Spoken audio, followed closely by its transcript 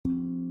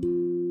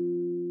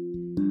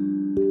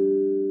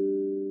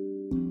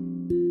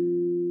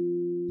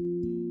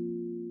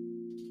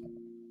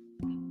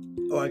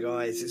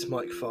guys, it's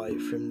Mike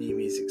Five from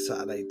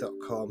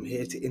NewMusicSaturday.com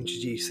here to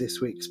introduce this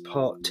week's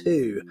part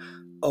 2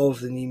 of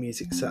the New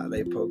Music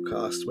Saturday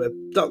podcast, where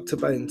Dr.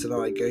 Bones and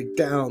I go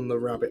down the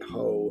rabbit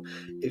hole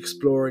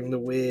exploring the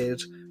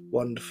weird,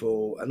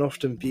 wonderful and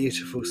often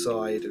beautiful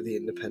side of the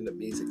independent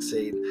music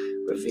scene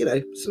with,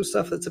 some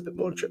stuff that's a bit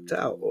more tripped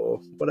out or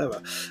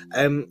whatever.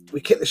 We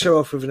kick the show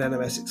off with an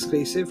NMS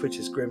exclusive, which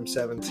is Grim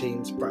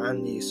 17's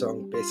brand new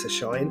song Bitter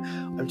Shine.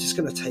 I'm just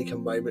going to take a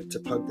moment to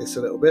plug this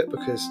a little bit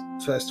because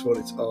first of all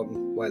it's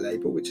on my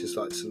label, which is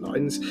Lights and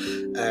Lines,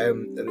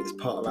 and it's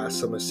part of our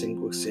summer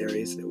single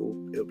series,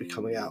 and it'll be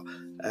coming out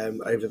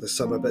over the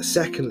summer. But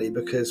secondly,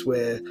 because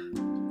we're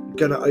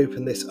going to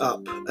open this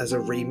up as a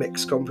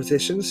remix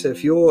competition, so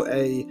if you're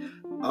a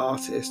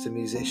artist, a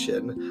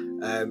musician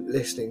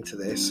listening to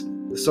this,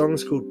 the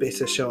song's called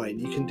Bitter Shine.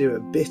 You can do a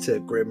bitter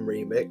grim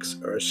remix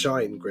or a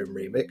shine grim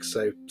remix,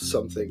 so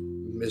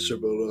something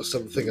miserable or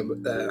something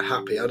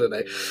happy, I don't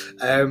know,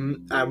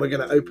 and we're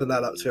going to open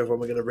that up to everyone.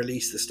 We're going to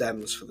release the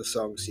stems for the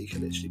song so you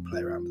can literally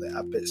play around with it,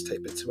 add bits,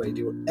 take bits away,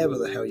 do whatever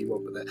the hell you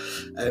want with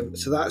it,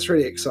 so that's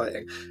really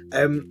exciting.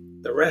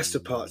 The rest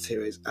of part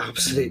 2 is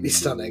absolutely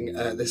stunning.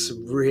 There's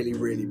some really,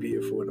 really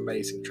beautiful and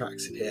amazing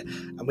tracks in here,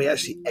 and we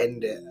actually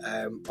end it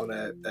on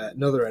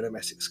another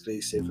NMS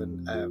exclusive,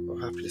 and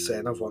I'm happy to say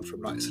another one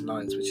from Lights and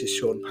Lines, which is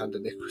Sean Panda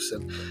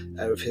Nicholson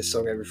with his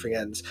song Everything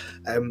Ends.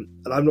 And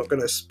I'm not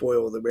going to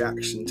spoil the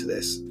reaction to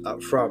this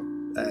up front.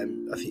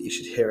 I think you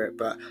should hear it,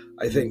 but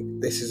I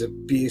think this is a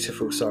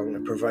beautiful song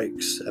that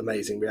provokes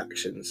amazing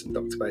reactions, and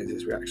Dr.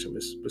 Bones' reaction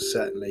was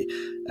certainly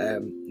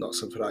not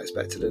something I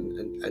expected,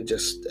 and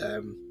just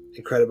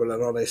incredible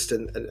and honest,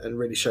 and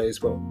really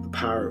shows what the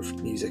power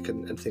of music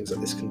and things like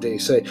this can do.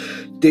 So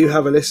do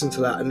have a listen to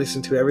that and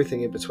listen to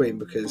everything in between,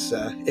 because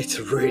it's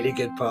a really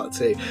good part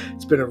 2.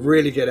 It's been a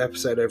really good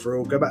episode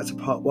overall. Go back to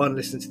part 1,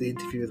 listen to the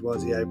interview with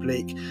Wazzy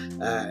Oblique,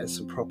 and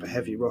some proper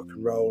heavy rock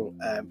and roll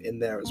in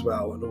there as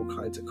well, and all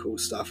kinds of cool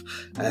stuff.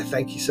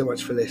 Thank you so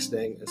much for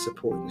listening and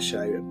supporting the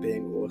show and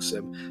being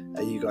awesome.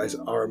 You guys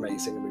are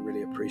amazing and we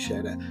really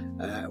appreciate it.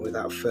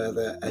 Without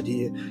further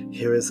ado,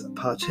 here is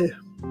part 2.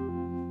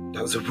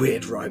 That was a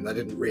weird rhyme. That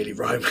didn't really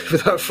rhyme.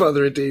 Without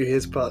further ado,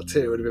 here's part 2.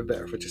 It would have been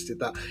better if I just did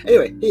that.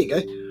 Anyway, here you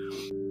go.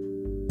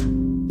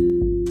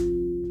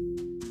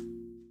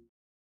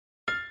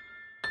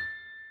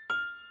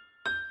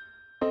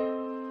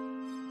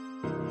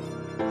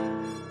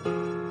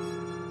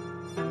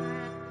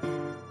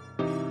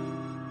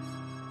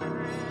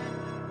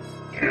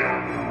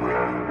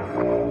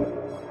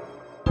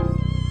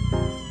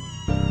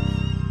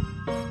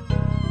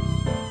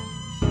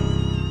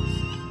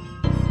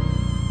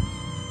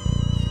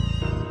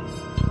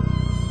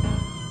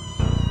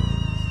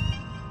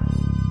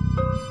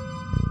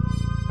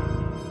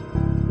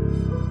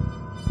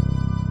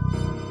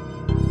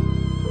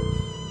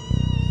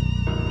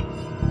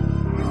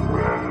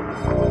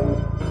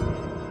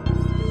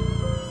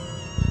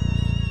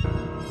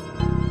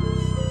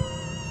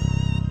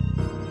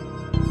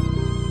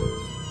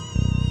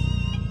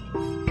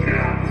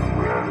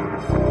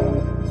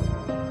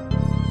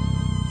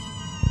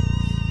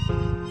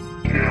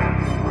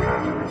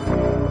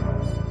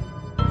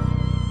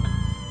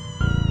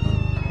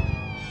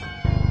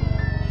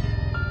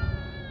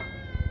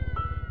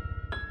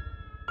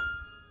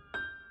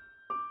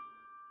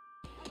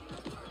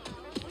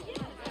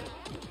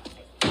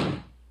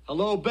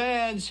 Hello,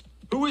 bands.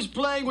 Who is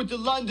playing with the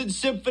London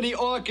Symphony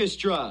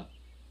Orchestra?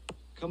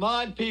 Come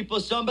on, people.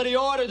 Somebody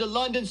order the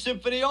London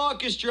Symphony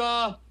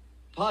Orchestra.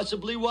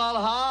 Possibly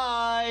while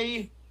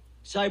high.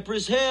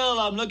 Cypress Hill,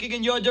 I'm looking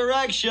in your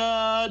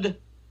direction.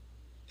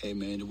 Hey,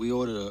 man, did we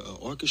order an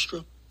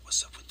orchestra?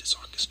 What's up with this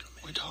orchestra,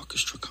 man? Where'd the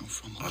orchestra come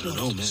from? I don't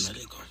know, man.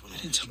 They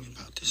didn't tell me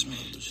about this, man.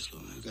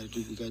 We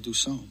gotta do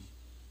something.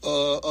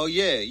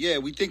 Yeah,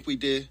 we think we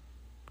did.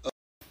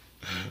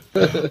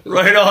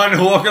 Right on.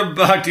 Welcome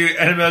back to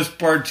NMS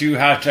Part 2,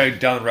 hashtag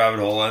Down the Rabbit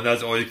Hole, and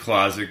that's always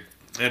classic.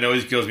 And it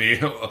always kills me.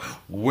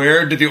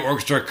 Where did the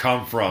orchestra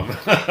come from?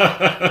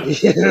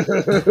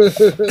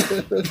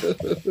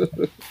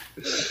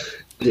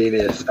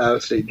 Genius,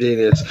 absolute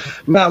genius.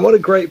 Man, what a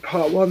great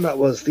part 1 that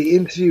was. The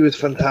interview was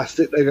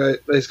fantastic.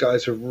 Those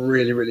guys were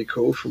really, really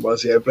cool from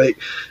Wazzy Oblique,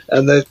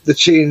 and the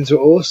tunes were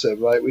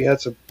awesome. Like, we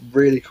had some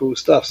really cool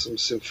stuff, some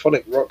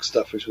symphonic rock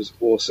stuff, which was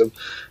awesome,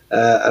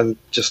 and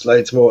just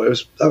loads more.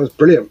 That was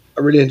brilliant.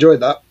 I really enjoyed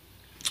that.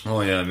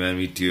 Oh yeah, man,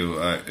 me too.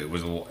 It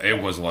was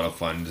a lot of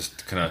fun just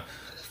to kind of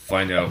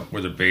find out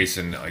where they're based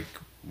and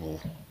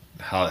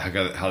how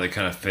they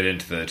kind of fit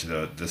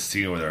into the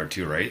scene over there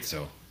too, right?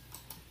 So.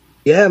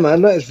 Yeah,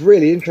 man, that is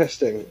really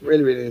interesting.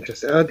 Really, really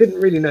interesting. And I didn't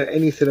really know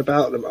anything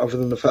about them other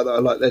than the fact that I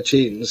liked their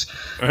tunes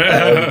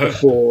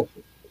before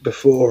the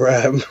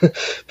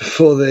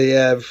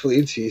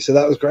interview. So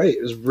that was great.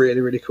 It was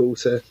really, really cool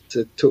to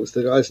talk to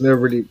the guys, and they were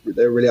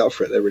really up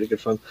for it. They're really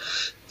good fun.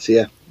 So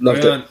yeah,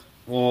 loved it.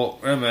 Well,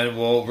 yeah, man.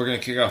 Well, we're gonna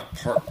kick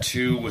off part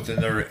 2 with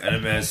another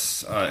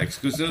NMS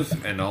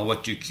exclusive, and I'll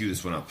let you cue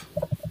this one up.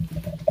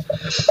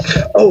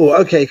 Oh,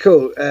 okay,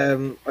 cool. I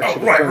Oh,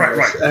 should have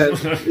right. done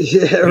this.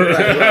 Yeah,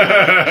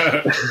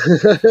 right.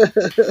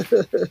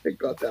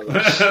 God damn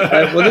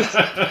it. Well,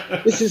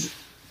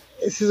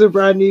 this is a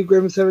brand new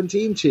Grim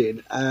 17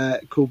 tune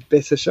called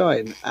Bitter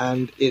Shine,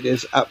 and it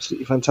is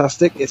absolutely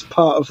fantastic. It's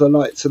part of the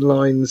Lights and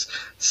Lines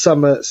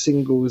Summer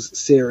Singles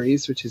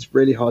series, which is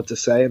really hard to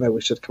say, and I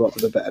wish I'd come up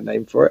with a better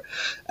name for it.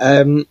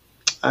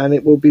 And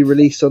it will be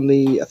released on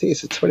I think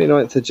it's the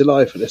 29th of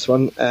July for this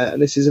one,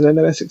 and this is an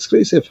NMS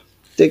exclusive.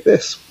 Dig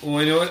this.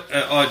 Well, you know what?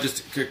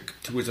 Just to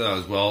tweet that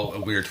as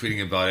well. We were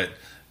tweeting about it,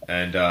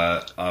 and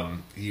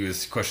he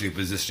was questioning the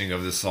positioning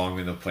of the song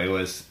in the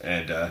playlist,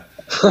 and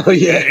Oh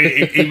yeah,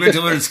 he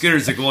mentioned Leonard Skinner.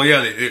 It's like, well,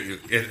 yeah.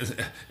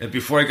 And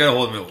before I got a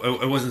hold of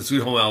him, it wasn't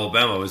Sweet Home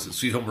Alabama. It was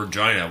Sweet Home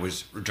Regina. It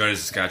was Regina,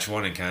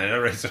 Saskatchewan, in Canada,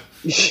 right? So,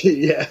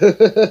 yeah.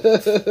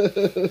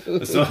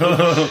 so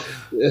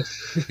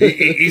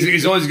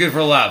he's always good for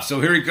a laugh. So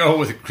here we go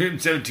with Grim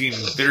 17,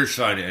 Bitter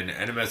Shine, and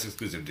NMS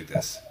exclusive. Dig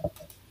this.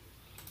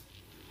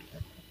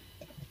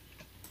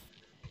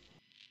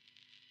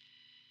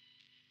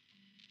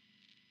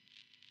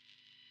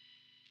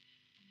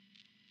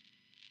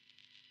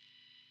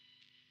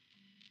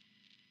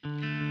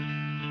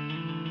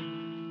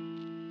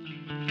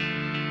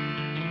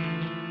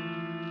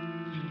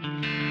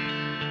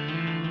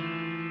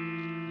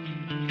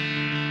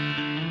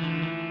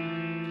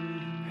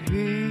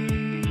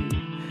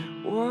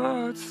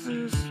 What's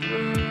this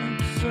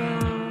looks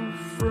out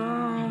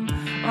from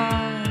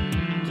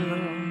underneath?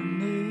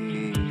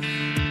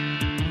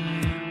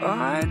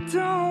 I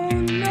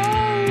don't know.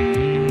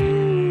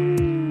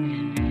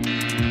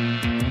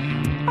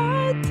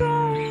 I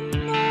don't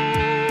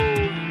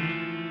know.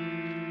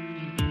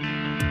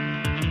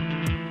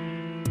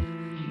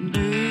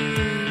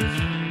 Beneath,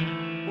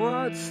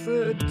 what's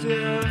the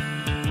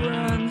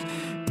difference?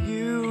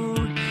 You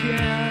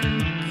can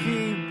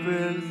keep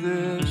it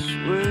this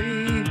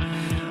way.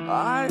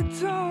 I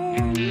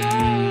don't know.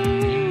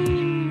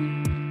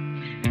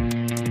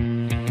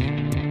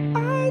 I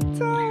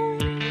don't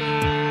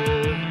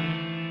know.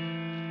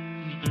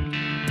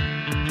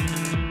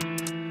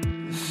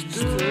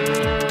 Still,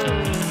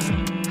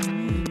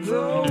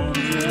 those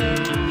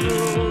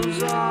rules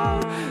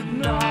are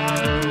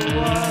not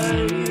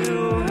what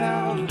you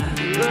have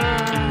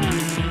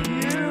learned.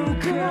 You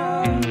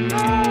can't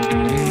know.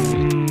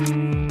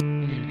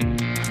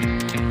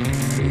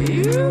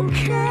 You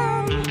can't.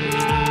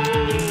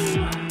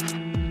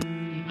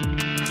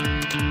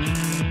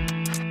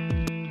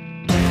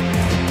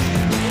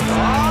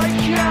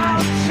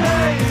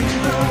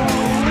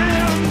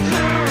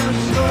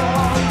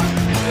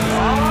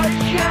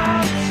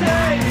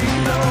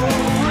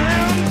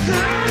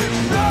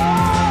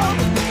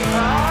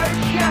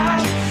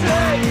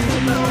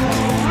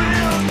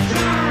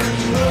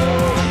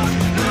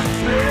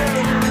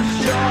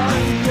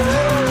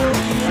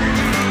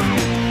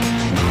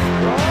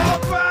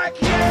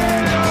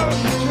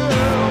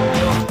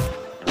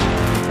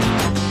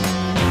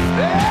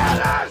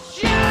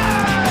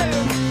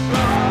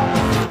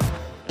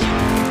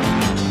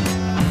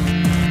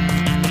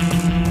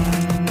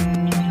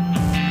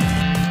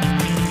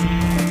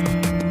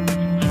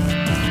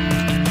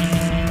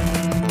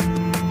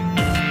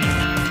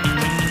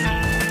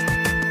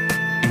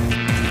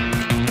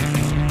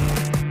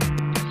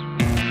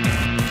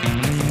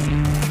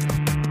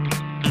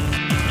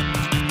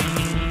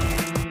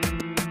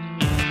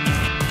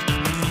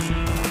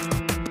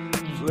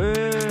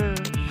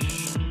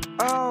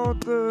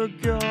 The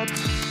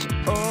guts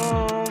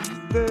of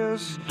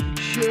this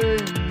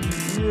shame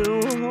you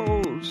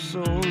hold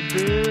so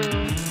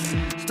dear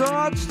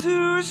starts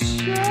to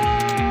show,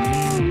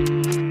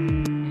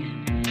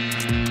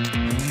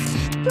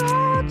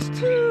 starts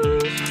to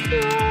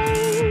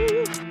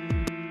show.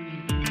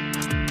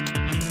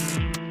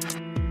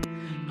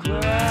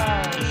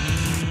 Clash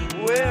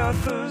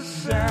with a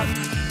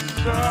sense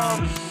of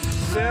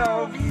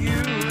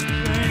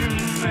self-using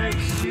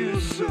makes you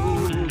so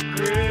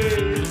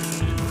great.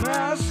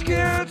 Mask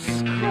gets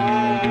cold.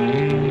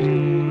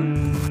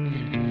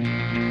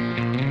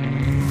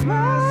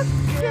 Mask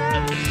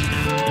gets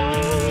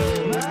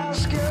cold.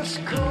 Mask gets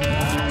cold.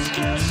 Mask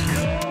gets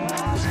cold.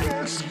 Mask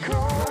gets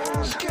cold.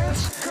 Mask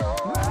gets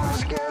cold.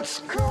 Mask gets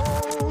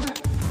cold.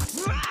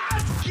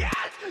 Mask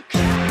gets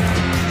cold.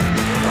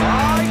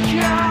 I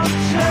can't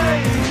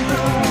take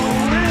the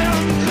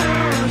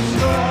winter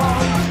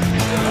storm.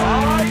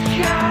 I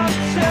can't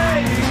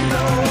take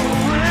the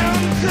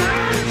winter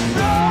storm.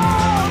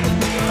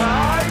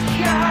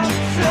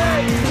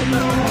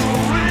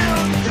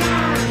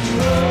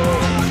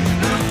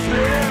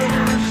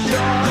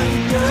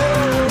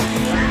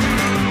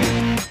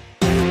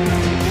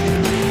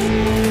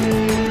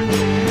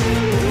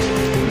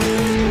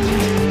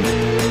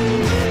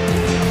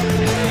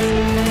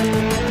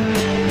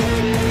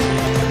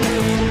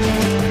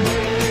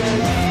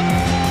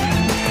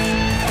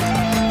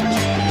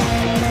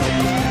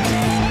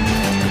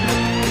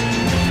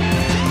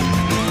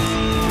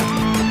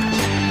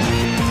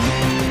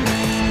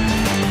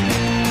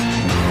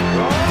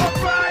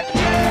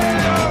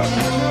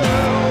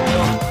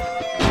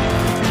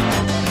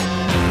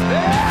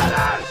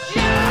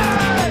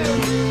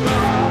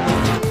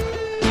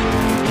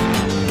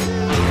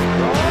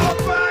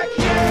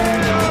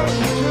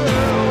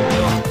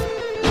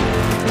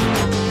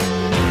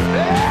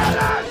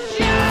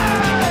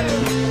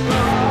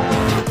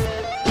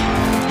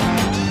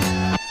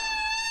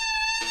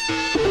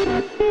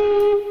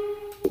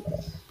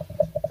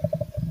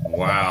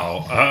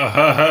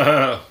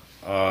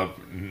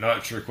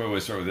 sure quite where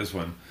to start with this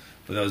one,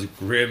 but that was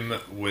Grim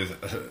with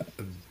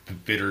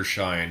Bitter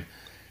Shine.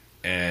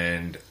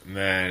 And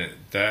man,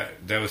 that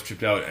was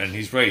tripped out. And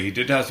he's right, he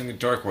did have some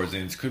dark chords,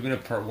 and it could have been a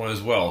part 1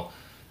 as well.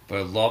 But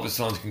a lot of his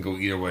songs can go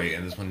either way,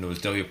 and this one was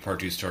definitely a part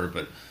 2 starter.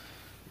 But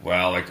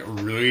wow, like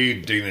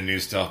really digging the new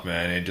stuff,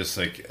 man. And just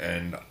like,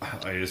 and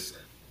I just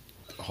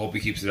hope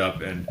he keeps it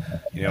up. And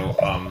you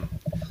know,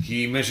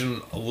 he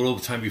mentioned a little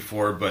time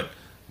before, but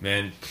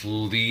man,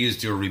 please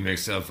do a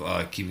remix of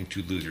 "Keeping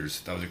Two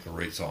Losers." That was a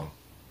great song.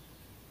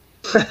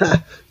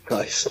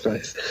 Nice.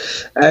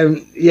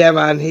 Yeah,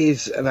 man,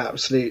 he's an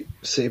absolute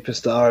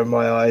superstar in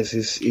my eyes.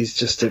 He's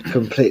just a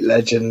complete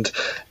legend.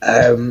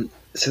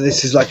 So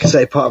this is, like I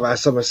say, part of our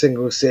summer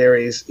single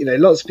series. You know,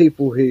 lots of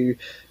people who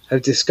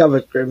have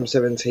discovered Grim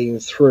 17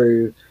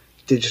 through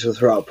Digital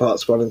Throughout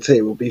Parts 1 and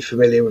 2 will be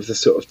familiar with the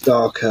sort of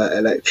darker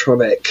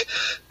electronic,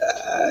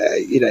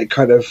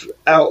 kind of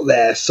out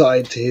there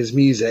side to his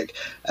music.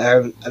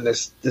 And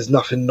there's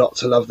nothing not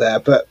to love there.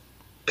 But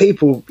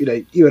people, you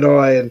know, you and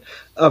I and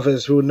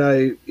others will know,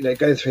 you know,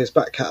 going through his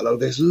back catalogue,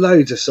 there's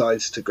loads of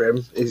sides to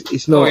Grim.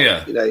 It's not,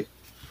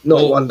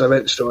 not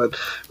one-dimensional. And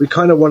we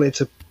kind of wanted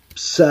to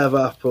serve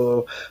up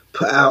or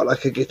put out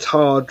like a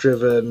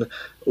guitar-driven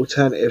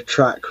alternative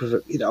track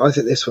with, you know, I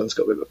think this one's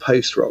got a bit of a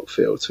post-rock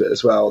feel to it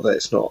as well, that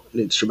it's not an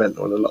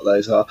instrumental, and a lot of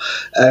those are.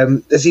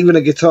 There's even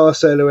a guitar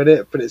solo in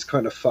it, but it's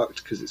kind of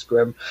fucked because it's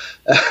Grim.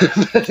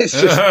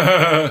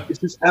 It's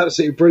just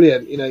absolutely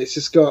brilliant. You know, it's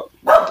just got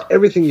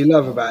everything you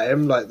love about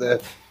him, like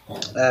the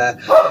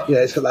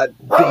it's got that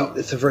beat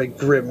that's a very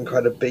Grim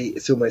kind of beat.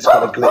 It's almost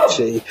kind of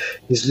glitchy.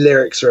 His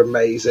lyrics are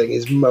amazing.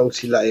 His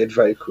multi-layered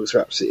vocals are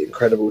absolutely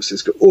incredible. So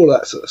it's got all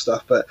that sort of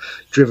stuff, but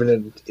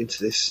driven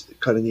into this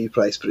kind of new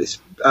place. But it's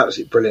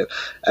absolutely brilliant.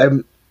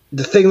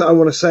 The thing that I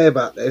want to say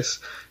about this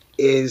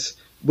is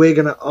we're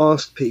going to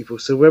ask people.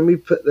 So when we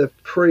put the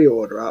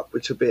pre-order up,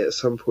 which will be at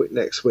some point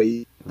next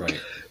week, right,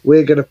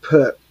 we're going to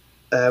put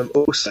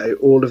also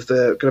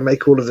going to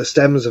make all of the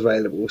stems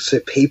available so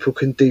people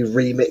can do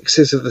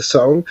remixes of the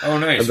song. Oh,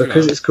 nice! And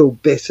because it's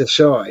called Bitter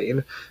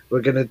Shine,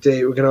 we're going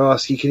to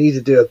ask, you can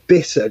either do a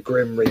bitter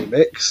Grim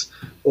remix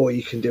or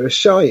you can do a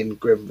Shine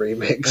Grim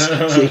remix.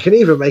 So you can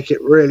either make it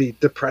really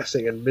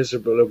depressing and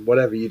miserable and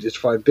whatever you just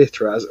find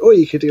bitter as, or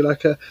you could do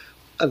like a,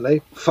 I don't know,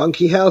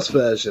 funky house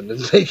version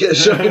and make it a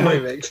Shine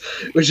remix,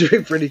 which would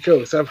be pretty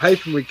cool. So I'm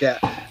hoping we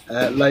get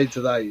loads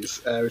of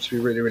those, which would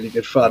be really, really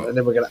good fun. And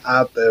then we're going to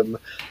add them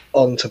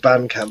onto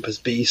Bandcamp as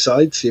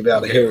B-sides, so you'll be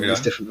able to hear all these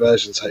different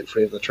versions,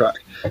 hopefully, of the track,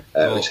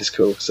 which is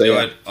cool. So you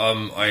know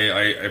what?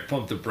 I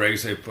pumped the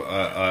brakes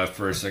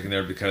for a second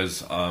there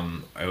because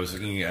I was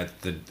looking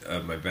at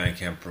my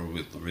Bandcamp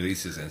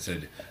releases and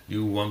said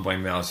new One by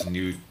Mouse and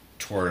new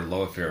Torrid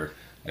Love Affair.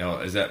 Now,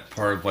 is that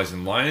part of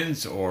Blazing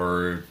Lions,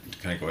 or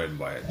can I go ahead and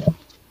buy it?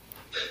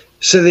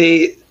 So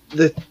the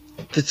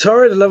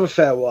Torrid Love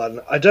Affair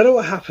one, I don't know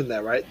what happened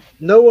there, right?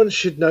 No one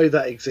should know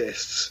that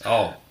exists.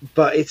 Oh.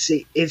 But it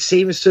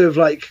seems to have,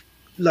 like,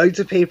 loads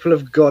of people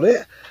have got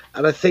it,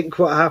 and I think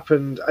what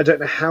happened, I don't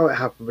know how it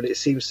happened, but it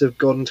seems to have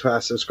gone to our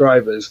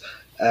subscribers,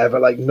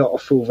 but, like, not a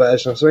full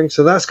version or something.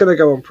 So that's going to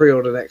go on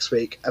pre-order next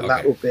week, and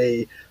that will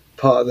be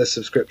part of the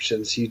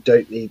subscription, so you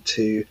don't need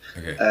to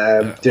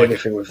do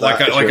anything with that.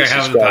 Like I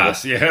have in the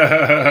past,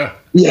 yeah.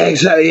 Yeah,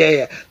 exactly,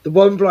 yeah. The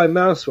One Blind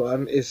Mouse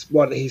one is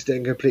one he's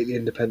doing completely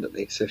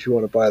independently, so if you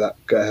want to buy that,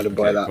 go ahead and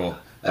buy that. Cool.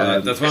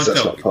 That's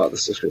not part of the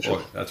subscription.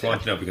 Oh, that's one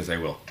to know because I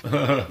will.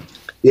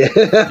 Yeah.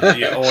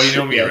 Oh, you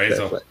know me, right?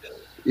 So.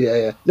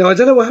 Yeah. No, I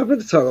don't know what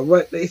happened to Tom.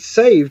 It's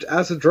saved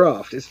as a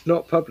draft. It's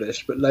not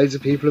published, but loads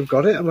of people have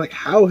got it. I'm like,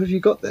 how have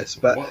you got this?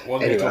 But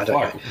anyway, I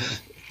don't know.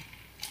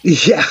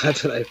 Yeah, I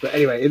don't know, but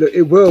anyway,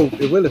 it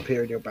will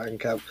appear in your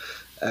Bandcamp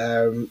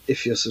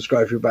if you're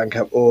subscribed to your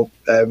Bandcamp, or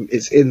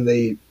it's in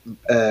the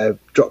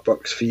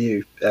Dropbox for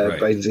you,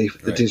 Bainesy,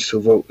 the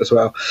Digital Vault as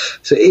well.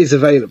 So it is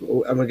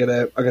available, and I'm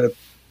gonna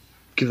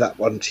give that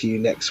one to you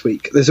next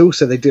week. There's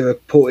also, they do a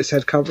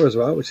Portishead cover as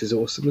well, which is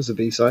awesome as a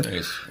B-side.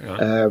 Nice.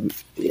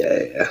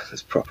 Yeah,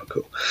 it's proper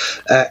cool.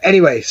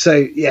 Anyway, so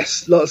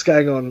yes, lots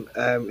going on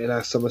in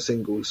our summer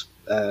singles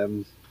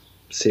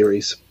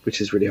series, which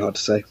is really hard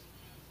to say.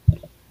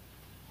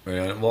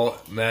 Well,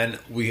 man,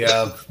 we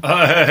have.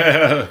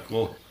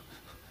 Cool.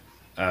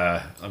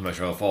 I'm not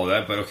sure I'll follow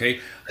that, but okay.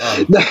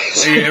 Right.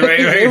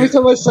 Every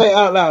time I say it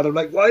out loud, I'm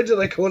like, why did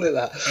I call it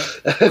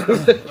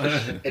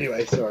that?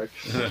 Anyway, sorry.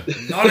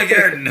 Not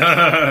again.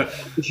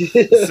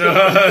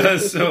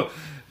 So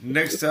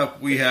next up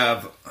we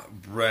have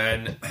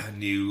brand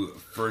new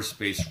First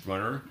Base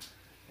Runner,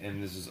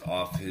 and this is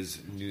off his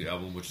new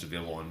album, which is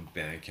available on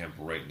Bandcamp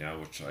right now,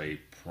 which I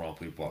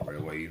promptly bought right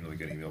away, even though I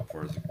got an email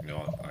for it.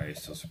 I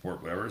still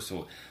support whatever.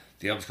 So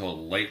the album's called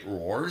Light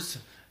Roars,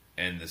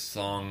 and the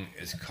song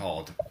is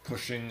called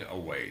Pushing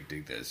Away.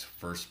 Dig this.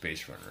 First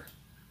Base Runner.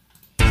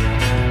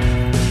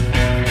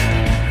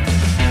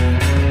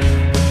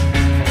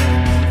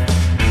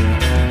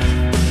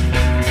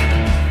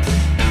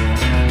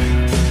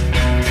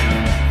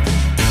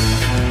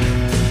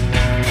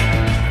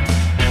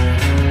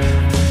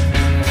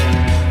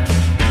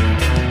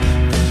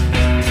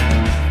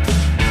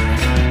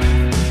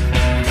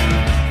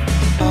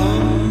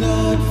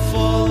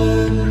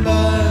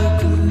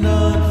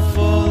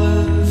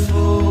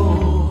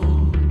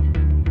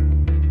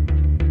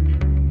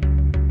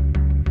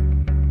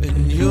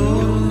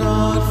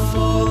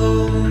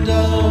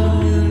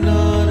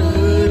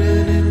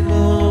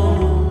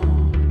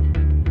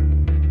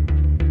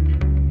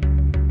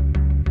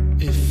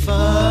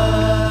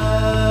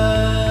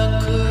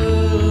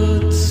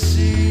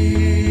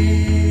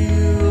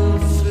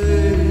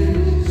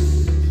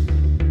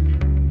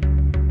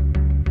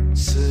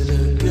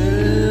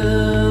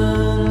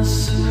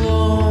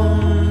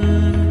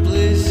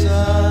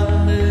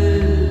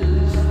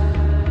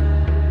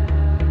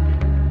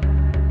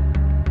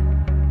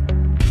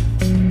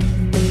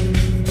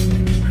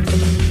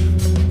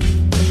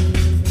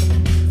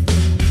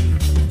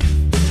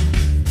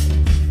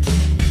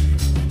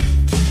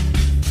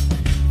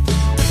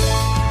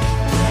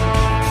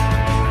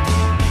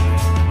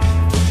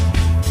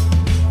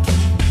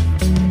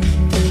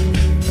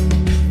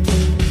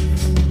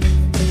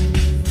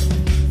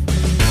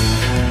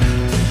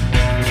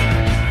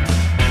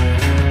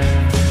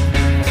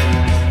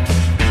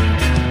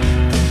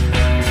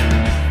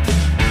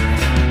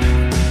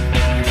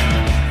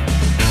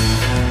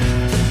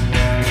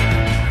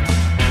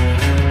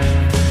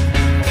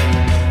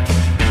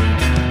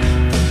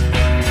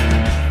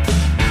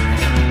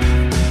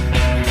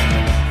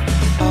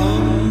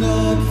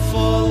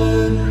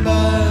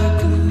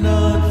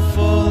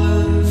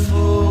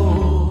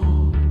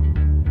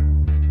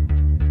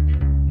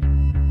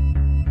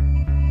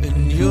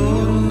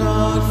 You're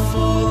not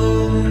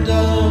falling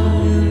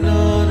down, you're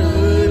not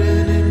hurt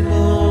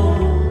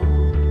anymore.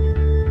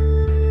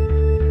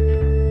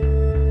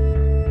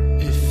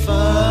 If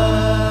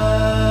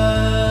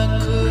I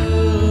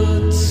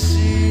could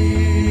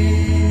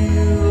see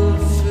your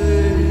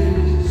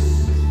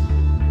face,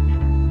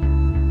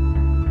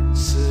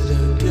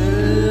 said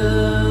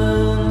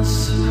again,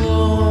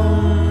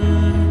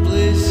 some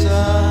place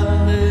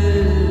I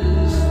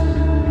miss.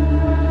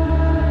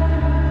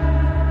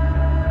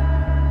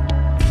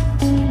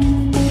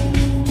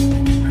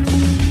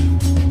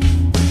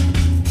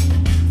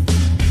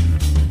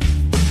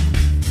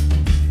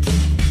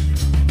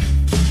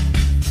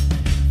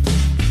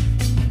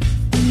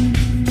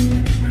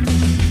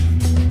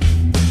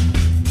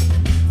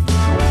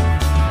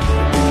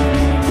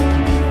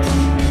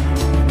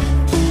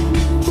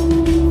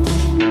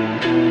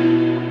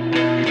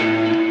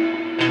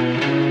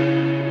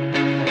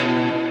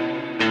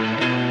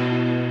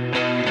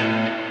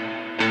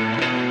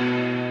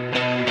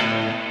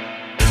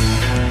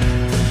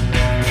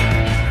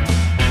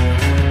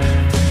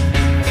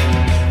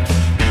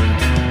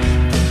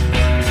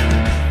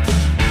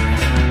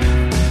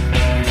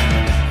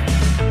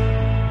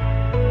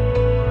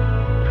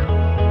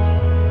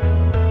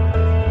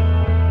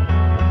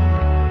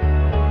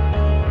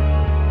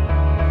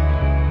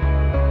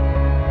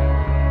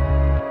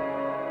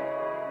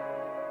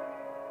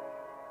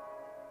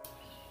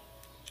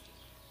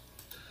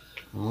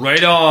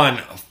 Right on.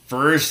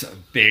 First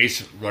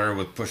Base Runner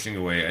with Pushing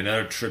Away.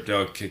 Another tripped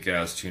out kick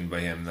ass tune by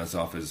him. That's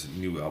off his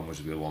new album, which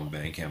will be available on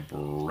Bandcamp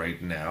right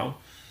now.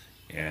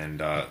 And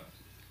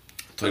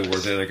totally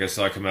worth it. Like I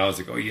saw it come out, I was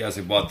like, oh yes,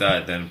 I bought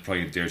that. Then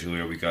probably a day or two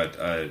later, we got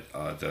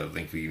the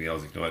link for the email. I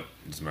was like, you know what?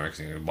 It doesn't matter because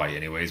I'm going to buy it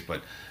anyways.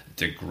 But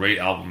it's a great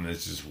album.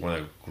 It's just one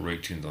of the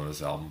great tunes on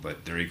this album.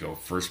 But there you go.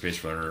 First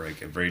Base Runner, like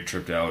very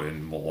tripped out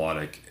and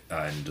melodic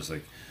and just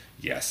like,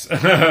 yes.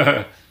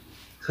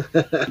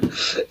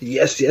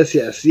 Yes.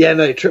 Yeah,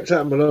 no, Tripped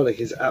Out and Melodic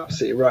is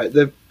absolutely right.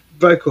 The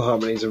vocal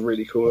harmonies are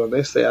really cool on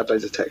this. They add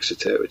loads of texture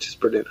to it, which is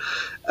brilliant.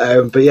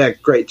 But yeah,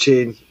 great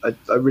tune. I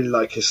really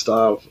like his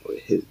style.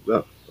 I don't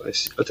know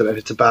if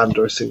it's a band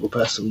or a single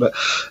person, but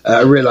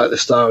I really like the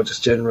style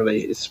just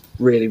generally. It's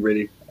really,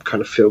 really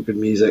kind of feel-good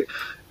music.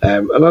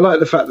 And I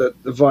like the fact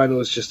that the vinyl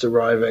is just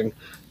arriving.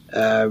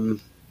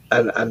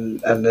 And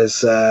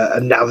there's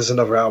and now there's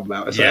another album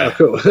out. It's like, oh,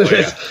 cool. Oh,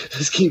 yeah.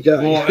 Let's keep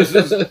going. Well, as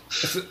soon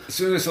as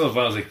I saw the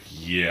vinyl, I was like,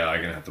 yeah,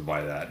 I'm gonna have to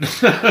buy that.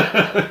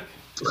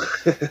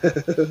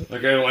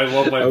 Like I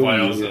love my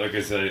vinyls. Like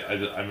I said, I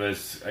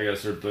gotta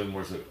start doing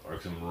more.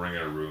 Like I'm running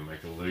out of room. I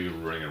can literally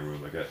running out of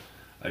room. Like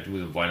I do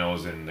the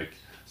vinyls and like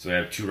so I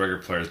have 2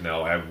 record players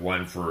now. I have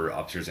one for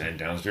upstairs and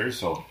downstairs.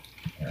 So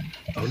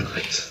Oh,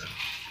 nice.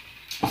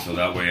 So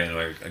that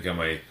way, I got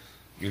my,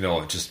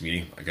 just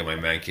me. I got my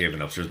man cave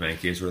and upstairs man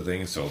cave sort of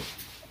thing. So,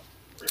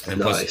 and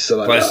nice.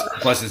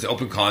 plus it's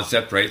open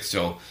concept, right?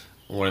 So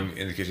when I'm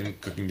in the kitchen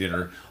cooking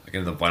dinner, I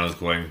can have the vinyls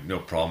going, no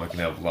problem. I can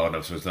have loud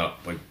enough so it's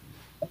not like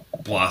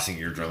blasting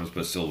eardrums,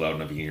 but still loud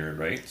enough you can hear it,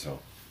 right? So.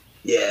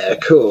 Yeah,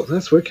 cool.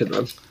 That's wicked,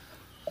 man.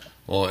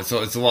 Well, it's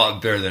a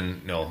lot better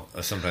than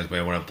sometimes when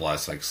I want to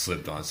blast like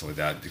Slipknot and stuff like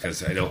that,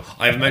 because I know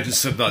I've mentioned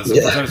Slipknot.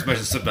 Sometimes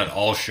mentioned Slipknot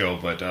all show,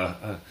 but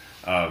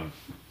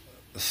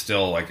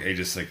still like I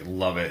just like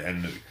love it.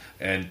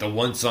 And the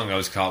one song I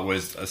was caught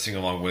was sing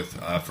along with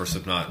for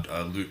Slipknot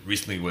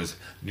recently was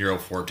Nero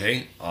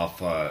Forte off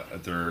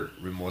their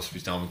most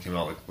recent album came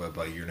out like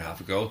about a year and a half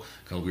ago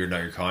called We're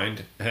Not Your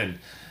Kind, and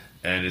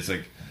it's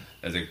like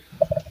that's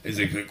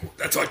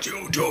what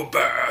you do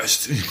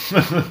best.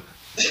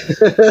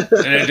 It's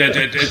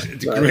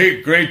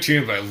a great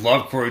tune, but I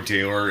love Corey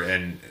Taylor,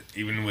 and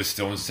even with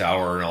Stone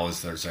Sour and all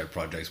his other side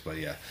projects. But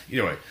yeah,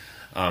 either way,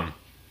 I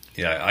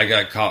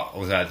got caught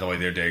with that the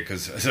other day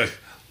because it's like,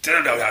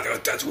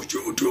 that's what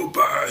you do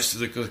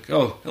best. It's like,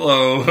 oh,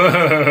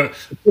 hello.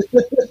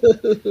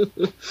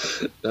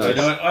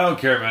 I don't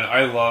care, man.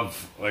 I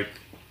love like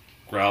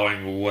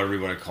growling, whatever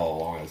you want to call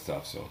it, all that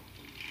stuff. So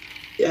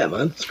yeah,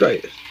 man, it's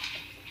great.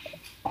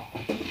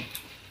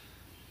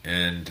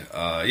 And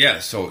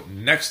so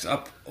next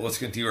up, let's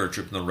continue our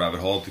trip in the rabbit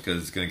hole because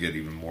it's going to get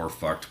even more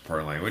fucked,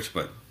 pardon language.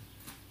 But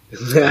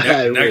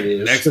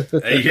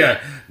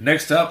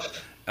next up,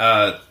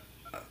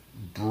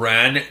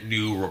 brand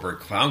new Rubber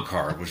Clown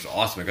Car, which is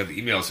awesome. I got the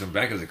email sent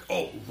back. I was like,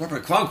 oh, Rubber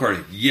Clown Car,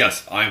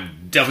 yes,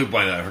 I'm definitely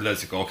buying that. I heard that.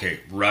 It's like, okay,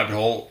 rabbit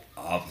hole,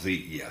 obviously,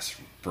 yes,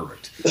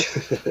 perfect.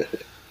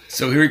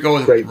 So here we go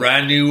with Great.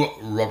 Brand new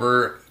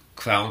Rubber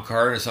Clown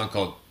Car and a song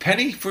called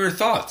Penny for Your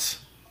Thoughts.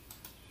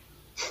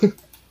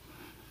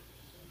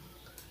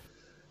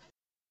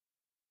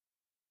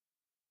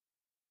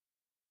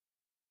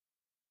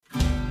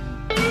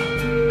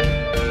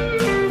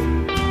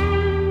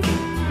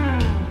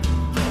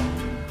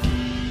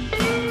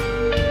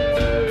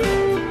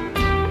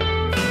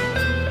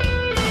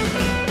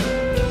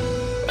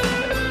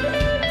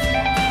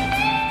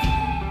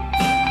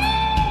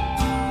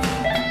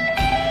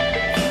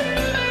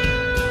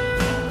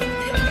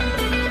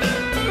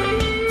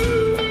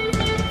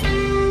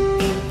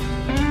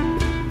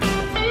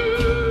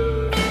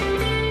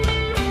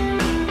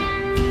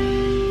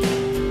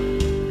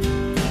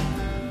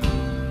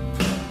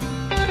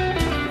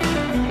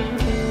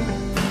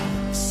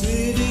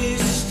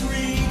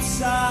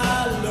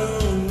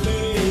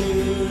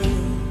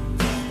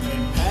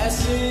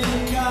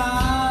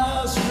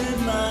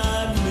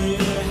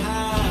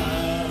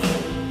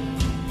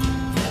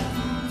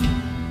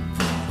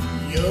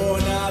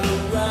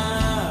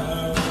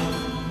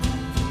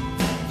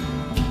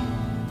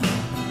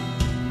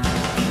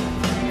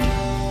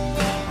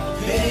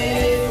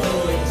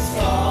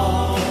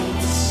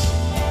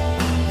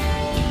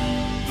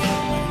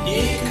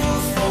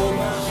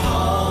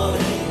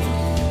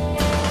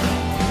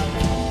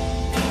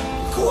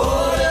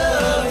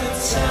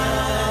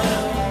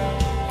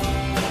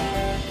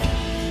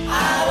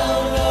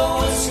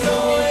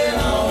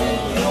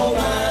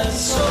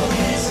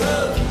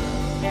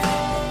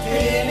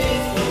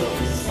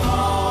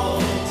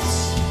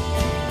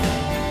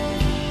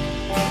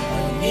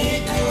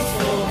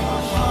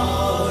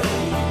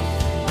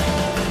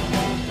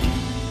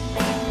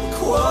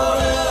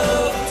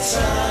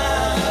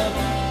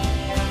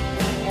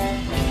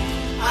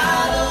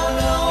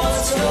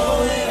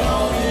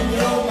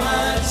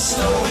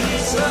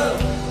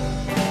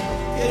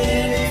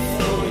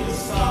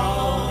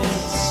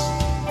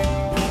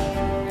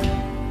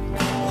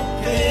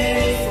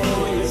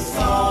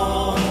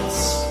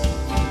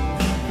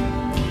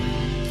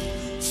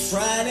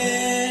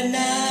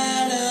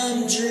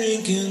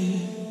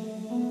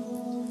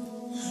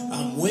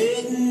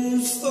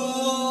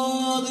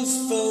 the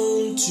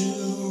phone to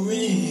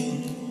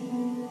ring,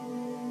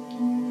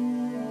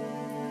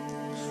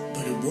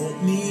 but it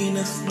won't mean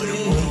a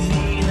thing.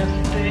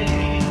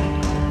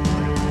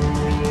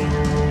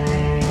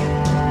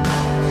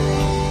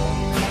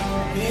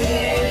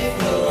 Ready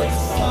for your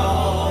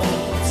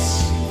thoughts,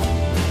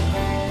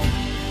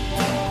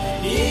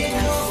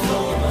 echo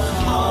from my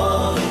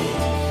heart,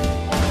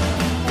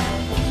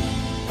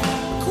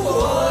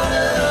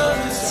 quarter of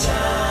the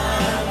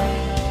time.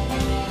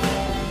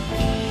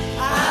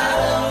 I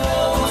don't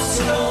know what's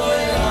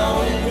going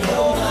on in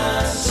your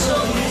mind, so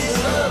he's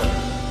up,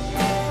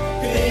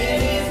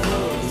 ready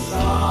for your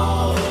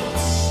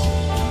thoughts,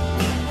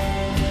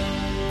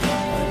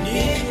 an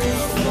echo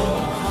from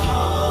my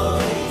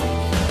heart.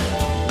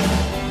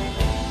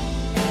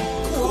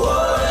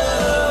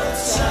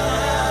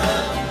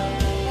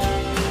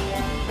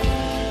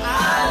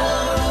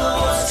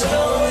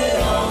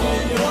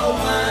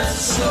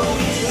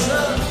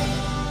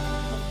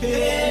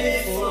 Penny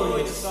for your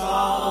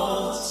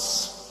thoughts.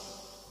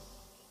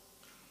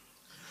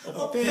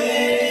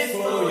 Penny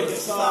for your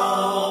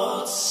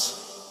thoughts.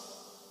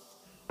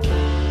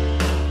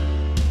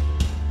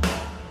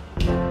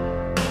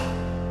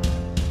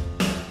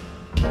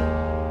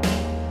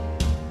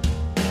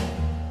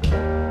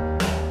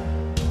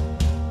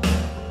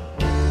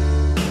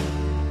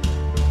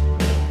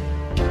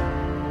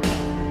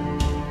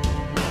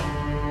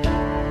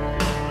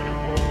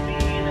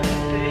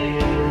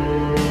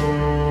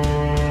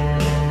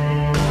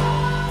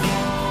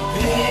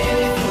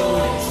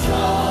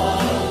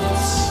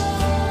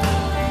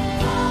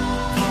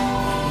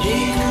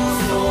 Echo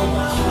from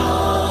my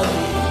heart,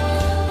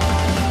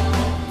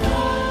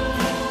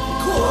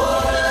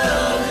 quarter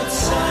of the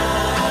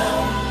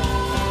time.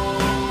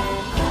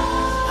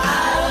 I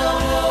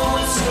don't know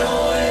what's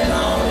going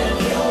on in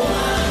your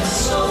mind,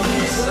 so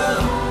he's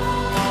up,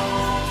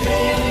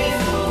 penny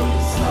for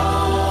your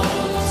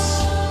thoughts,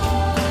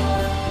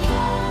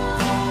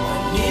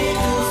 an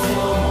echo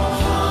from my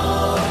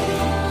heart,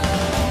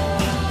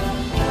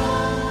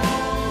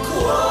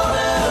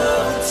 quarter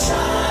of the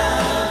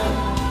time.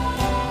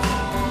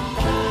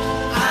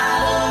 I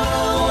don't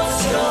know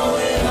what's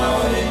going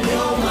on in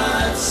your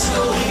mind, so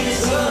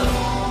he's up,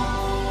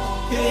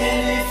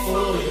 penny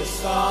for your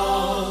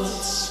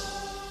thoughts,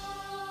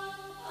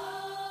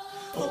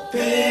 a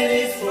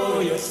penny for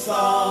your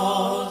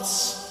thoughts.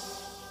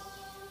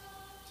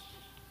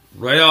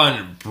 Right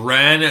on,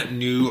 brand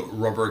new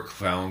Rubber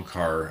Clown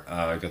Car.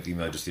 I got the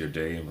email just the other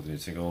day with the new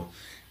single,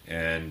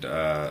 and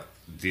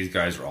these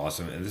guys are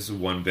awesome. And this is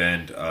one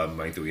band,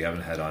 Mike, that we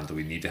haven't had on that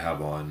we need to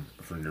have on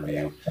for an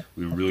interview.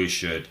 We really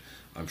should.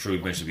 I'm sure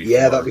we've mentioned before.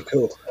 Yeah, that'd be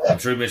cool. I'm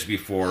sure we mentioned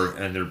before,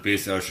 and they're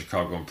based out of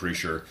Chicago, I'm pretty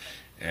sure.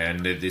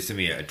 And they sent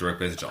me a direct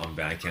message on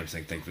Bandcamp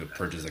saying thank you for the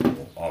purchase. Like,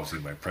 well, obviously,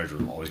 my pleasure.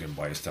 I'm always going to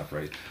buy his stuff,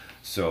 right?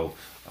 So,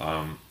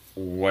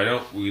 why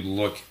don't we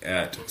look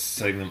at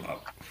setting them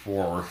up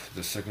for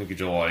the second week of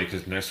July?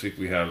 Because next week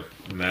we have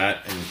Matt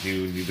and his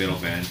new metal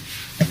band,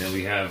 and then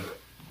we have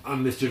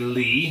Mr.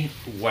 Lee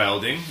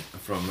Wilding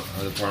from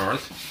the Far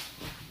North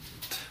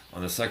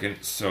on the second.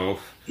 So,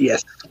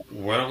 Yes.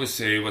 why don't we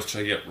say let's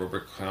try to get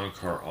Rubber Clown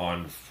Car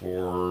on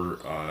for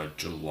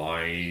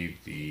July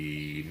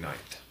the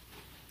 9th.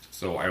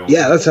 So I will.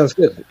 Yeah, that sounds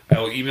good. I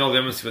will email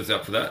them and see what's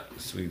up for that,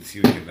 so we can see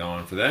if we can get that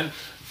on for then.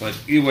 But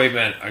either way,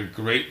 man, a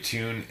great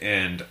tune,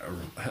 and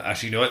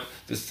actually, you know what?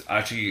 This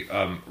actually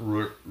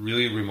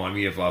really reminded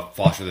me of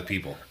Foster the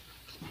People.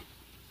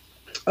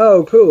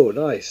 Oh, cool,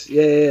 nice.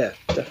 Yeah,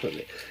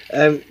 definitely.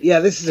 Yeah,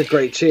 this is a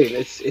great tune.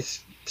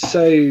 It's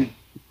so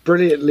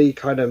brilliantly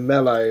kind of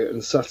mellow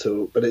and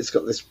subtle, but it's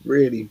got this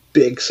really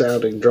big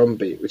sounding drum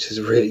beat, which is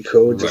really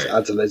cool. It just Right.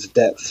 adds a loads of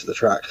depth to the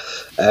track.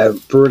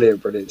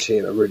 Brilliant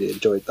tune. I really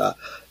enjoyed that.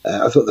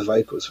 I thought the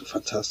vocals were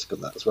fantastic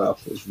on that as well.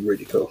 It was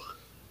really cool.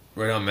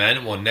 Right on,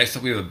 man. Well, next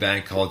up we have a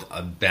band called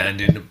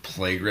Abandoned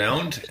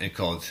Playground and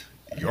called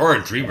You're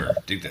a Dreamer.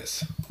 Dig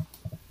this.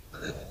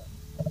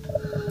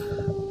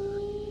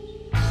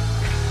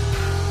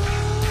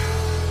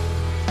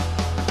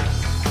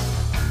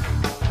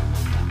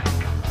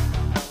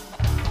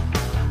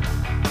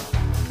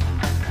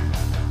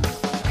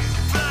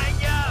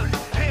 Flying out in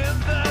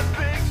the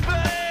big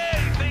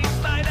space, things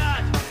might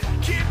not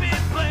keep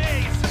in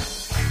place.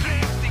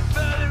 Drifting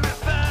further and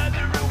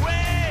further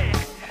away,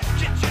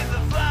 catching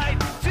the flight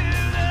to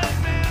the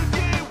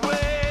Milky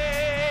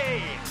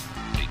Way.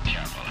 Be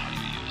careful how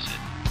you use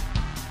it.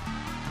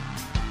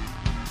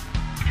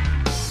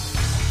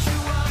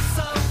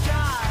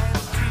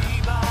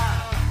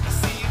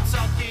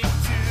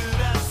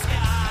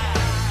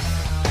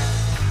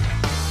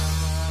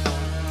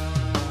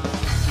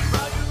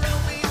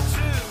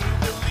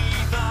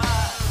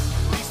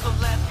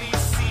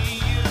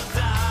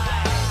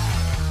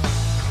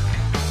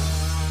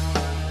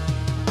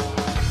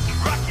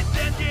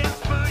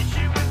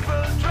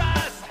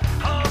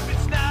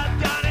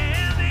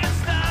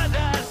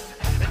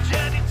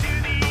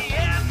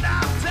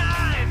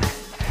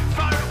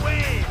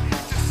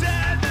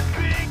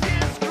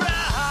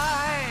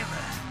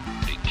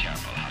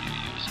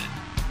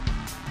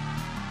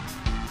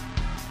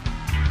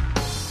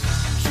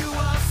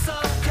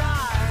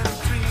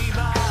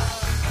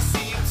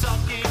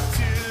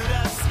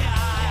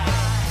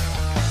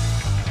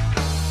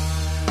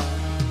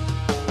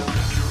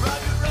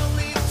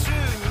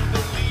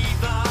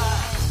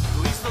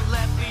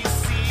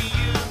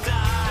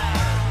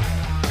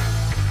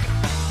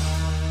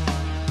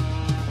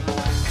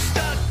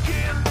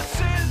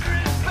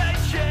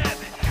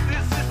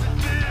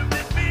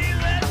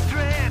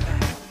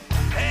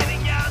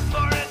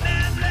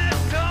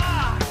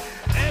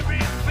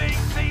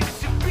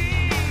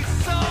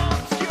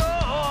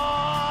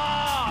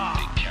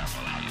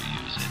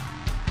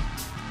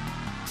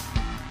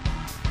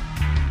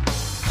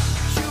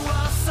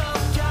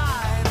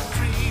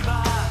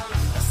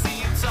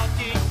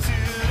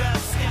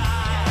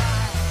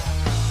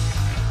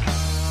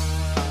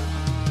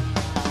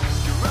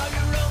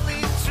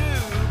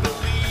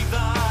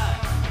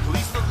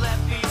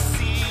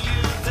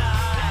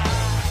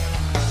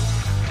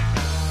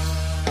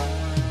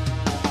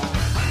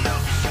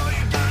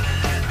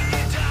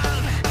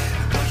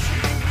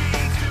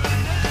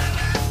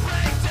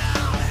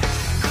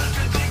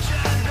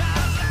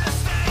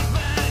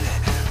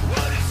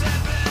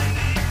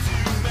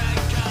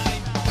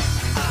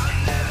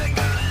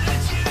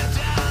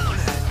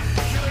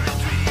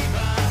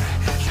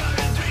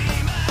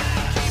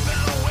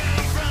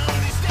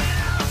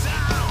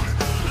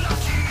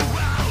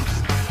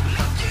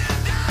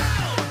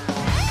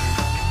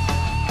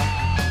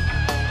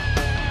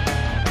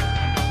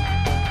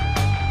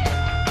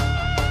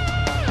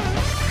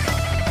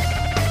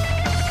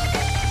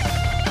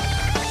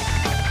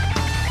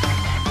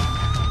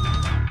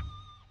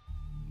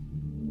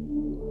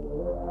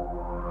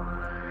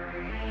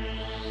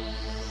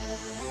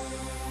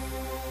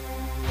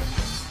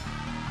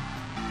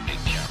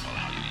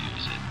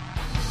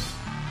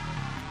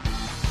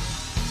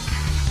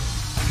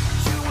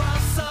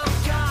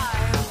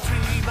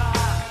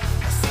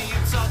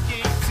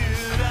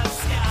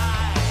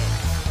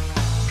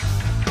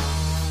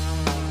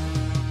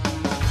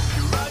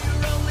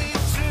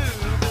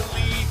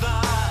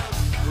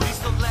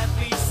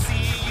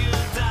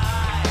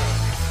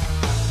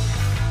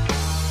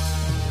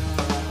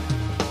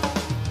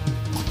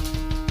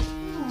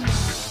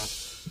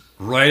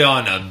 Right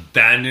on,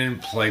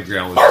 Abandoned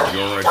Playground with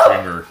You're a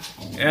Dreamer.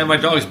 And my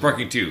dog's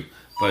barking too.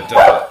 But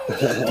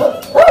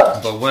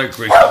what a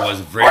great song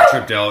was. Very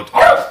tripped out.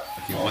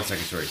 Okay, 1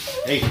 second, sorry.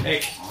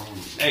 Hey.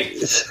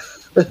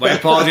 My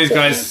apologies,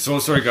 guys. So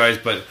sorry, guys.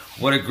 But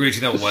what a great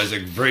tune that was.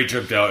 Like, very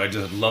tripped out. I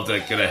just love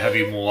that kind of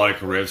heavy melodic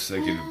riffs.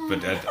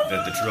 But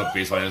the tripped out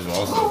bass line as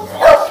well.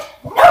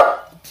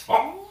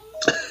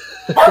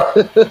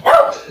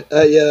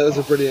 Yeah, that was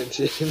a brilliant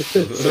tune.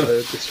 So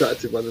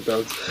distracted by the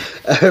dogs.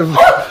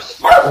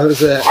 That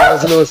was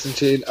an awesome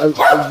tune. I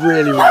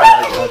really like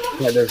that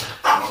kind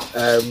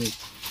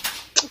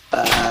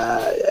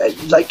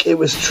of like it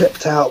was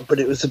tripped out, but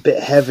it was a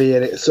bit heavy,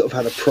 and it sort of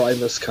had a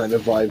Primus kind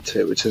of vibe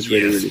to it, which is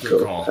really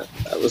cool.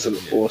 That was an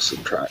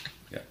awesome track.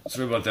 Yeah,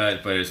 sorry about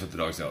that, but I just let the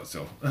dogs out.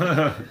 So,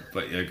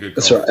 but yeah, good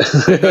call.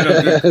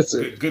 That's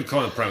right. good call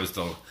on the premise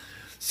though.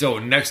 So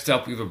next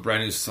up, we have a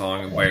brand new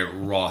song by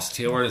Ross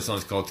Taylor. The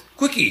song's called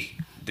 "Quickie."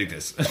 Dig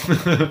this.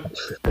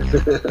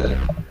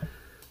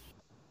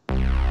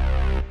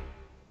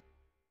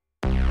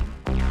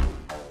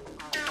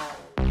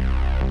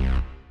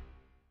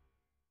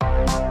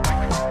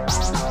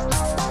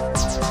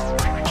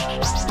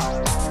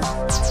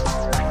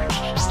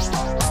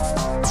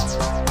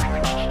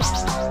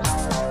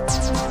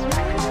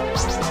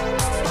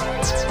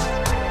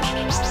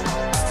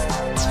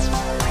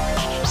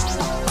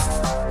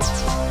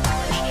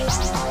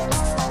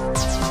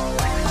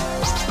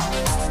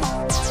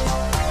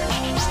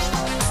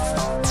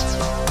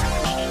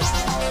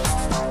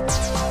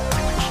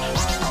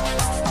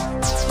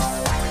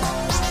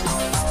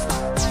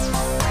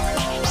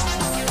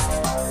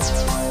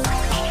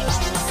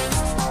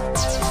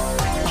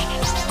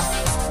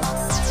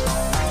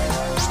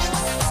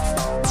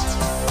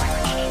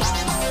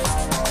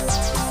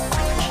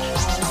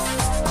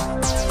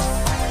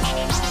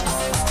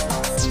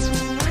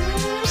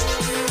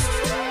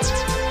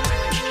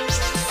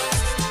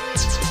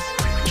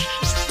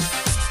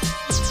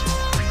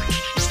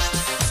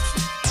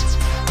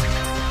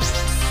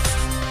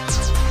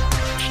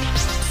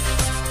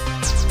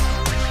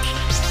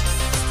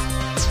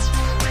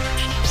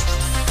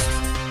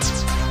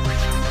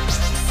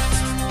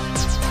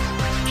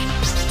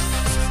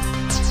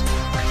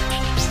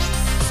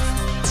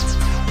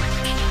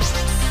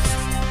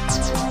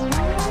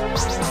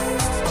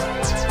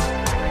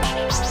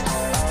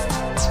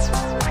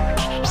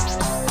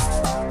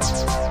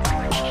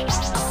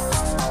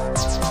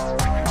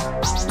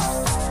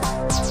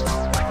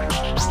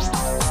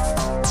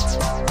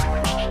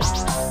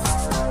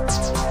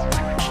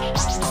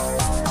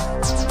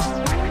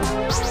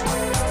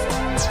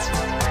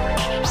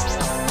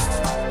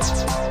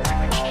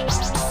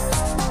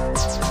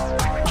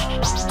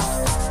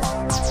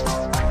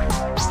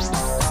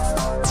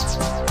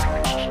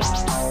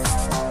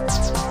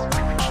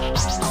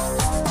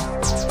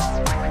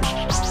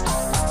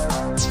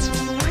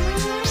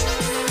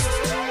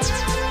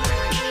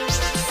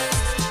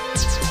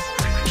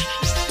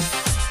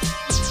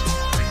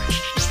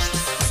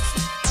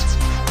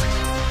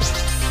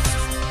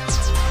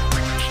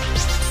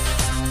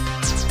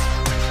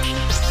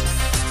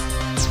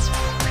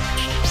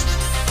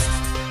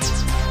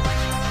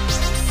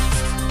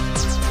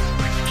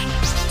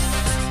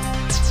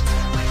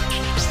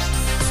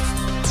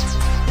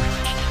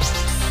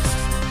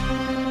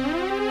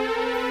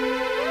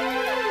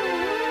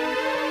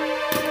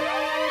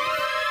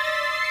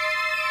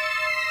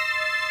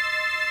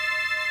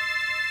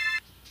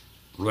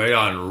 Right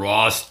on,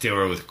 Ross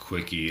Taylor with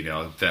Quickie. You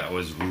know, that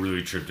was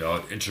really tripped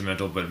out.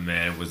 Instrumental, but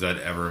man, was that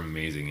ever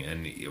amazing.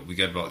 And we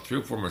got about 3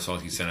 or 4 more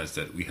songs he sent us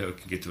that we can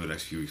get to the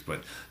next few weeks,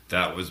 but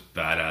that was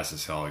badass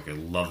as hell. Like, I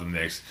love the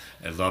mix.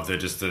 I love the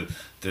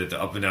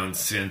up and down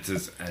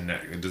synths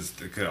and just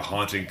the kind of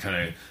haunting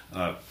kind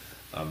of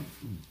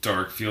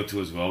dark feel to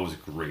it as well. It was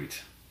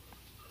great.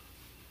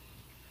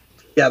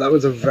 Yeah, that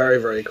was a very,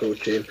 very cool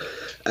tune.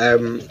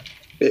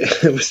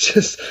 It was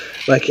just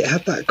like, it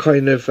had that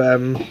kind of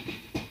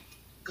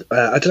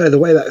I don't know, the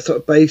way that sort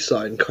of bass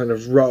line kind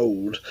of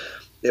rolled,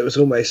 it was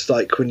almost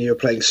like when you were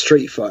playing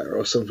Street Fighter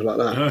or something like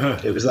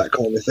that. It was that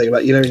kind of thing,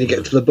 like, you know, when you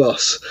get to the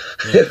boss.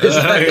 It was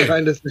that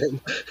kind of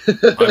thing.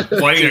 I'm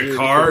playing a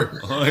car.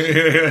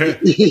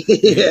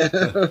 Yeah.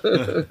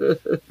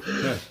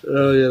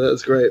 Oh yeah,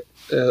 that's great.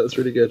 Yeah, that's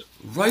really good.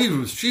 Right,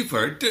 from Street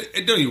Fighter.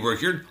 Don't you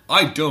work here?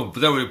 I don't, but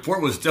that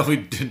report was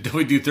definitely do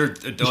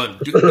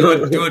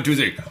on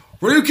Tuesday.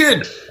 Where are you,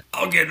 kid?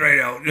 I'll get right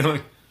out. You know,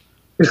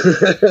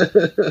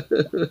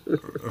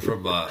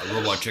 from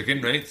Robot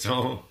Chicken, right?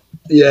 So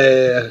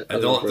yeah.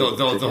 And the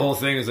whole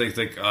thing is like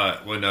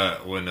when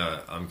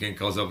Ken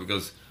calls up, he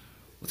goes,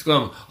 "What's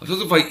going on? I'm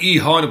supposed to fight E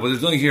Honda, but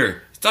there's nothing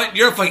here. It's not,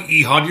 you're not fighting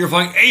E Honda, you're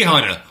fighting A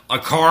Honda. A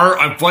car.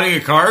 I'm fighting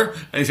a car."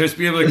 And he starts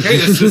being like, "Hey,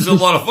 this is a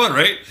lot of fun,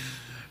 right?"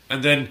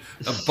 And then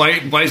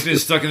Bison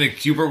is stuck in the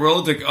Cubert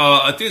world. Like,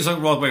 I think there's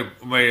something wrong with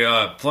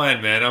my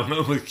plan, man. I'm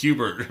not with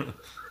Cubert.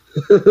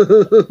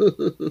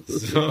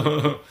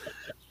 So,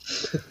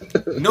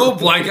 no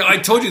blanket. I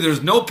told you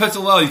there's no pets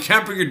allowed. You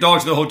can't bring your dog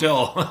to the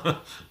hotel.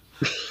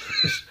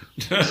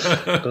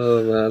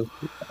 Oh man.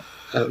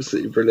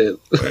 Absolutely brilliant.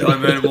 Right,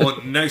 man,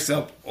 well, next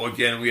up,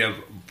 again, we have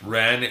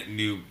brand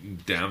new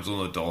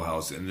Damsel in the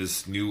Dollhouse, and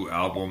this new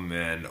album,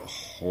 man,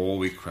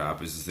 holy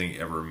crap, is this thing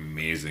ever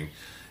amazing.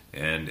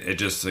 And it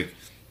just, like,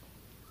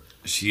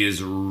 she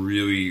has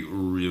really,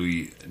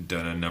 really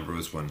done a number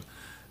with this one.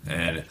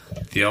 And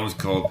the album's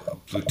called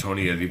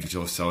Plutonia, the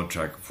official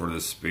soundtrack for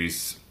the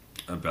Space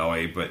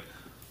Ballet, but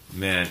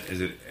man,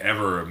 is it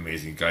ever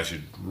amazing. You guys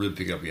should really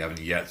pick it up if you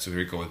haven't yet. So here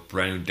we go with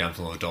brand new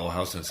Damsel in the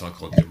Dollhouse and a song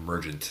called The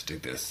Emergent.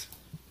 Take this.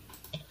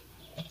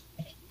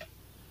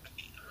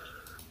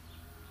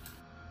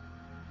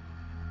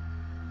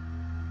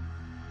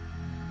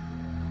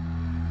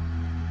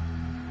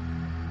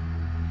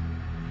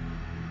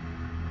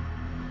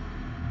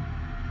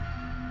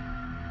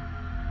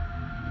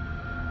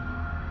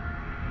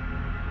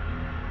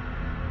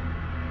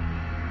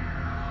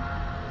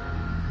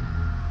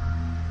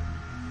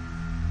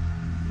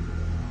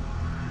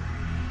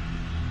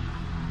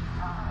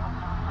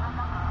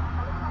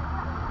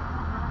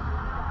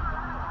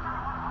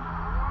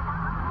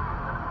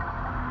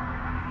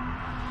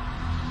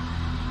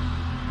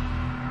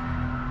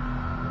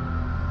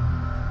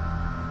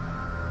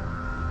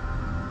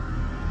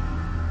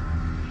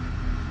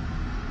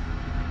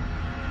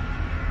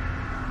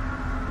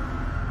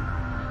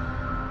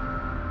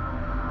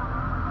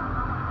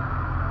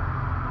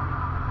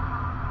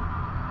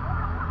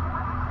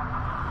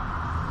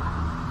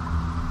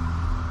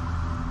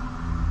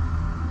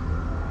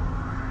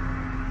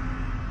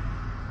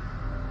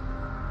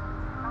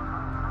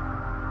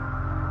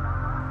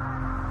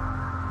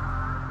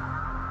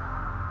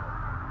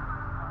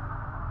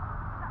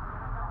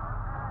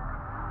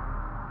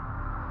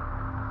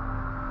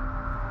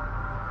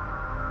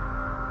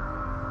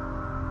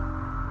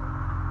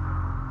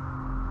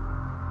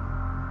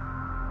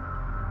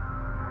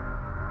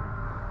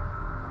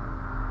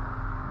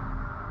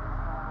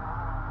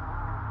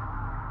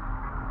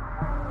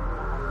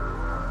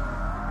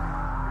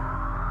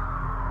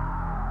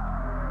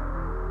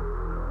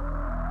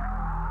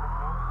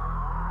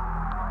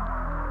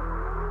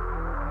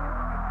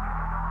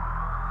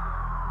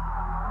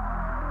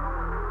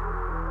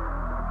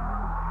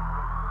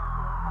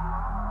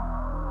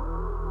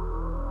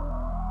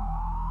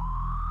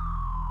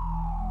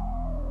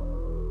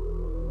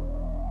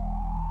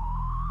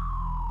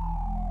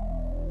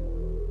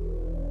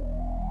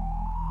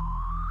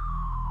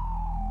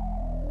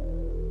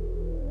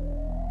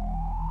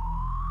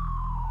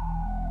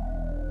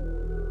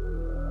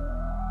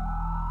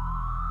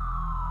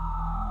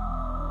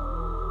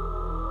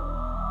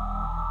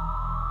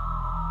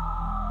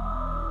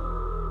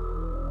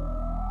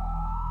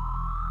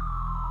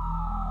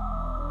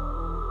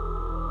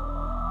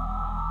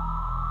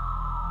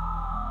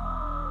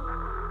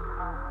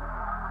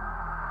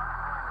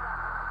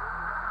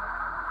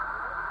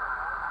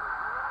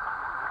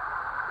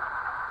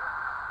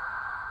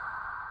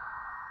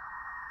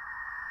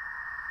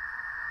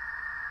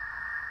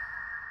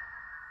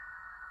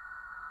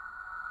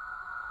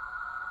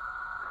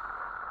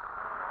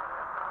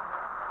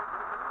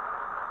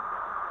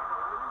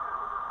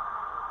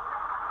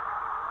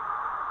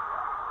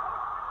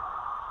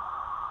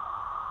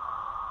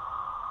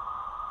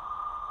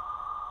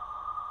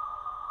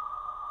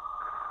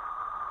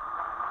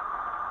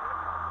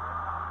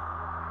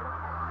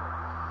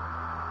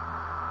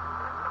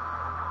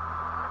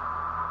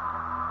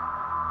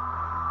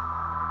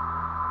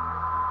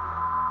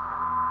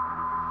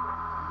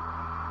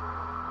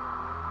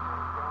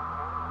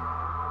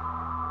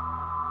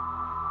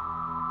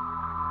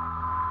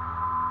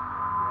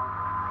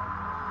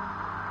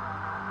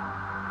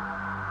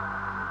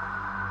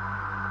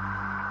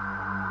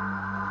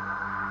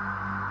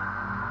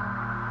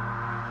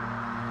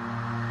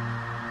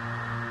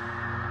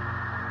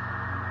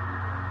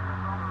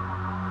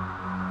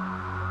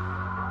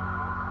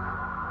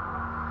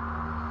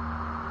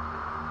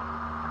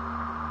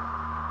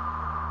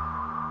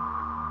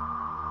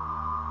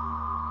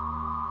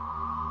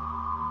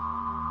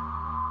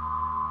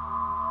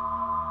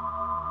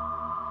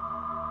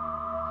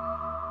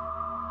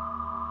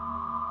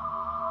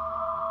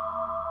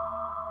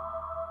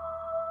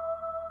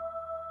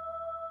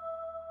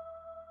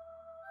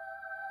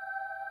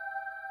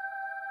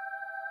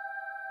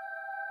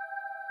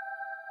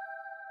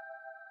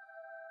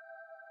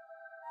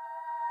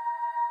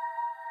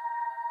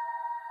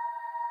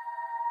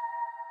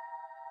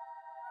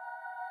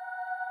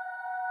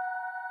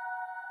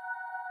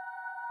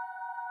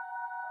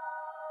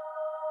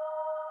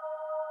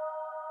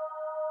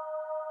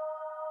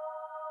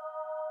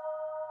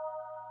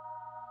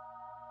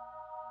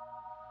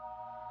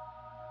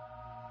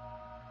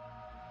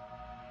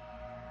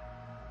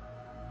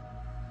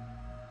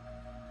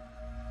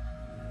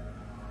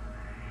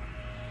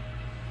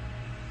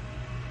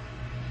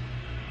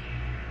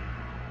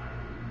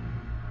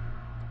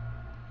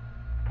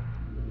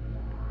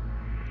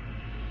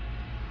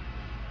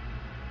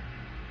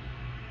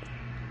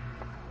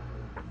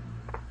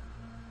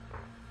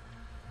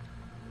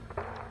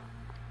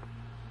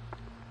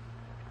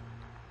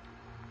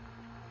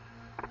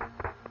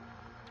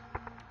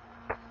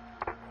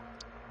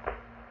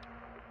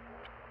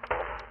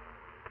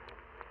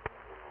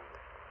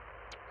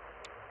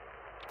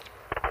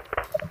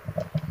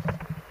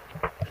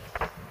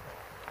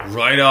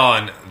 Right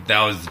on.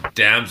 That was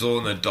Damsel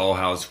in the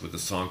Dollhouse with a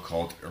song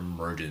called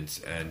Emergence.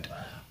 And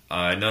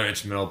another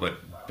instrumental,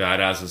 but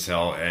badass as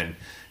hell. And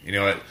you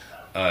know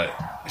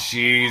what?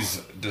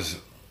 She's just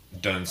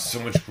done so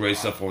much great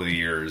stuff over the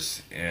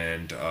years.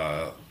 And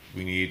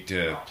we need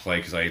to play,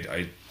 because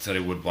I said I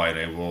would buy it.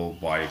 I will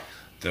buy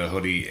the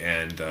hoodie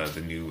and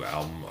the new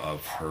album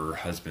of her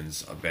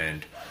husband's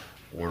band,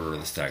 Order of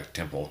the Stacked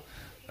Temple.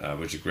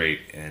 Which is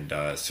great, and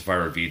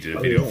Sapphire V did a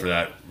video for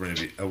that, wearing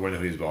the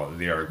hoodies as well.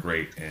 They are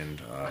great,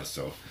 and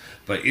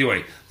but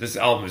anyway, this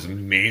album is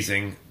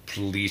amazing.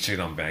 Please check it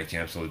on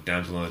Bandcamp. So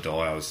Damsel in the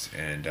Dollhouse,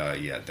 and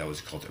that was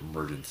called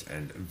Emergence,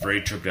 and very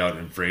tripped out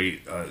and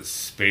very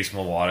space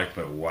melodic.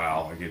 But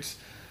wow, like it's,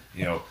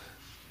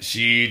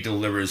 she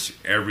delivers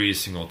every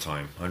single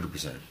time,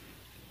 100%.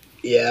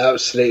 Yeah,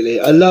 absolutely.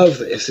 I love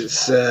this.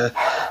 It's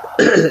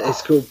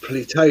it's called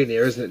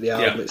Plutonia, isn't it? The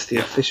album. Yeah. It's the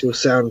official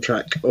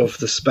soundtrack of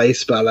the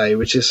Space Ballet,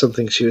 which is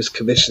something she was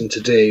commissioned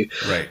to do,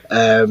 Right.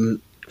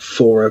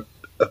 For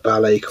a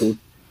ballet called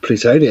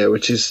Plutonia,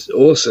 which is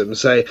awesome.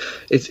 So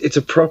it's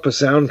a proper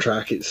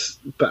soundtrack. It's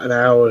about an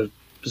hour's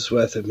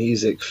worth of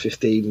music,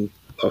 15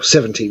 or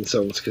 17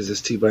 songs, because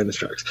there's 2 bonus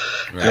tracks.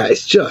 Right.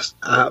 It's just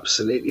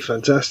absolutely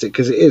fantastic,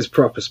 because it is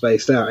proper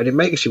spaced out, and it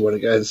makes you want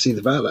to go and see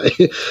the ballet.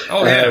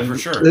 Oh yeah, for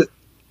sure.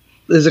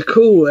 There's a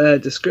cool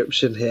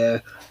description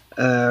here.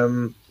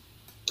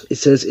 It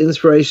says,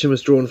 inspiration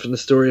was drawn from the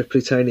story of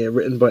Plutonia,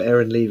 written by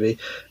Erin Levy,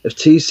 of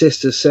 2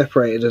 sisters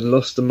separated and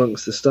lost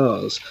amongst the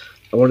stars.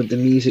 I wanted the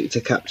music to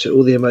capture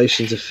all the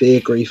emotions of fear,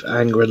 grief,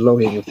 anger, and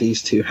longing of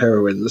these 2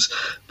 heroines,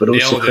 but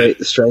also Nailed it. create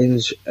the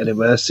strange and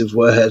immersive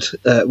world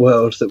that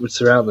would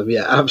surround them.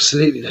 Yeah,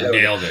 absolutely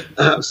Nailed it.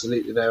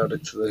 Absolutely nailed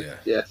it to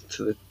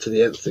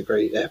the nth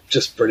degree. Yeah,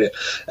 just brilliant.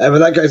 But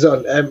that goes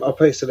on. I'll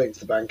post a link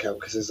to the Bandcamp,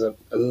 because there's a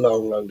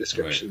long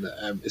description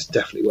that is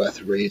definitely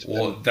worth a read.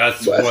 Well,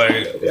 that's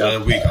why the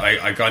other week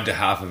I got into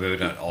half of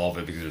it, not all of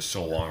it, because it's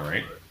so long,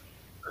 right?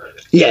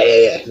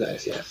 Yeah. No,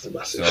 it's a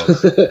massive.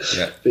 So,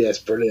 yeah. But yeah, it's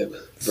brilliant.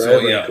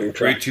 Very cool track.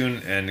 Great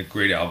tune and a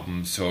great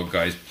album. So,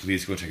 guys,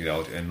 please go check it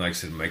out. And like I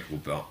said, Mike will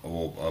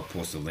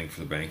post a link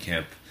for the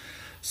Bandcamp.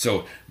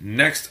 So,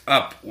 next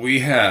up, we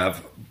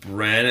have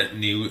brand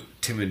new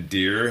Timid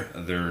Deer.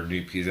 Their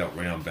new EP is out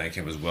right now on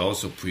Bandcamp as well.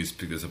 So, please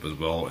pick this up as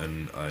well.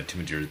 And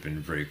Timid Deer has been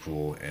very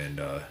cool, and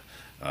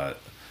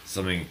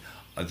something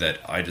that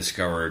I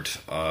discovered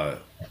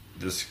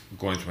just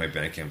going through my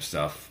Bandcamp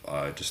stuff.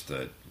 Just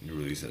the new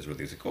release that's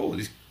really like, oh,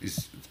 this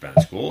band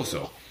is cool.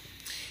 So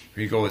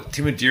here you go with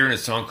Timid Deer and a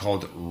song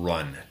called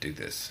Run. Dig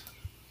this.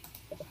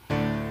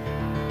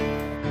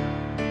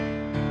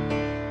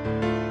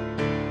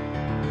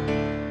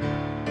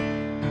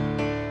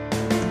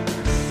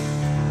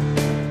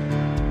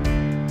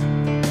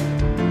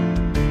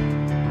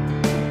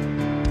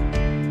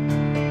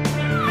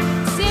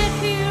 Sit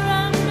here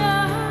under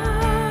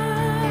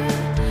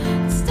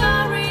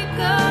starry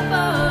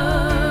cover,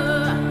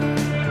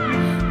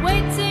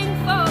 waiting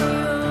for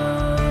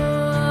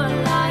your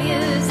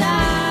liar's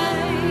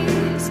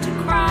eyes to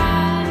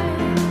cry.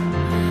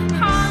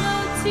 Hollow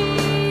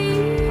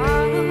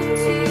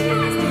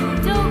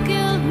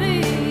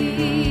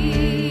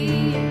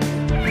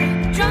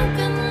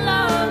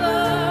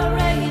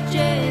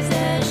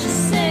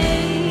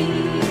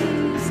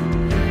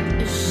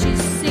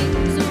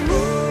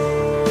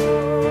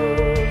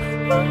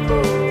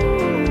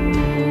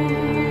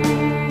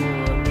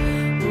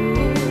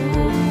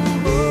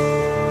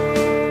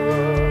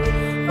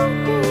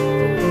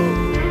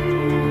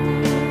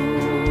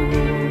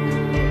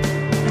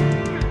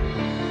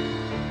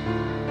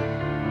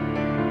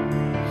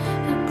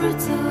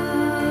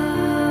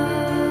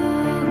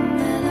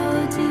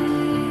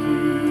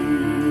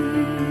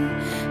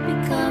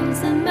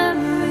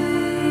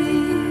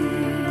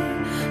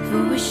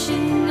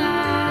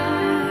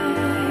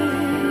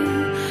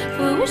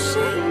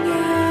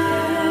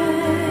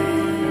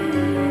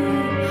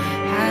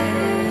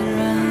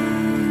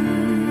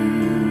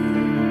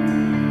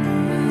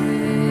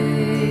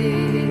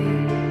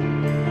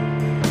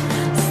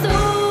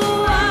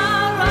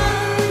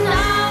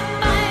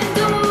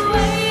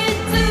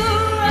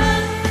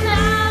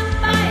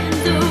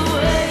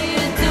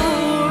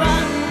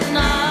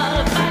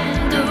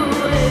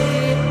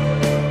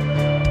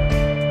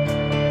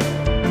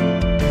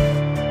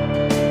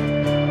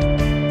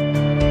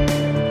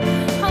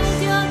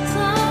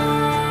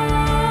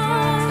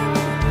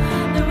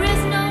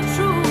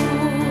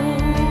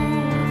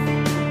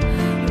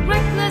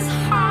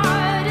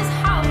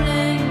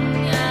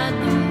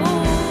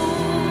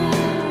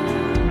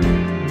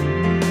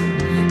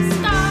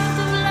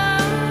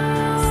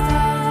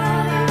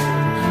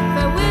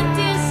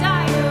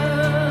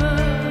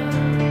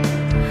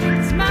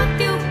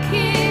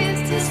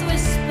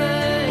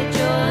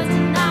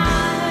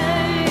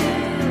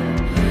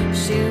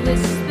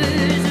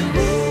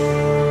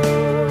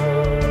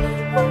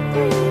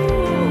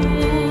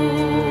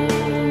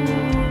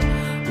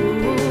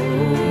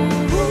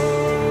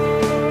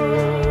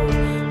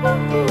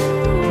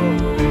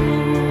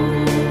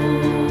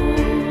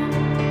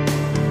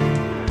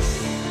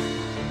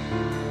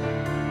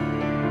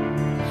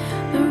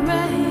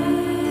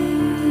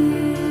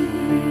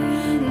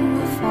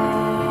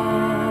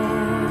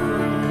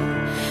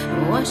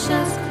wash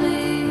us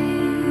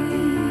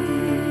clean,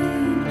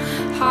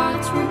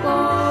 hearts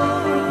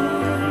reborn,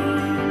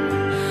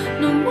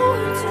 no more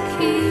to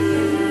keep.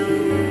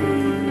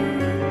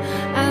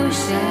 I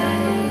wish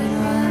I'd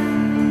run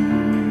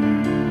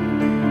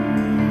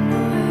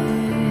away.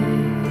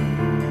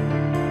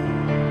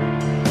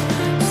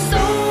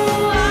 So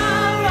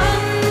I'll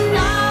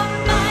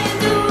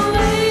find a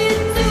way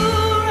to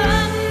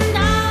run.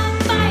 I'll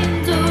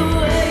find a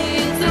way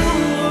to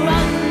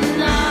run.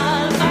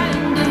 I'll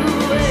find a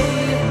way.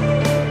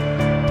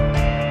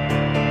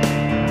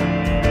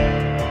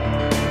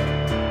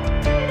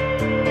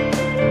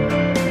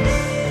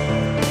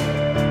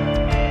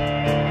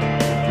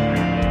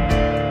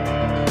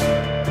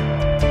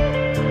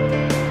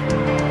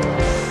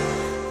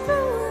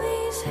 Through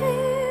these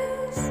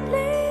hills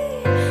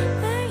lead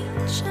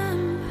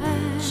ancient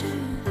paths,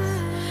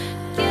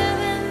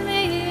 giving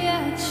me a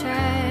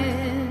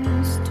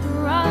chance to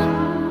run.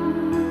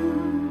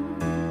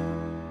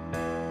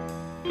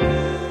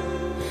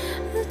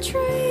 The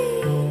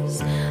trees,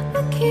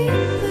 the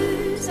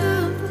keepers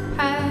of the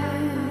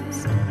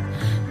past,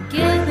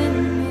 giving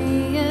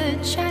me a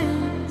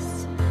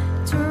chance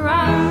to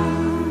run.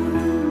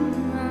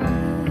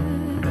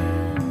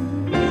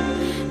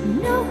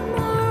 No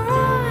more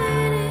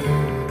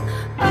riding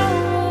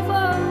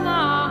over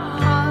my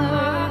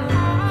heart.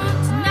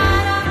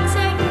 Tonight I'll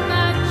take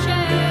my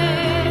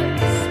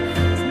chance.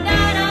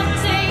 Tonight I'll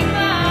take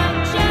my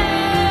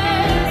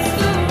chance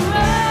to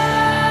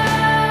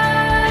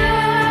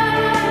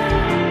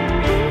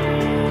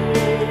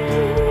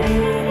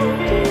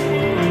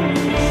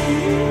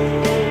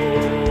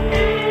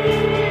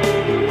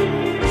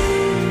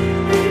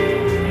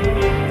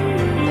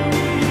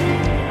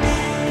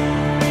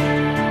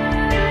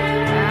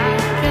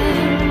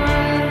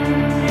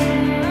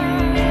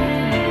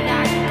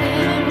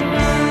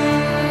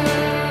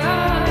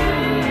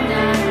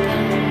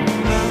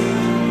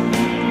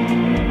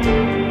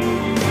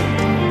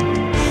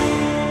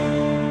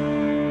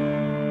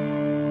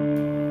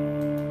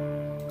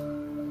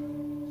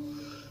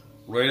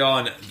Right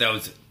on. That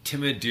was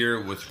Timid Deer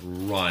with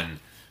Run.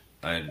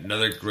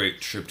 Another great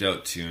tripped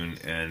out tune,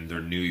 and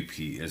their new EP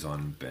is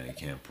on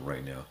Bandcamp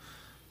right now.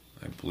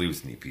 I believe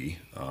it's an EP.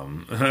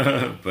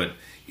 But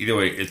either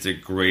way, it's a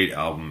great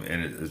album,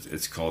 and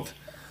it's called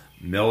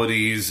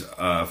Melodies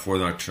for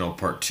the Nocturnal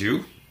Part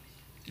 2.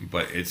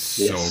 But it's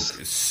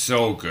Yes.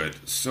 so good.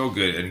 So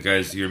good. And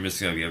guys, you're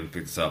missing out if you haven't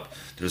picked this up.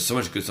 There's so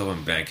much good stuff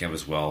on Bandcamp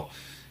as well.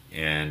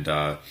 And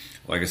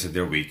like I said,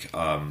 their week,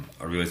 I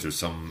realized there's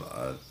some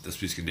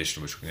this week's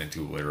condition, which we're going to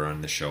do later on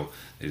in the show.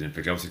 They didn't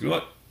pick up. So you know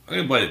what? I'm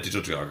going to buy the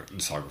digital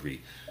discography,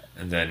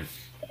 and then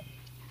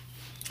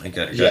I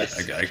got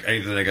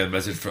a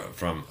message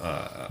from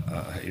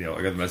I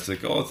got a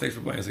message like, oh, thanks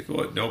for buying. I was like,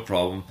 oh, no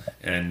problem.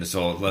 And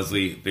so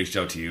Leslie, big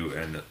shout out to you.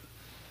 And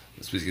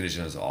this week's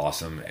condition is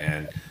awesome,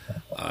 and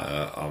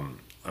I'm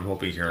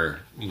hoping to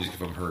hear music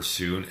from her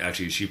soon.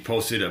 Actually, she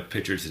posted a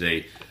picture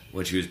today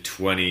when she was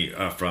 20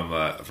 from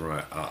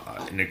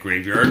in a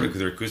graveyard with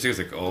her acoustics.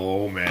 Like,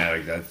 oh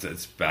man, like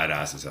that's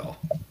badass as hell.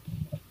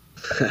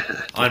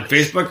 On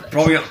Facebook,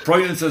 probably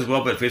Insta as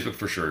well, but Facebook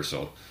for sure.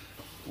 So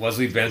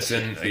Leslie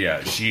Benson,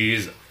 yeah,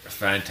 she's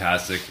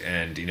fantastic,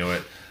 and you know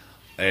what?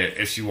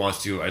 If she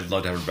wants to, I'd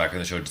love to have her back on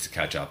the show just to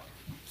catch up.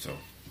 So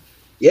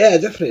Yeah,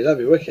 definitely. That'd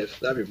be wicked.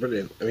 That'd be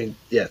brilliant. I mean,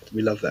 yeah,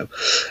 we love them.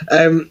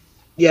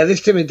 Yeah,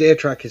 this Timid Deer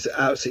track is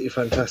absolutely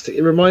fantastic.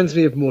 It reminds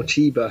me of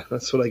Morcheeba.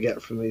 That's what I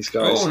get from these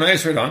guys. oh,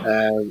 nice, right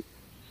on.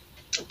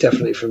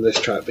 Definitely from this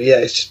track. But yeah,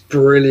 it's just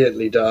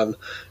brilliantly done.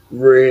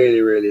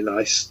 Really, really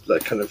nice.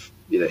 Like kind of,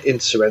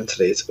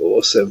 instrumentally, it's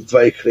awesome.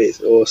 Vocally,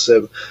 it's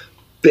awesome.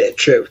 Bit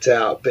tripped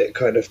out, bit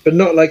kind of, but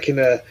not like in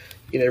a,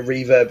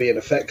 reverby and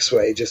effects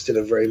way, just in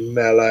a very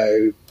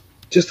mellow,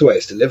 just the way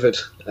it's delivered.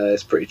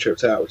 It's pretty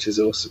tripped out, which is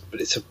awesome. But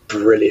it's a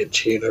brilliant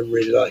tune. I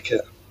really like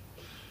it.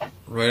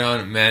 Right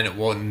on, man.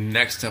 Well,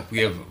 next up we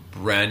have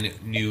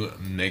brand new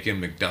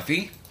Megan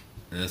McDuffie,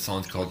 and the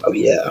song's called Oh,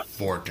 yeah.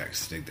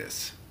 Vortex. Dig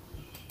this.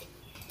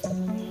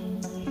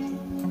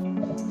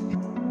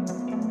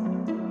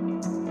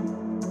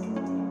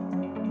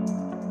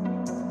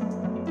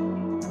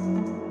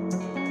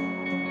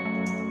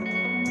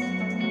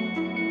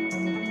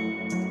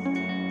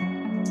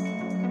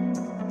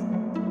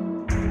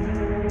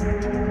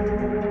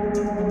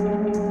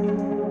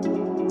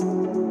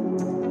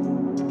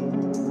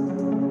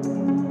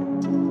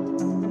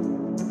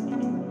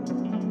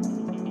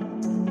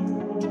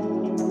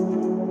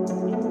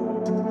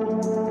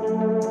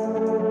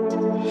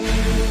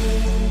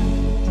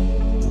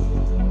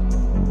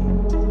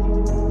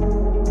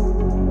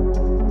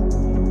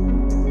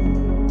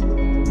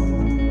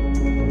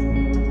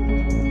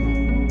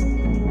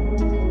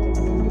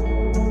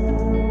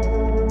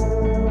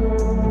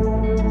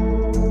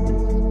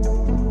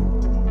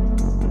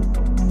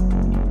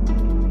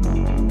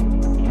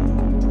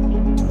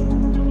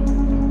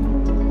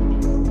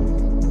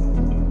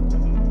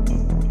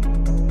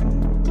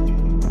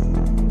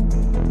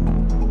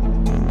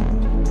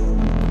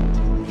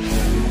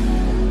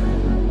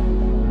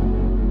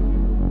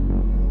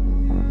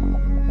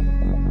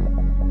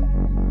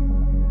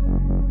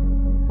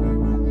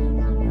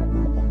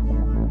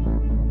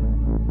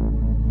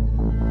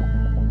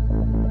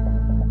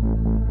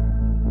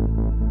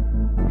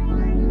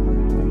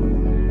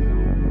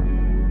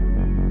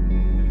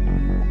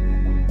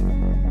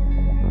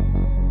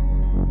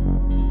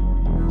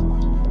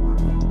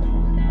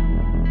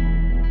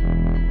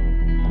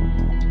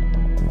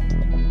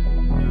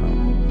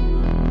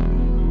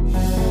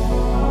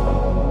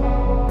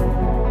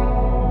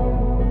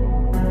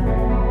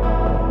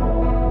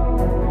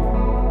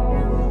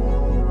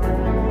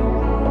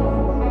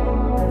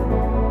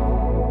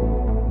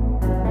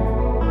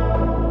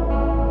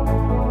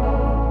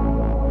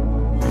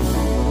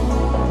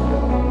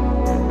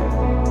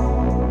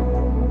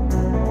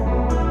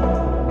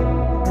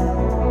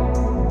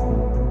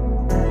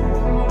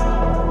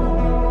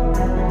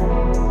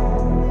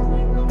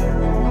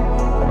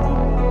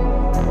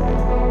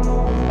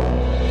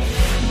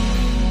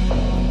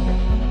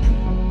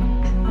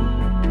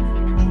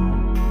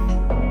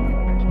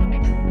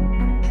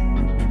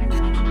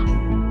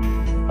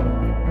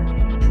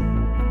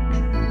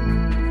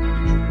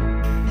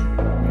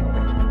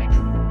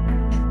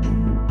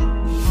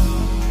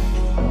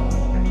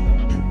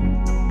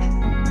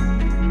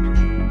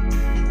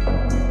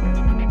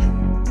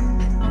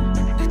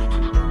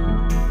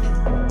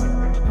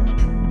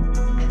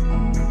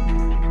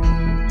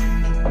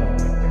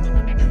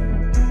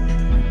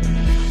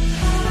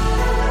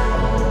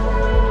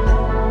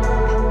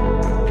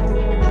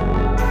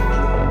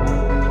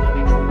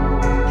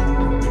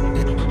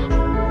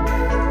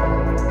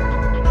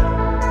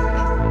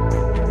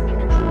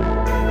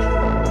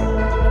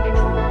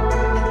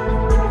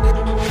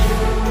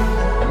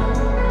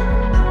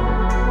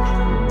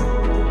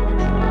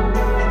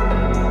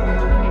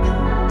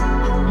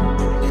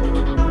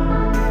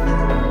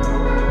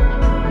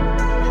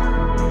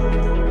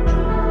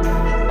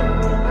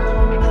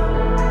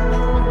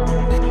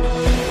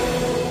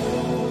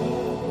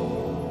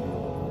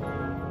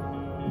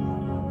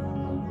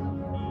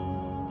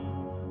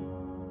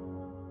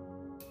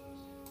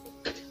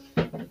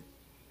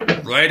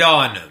 Right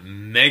on.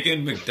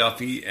 Megan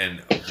McDuffie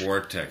and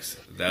Vortex.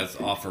 That's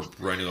off her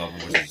brand new album,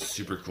 which is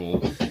super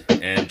cool.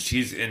 And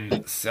she's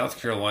in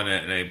South Carolina,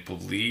 and I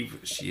believe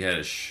she had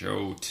a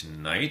show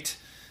tonight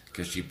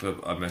because she put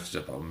a message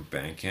up on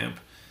Bandcamp.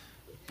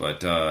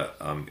 But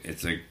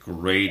it's a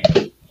great,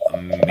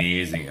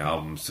 amazing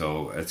album.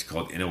 So it's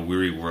called In a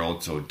Weary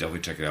World. So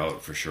definitely check it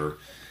out for sure.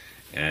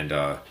 And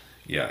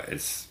yeah,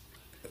 it's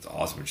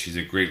awesome. She's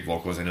a great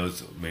vocalist. I know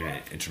it's mainly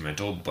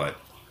instrumental, but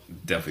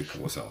definitely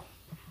cool as hell.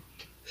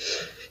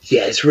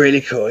 Yeah, it's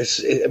really cool.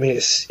 It's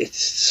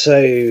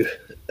so.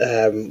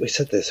 We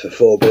said this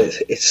before,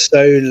 but it's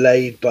so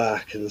laid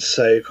back and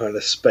so kind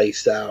of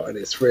spaced out, and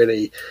it's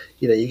really,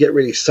 you get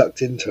really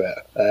sucked into it.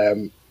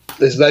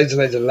 There's loads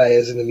and loads of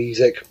layers in the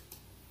music.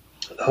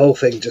 The whole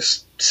thing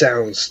just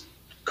sounds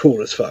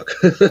cool as fuck.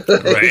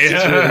 Right.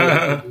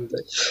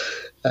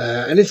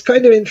 And it's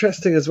kind of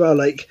interesting as well.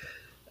 Like,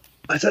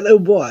 I don't know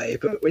why,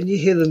 but when you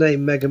hear the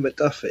name Megan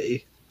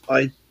McDuffie,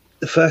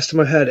 the first time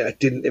I heard it, I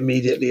didn't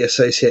immediately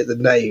associate the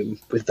name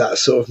with that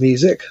sort of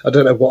music. I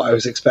don't know what I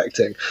was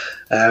expecting.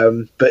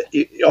 But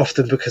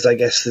often because I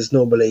guess there's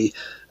normally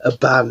a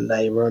band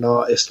name or an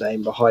artist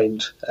name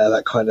behind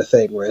that kind of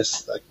thing,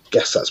 whereas I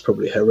guess that's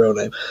probably her real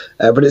name.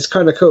 But it's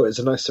kind of cool. It's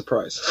a nice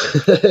surprise.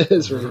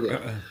 It's really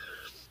good.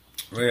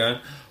 Right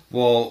on.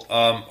 Well,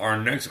 our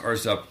next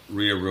artist up,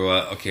 Ria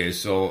Rua. Okay,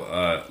 so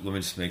let me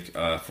just make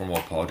formal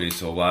apologies.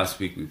 So last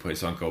week we played a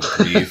song called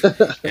Breathe,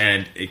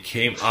 and it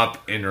came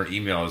up in our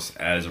emails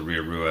as a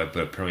Ria Rua,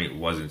 but apparently it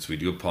wasn't. So we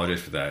do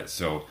apologize for that.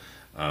 So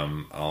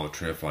I'll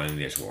try to find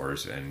the actual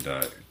artist and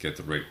get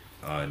the right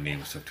name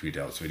and stuff tweeted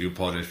out. So we do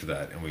apologize for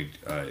that, and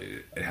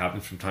it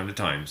happens from time to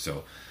time.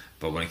 So,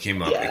 but when it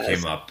came up, it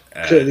came up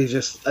as, clearly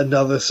just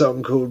another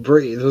song called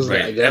Breathe, wasn't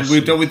it? I right. guess.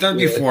 And we've done it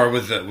before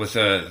with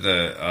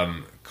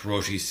the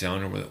Kuroshi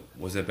Sound, or what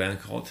was that band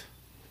called?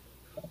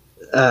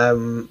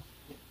 Kuroshi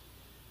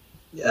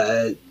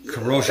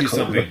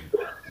something.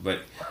 But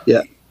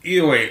yeah.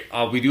 Either way,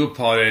 we do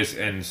apologize,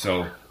 and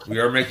so we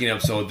are making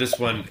up. So this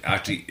one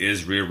actually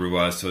is Ria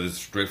Rua, so it's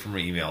straight from her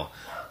email.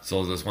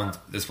 So this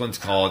one's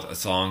called a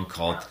song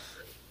called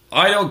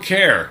I Don't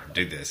Care.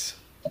 Dig this.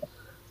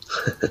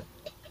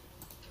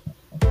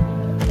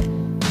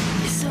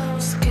 So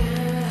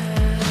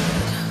scared,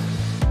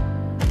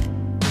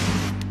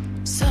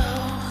 so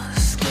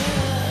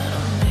scared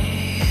of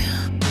me.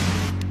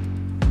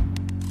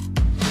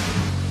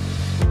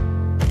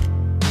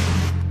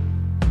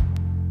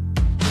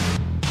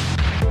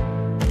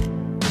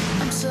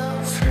 I'm so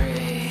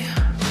free.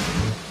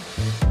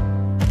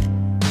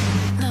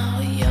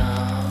 Now you're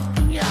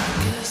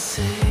can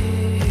see.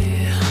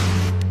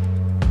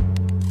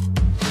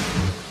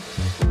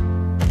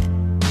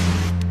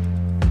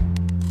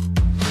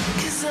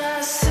 'Cause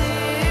I see.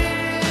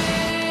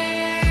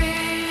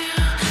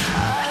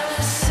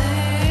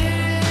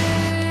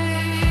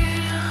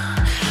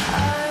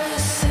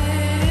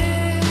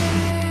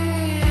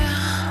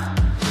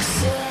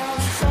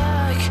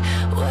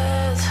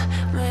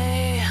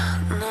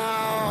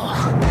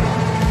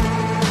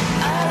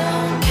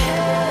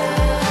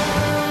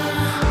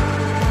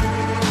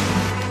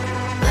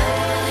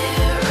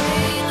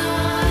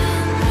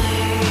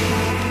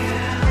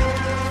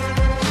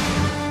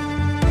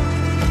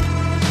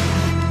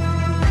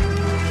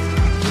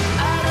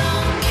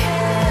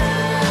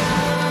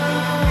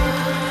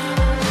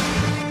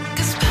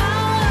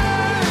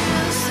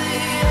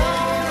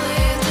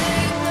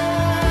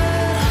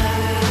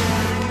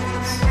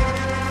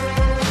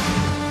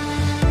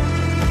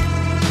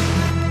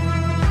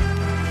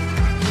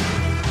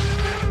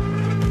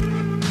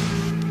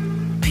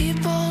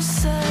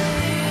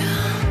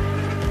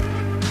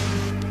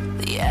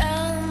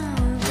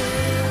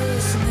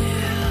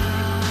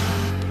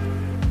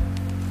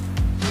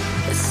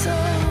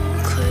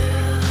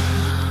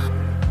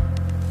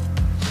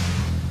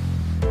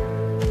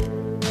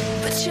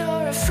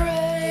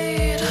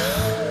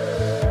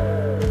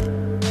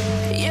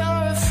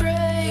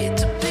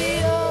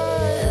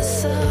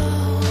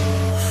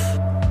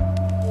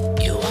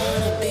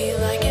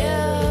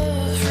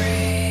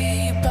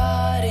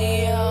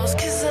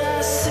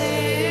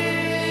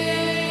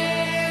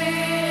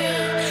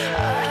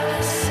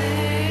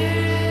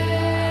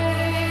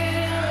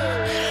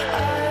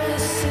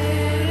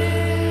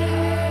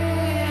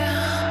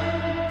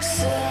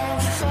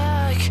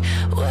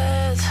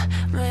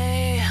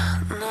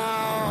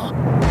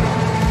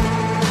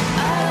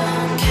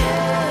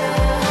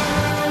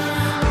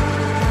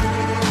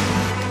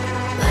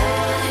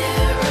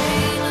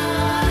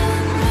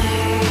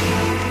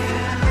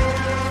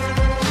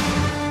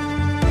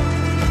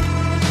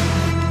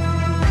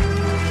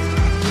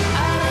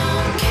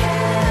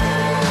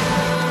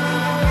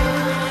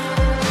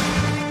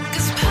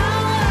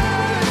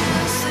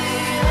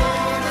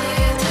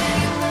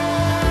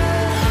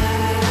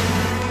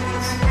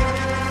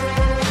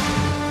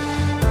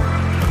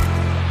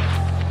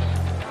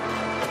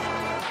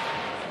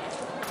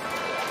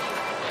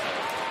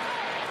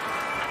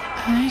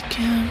 I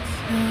can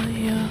feel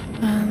your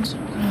hands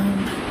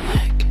around my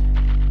neck,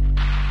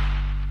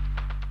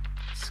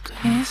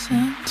 squeeze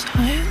squeezing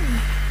tightly.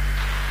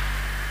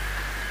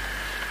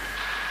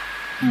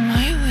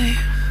 Lightly.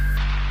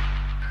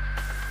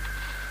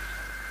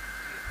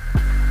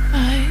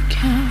 I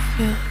can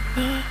feel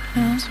your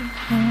hands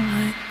upon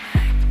my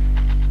neck.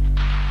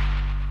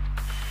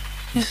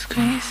 You're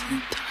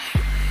squeezing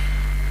tightly.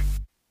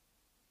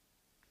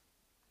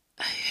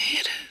 I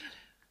hate it.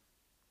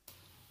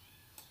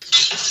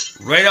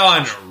 Right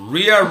on,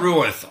 Rhea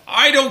Ruth.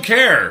 I don't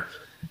care.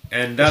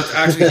 And that's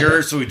actually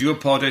her, so we do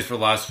apologize for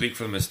last week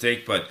for the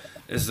mistake, but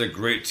this is a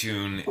great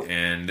tune,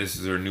 and this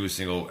is her new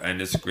single, and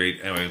it's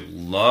great. Anyway,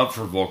 love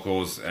her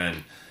vocals,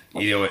 and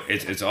you know,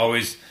 it's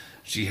always,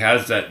 she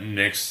has that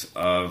mix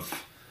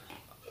of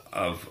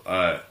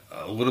a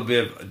little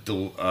bit of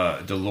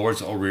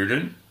Dolores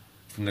O'Riordan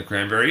from the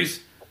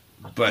Cranberries,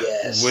 but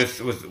Yes.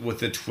 with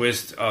the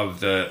twist of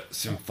the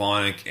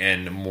symphonic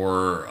and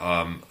more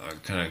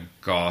kind of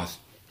goth,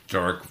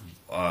 dark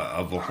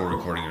vocal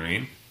recording. I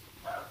mean.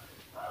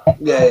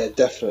 Yeah,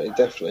 definitely.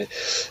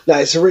 No,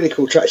 it's a really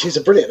cool track. She's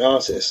a brilliant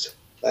artist,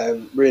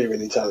 really,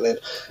 really talented.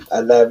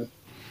 And I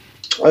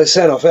was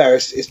saying off air,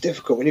 it's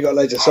difficult when you've got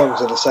loads of songs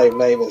with the same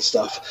name and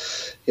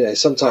stuff. You know,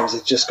 sometimes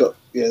it's just got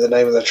the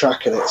name of the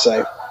track in it,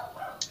 so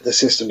the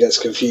system gets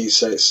confused.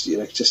 So it's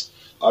just,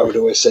 I would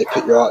always say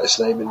put your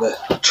artist name in the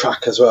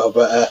track as well.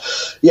 But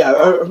yeah,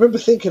 I remember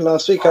thinking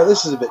last week, oh,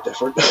 this is a bit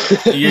different.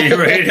 Yeah, you're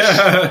right.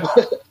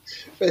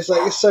 But it's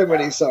like, there's so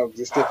many songs,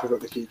 it's difficult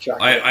to keep track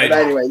of. I- But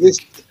anyway, this...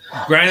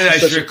 Granted, I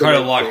Such should a have cut it a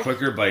good lot thing.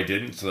 quicker, but I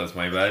didn't, so that's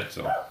my bad.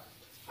 So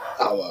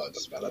Oh well, it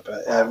doesn't matter.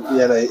 But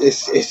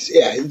this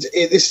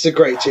is a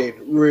great tune.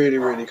 Really,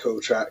 really cool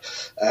track.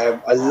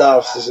 I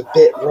love. There's a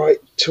bit right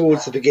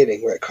towards the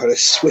beginning where it kind of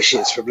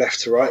swishes from left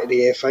to right in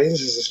the earphones.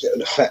 There's this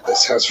little effect that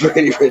sounds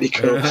really, really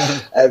cool.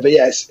 But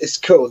yeah, it's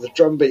cool. The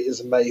drum beat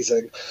is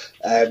amazing.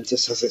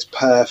 Just has this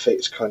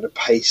perfect kind of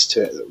pace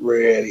to it that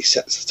really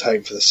sets the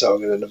tone for the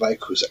song, and then the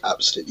vocals are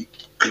absolutely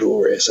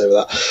glorious over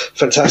that.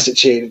 Fantastic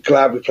tune.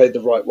 Glad we played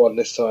the right one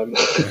this time.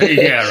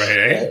 yeah, right.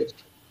 Eh?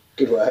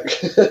 Good work.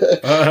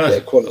 Yeah,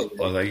 quality.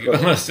 Well, thank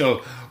you.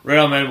 So, right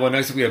on, man. Well,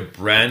 next up we have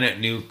brand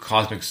new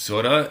Cosmic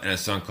Soda and a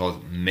song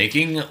called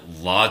 "Making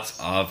Lots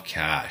of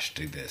Cash."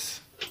 Dig this.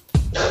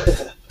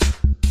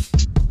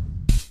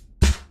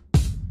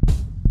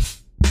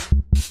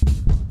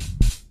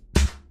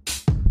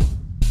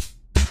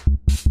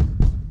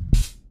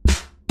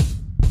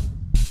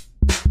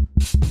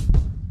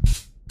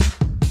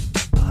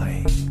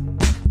 Buying,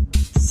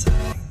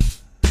 selling,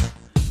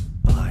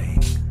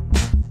 buying,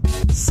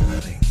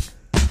 selling,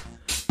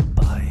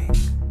 buying,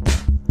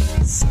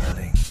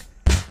 selling,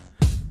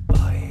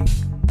 buying.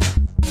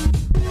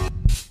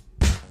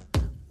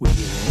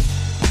 Wheeling,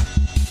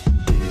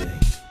 dealing,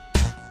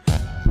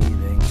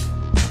 wheeling,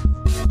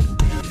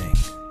 dealing,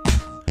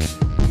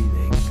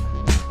 wheeling,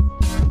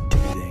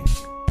 dealing,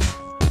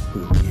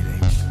 we're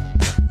wheeling.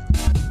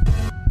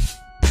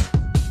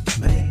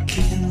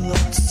 Making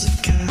lots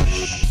of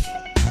cash.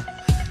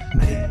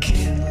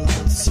 Making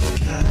lots of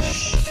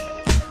cash.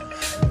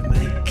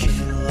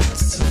 Making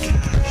lots of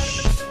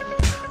cash.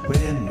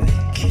 We're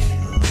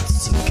making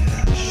lots of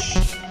cash.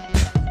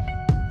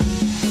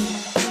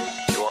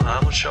 You want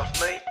how much off,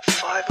 mate?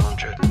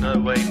 500? No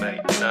way,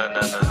 mate. No.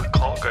 I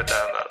can't go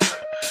down that low.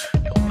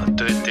 I'll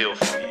do a deal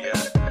for you,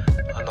 yeah?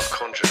 I'll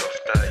knock 100 off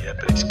that, yeah,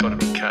 but it's got to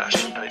be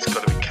cash, and it's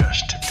got to be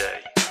cash today.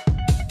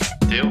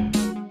 Deal?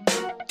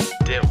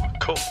 Deal.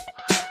 Cool.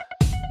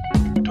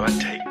 Do I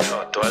take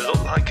card? Do I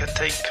look like I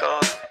take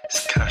card?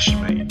 It's cash,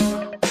 mate.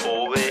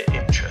 All we're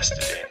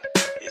interested in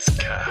is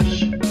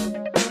cash.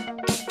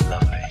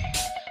 Lovely.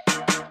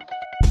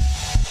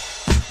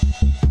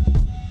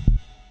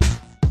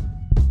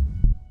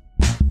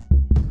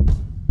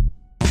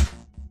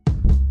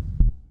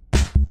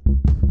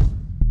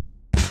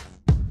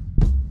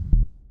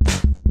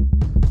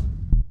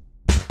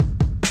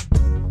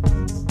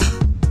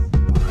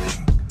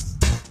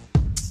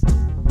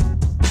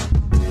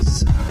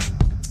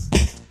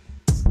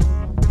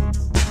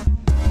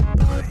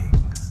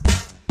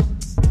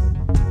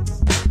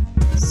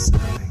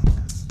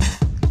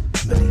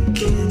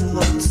 Making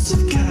lots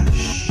of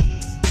cash.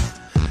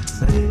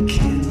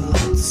 Making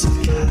lots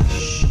of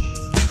cash.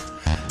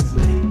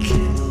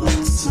 Making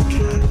lots of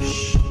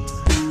cash.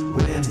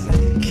 We're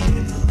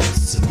making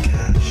lots of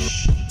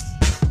cash.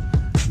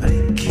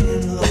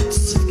 Making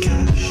lots of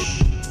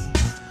cash.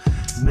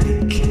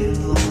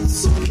 Making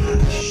lots of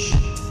cash.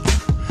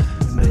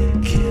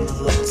 Making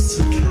lots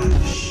of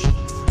cash.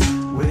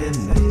 We're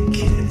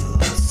making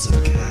lots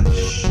of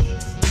cash.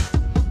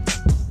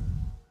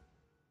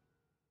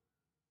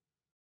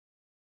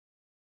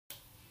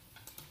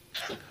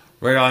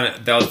 Right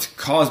on. That was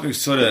Cosmic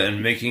Soda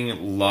and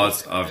Making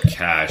Lots of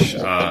Cash.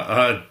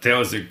 That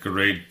was a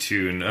great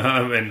tune.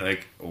 And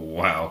like,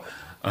 wow.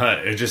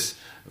 It's just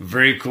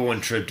very cool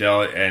and tripped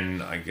out.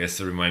 And I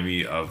guess it reminded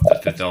me of The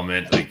Fifth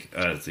Element. Like,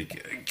 it's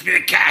like, give me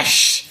the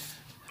cash.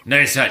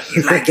 Nice hat.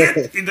 You like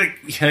it? You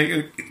like,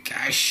 yeah,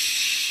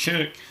 cash.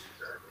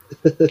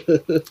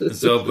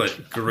 So,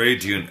 but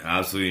great tune.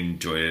 Absolutely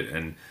enjoyed it.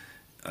 And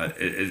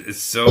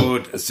it's so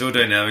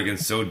dynamic and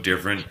so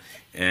different.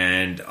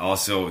 And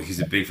also, he's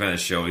a big fan of the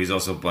show. He's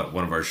also bought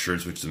one of our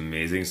shirts, which is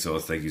amazing. So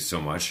thank you so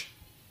much.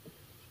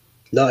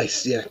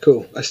 Nice, yeah,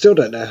 cool. I still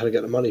don't know how to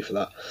get the money for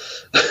that.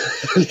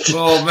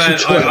 Well, man,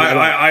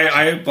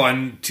 I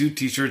bought 2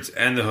 T-shirts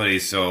and the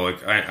hoodies, so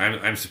like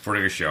I'm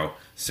supporting a show.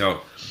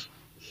 So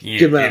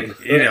good man.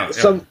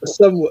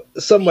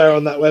 Somewhere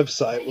on that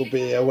website will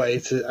be a way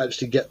to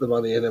actually get the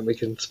money, and then we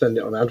can spend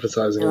it on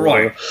advertising.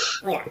 Right.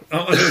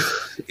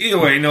 Either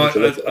way,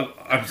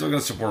 I'm still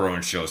gonna support our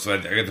own show. So I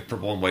got the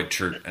purple and white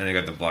shirt, and I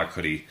got the black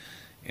hoodie.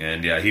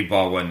 And yeah, he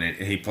bought one, and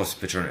he posted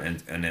a picture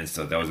on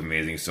Insta. That was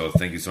amazing. So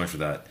thank you so much for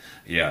that.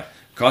 Yeah,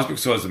 Cosmic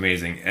Soul is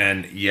amazing,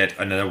 and yet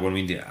another one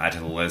we need to add to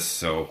the list.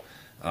 So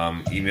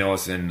email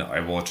us, and I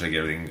will try to get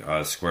everything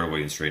squared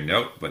away and straightened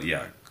out. But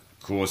yeah,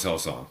 cool as hell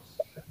song.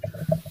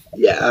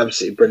 Yeah,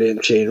 absolutely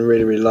brilliant tune.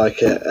 Really, really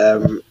like it.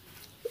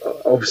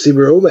 Obviously,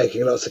 we're all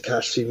making lots of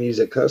cash through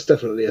music. That's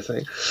definitely a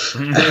thing.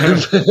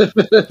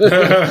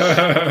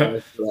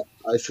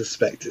 I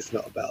suspect it's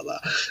not about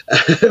that.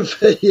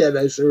 But yeah,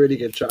 no, it's a really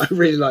good track. I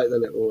really like the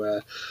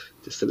little,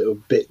 just the little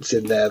bits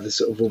in there, the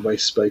sort of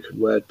almost spoken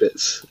word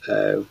bits.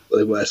 Well,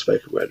 they were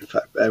spoken word, in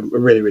fact.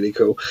 Really, really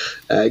cool.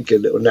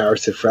 Good little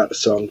narrative throughout the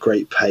song.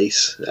 Great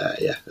pace.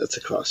 Yeah, that's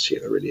a class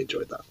tune. I really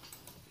enjoyed that.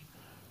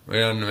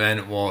 Right on,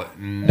 man. Well,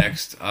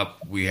 next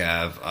up we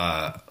have,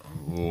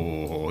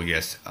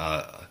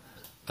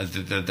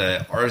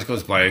 the artist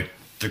goes by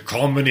The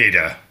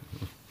Culminator.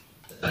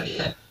 Oh,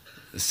 yeah.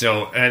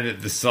 So,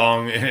 and the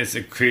song, it's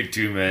a great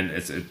tune, man.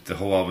 The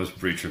whole album is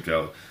pretty tripped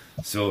out.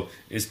 So,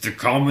 it's The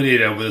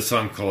Culminator with a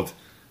song called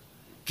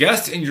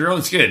Guest in Your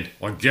Own Skin,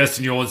 or Guest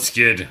in Your Own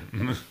Skid.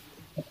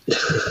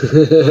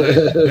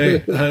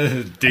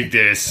 Dig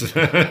this.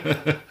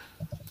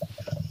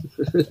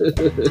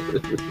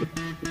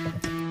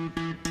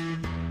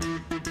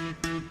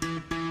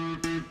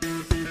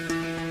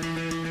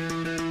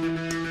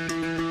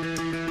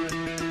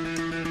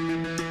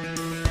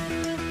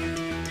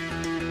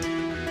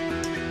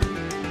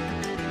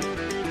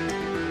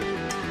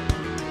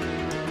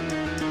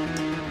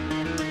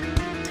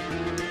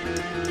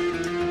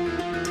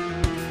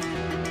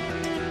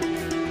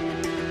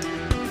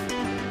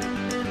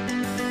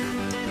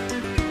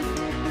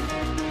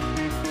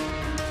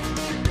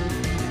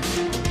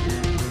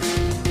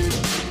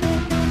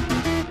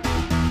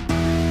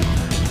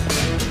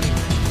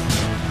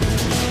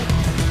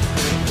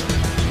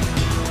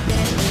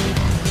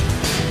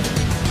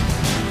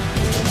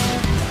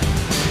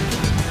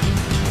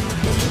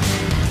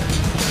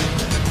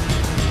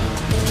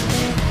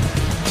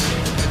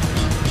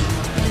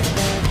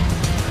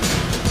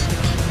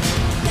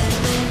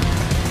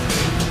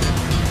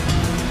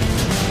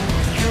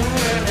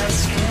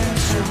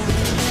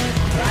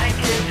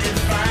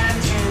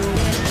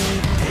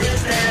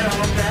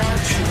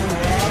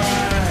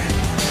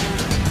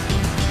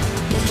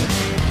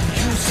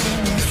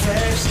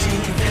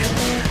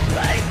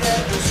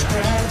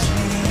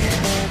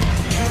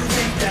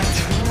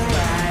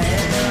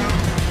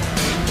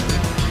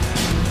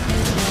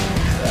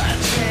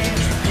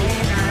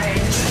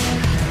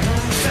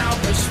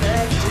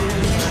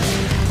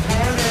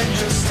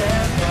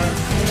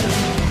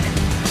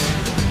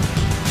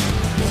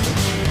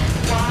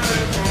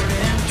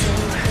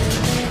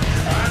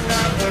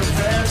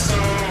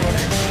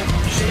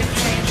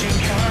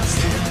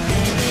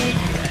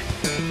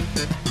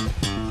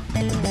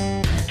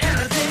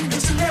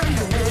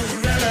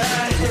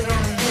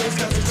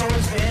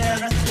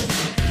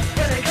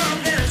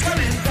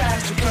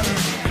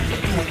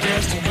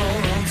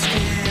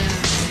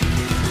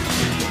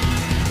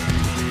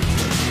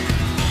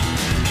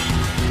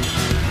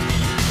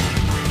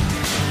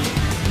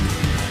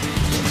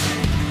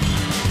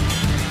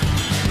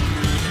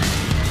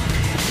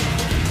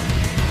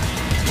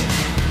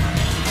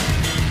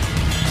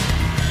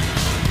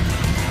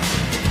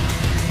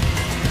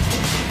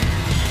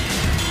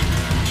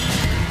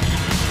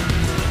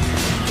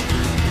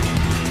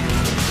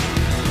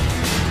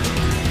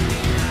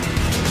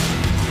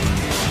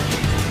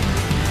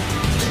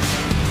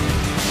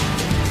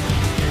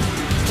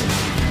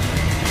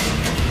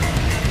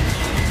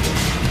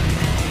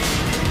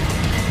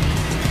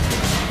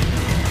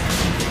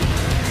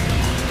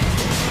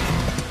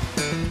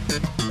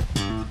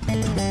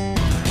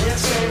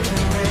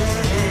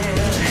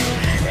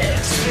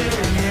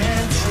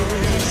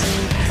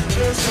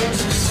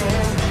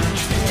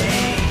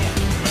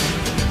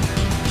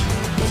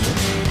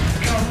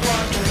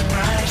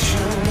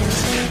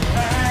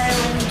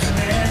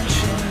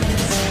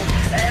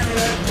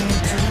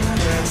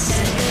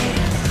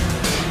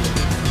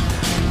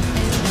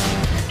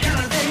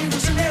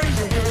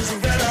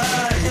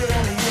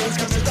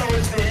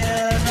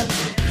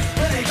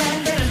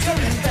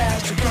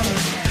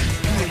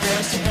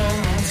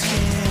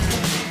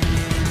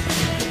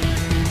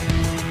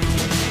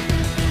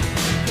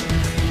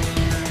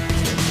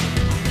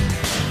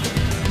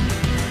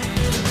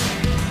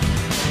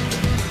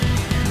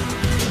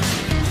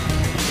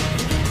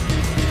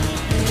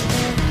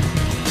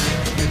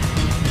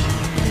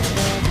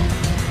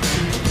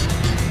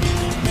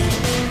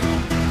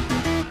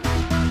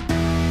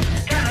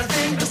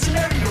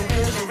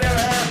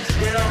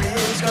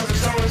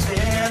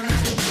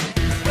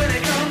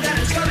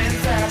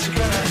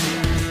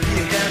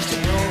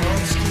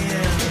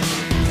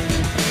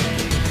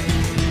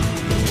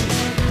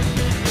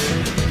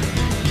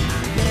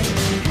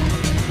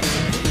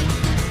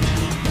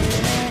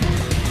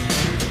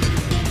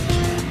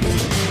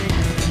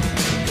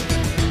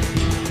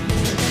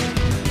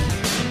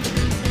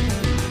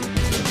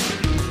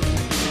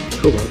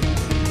 Cool, man.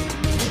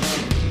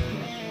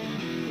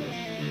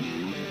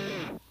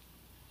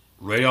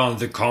 Right on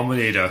the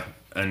Combinator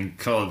and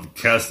called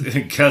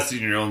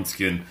Casting Your Own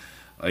Skin.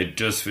 I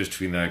just switched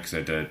between that because I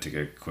had to take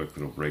a quick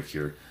little break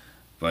here.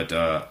 But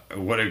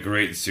what a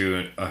great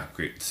tune.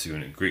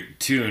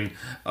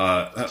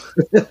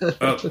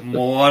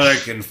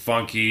 Melodic and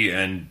funky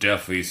and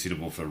definitely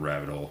suitable for the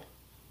rabbit hole.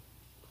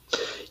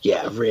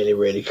 Yeah, really,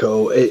 really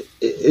cool.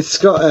 It's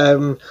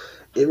got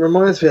it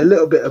reminds me a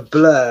little bit of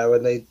Blur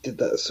when they did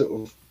that sort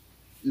of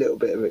little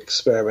bit of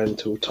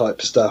experimental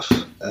type stuff.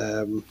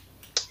 I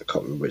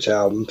can't remember which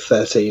album,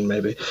 13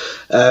 maybe.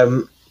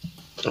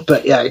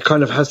 But yeah, it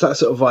kind of has that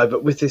sort of vibe,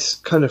 but with this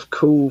kind of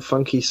cool,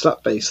 funky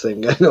slap bass thing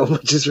going on,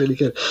 which is really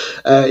good.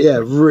 Yeah,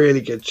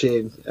 really good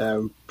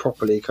tune.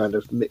 Properly kind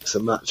of mix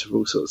and match of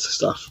all sorts of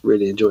stuff.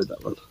 Really enjoyed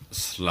that one.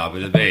 Slap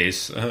of the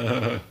bass.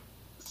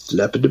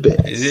 Slap of the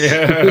bass.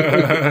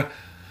 Yeah.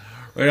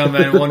 Right on,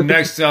 man. Well,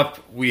 next up,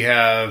 we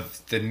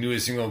have the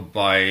newest single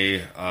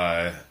by,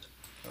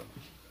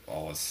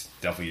 it's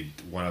definitely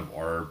one of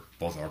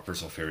both our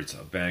personal favorites,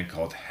 a band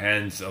called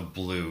Hands of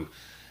Blue.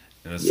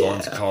 And the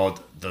song's called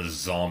The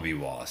Zombie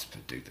Wasp.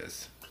 Dig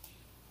this.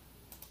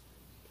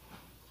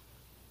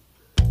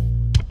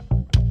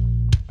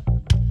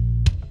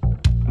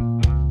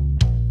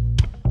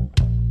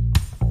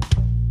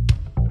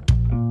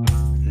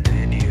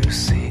 Did you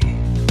see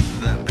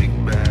that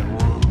big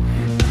bad wolf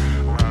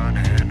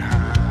running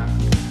high,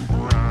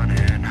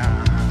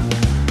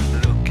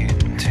 look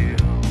into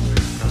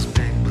those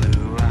big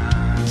blue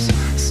eyes,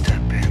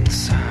 step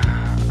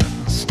inside,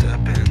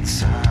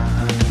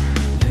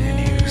 did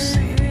you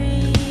see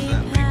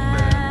that big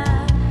bad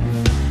wolf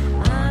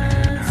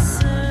running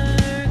high,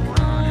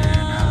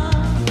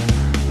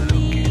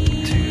 look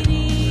into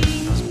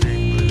those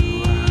big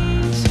blue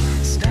eyes,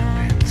 step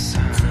inside.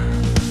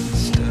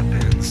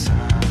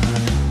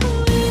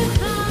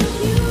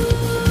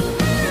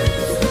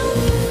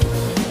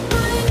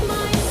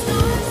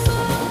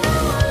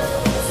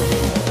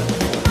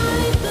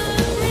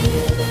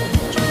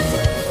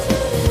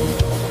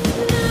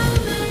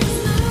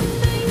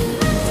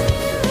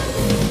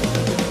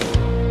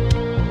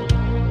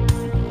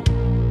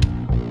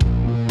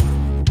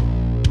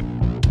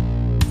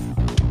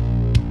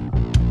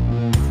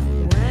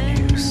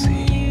 You see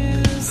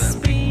that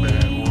big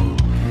bad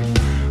wolf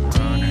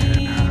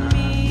running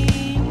high, look into those big blue eyes, step inside.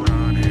 You see that big bad wolf running high,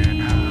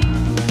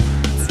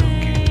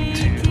 look into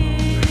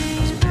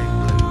those big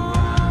blue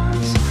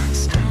eyes,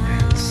 step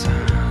inside.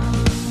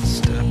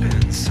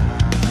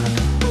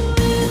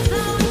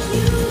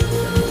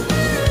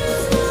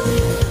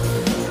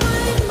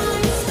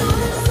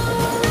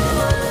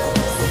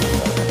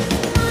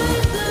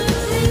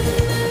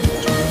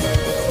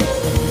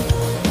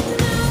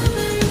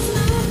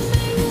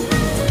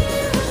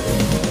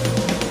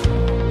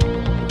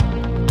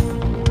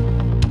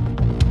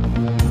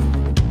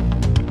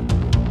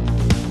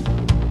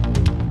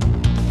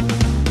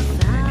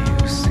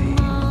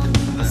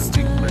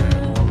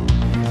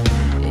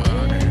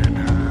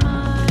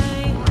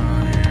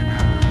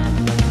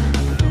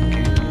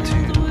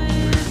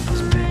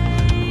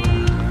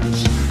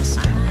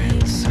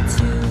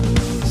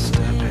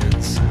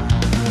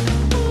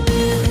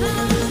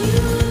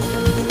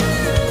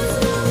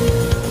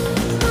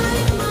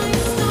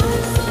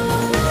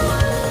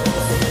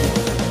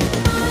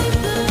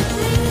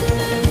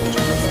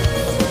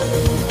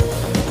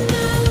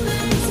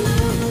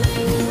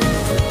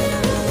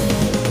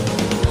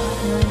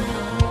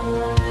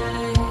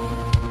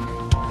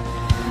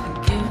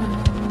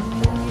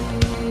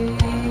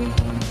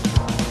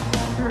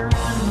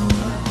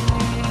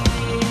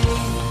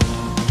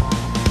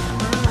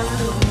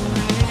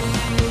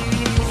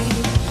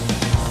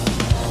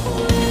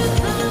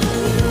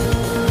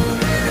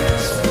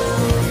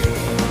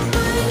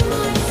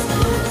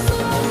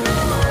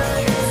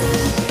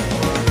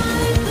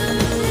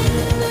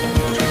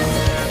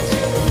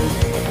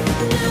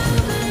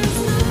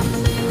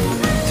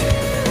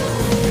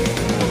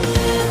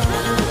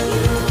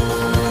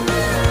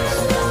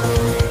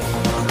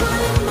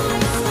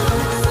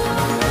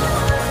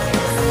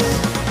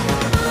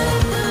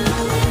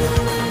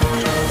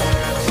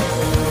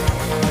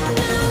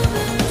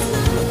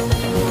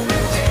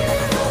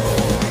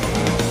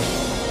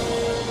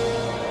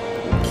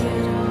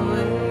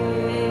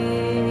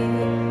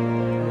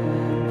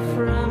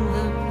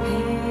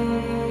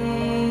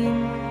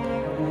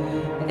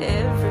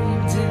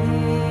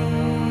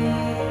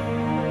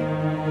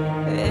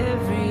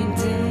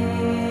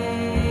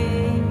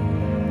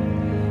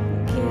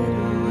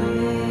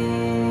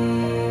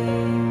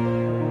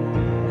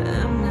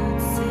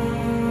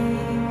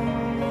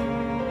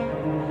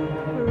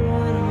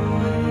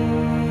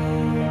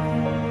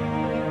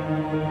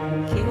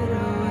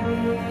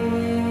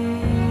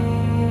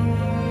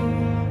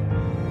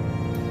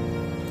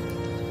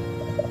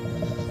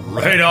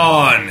 Right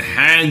on.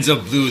 Hands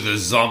of Blue, The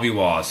Zombie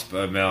Wasp.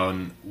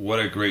 Man, what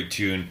a great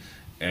tune.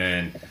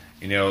 And,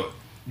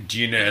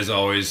 Gina, as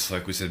always,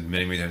 like we said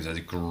many times, has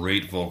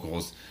great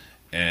vocals.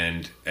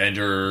 And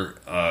Ender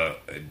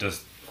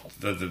does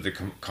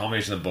the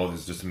combination of both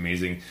is just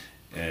amazing,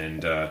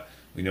 and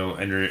we know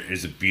Ender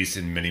is a beast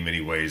in many,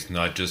 many ways,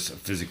 not just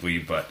physically,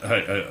 but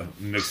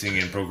mixing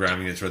and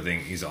programming and sort of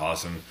thing. He's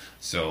awesome.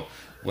 So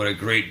what a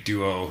great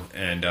duo,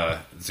 and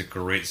it's a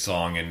great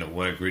song, and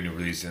what a great new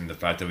release, and the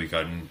fact that we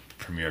got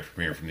premiere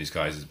from these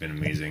guys has been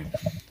amazing,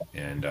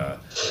 and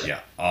yeah,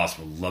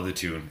 awesome. Love the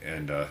tune,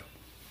 and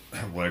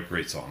what a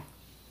great song.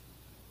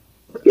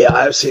 Yeah,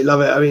 I absolutely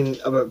love it. I mean,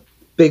 I'm a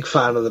big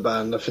fan of the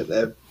band. I think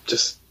they're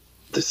just,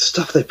 the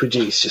stuff they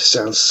produce just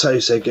sounds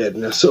so good,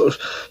 and I sort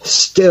of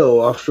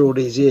still, after all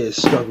these years,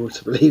 struggle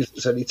to believe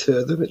there's only two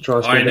of them. It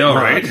drives me I know,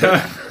 mad right?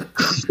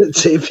 that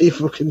two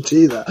people can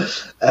do that.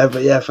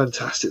 But yeah,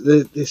 fantastic.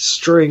 The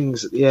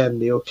strings at the end,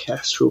 the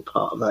orchestral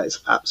part of that is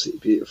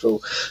absolutely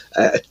beautiful.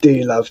 I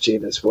do love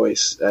Gina's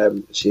voice.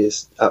 She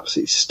is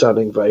absolutely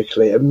stunning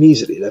vocally, and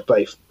musically they're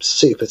both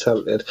super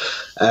talented.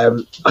 I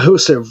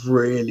also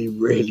really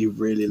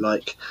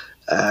like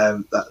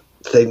that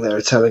thing they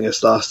were telling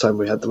us last time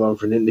we had them on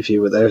for an interview,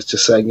 where they were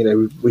just saying, you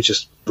know, we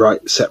just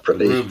write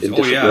separately Rooms. in Oh,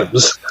 different yeah.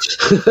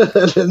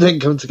 rooms and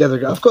then come together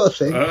and go, I've got a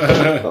thing.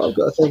 Oh, I've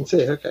got a thing too,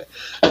 okay.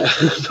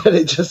 But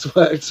it just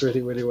works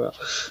really well.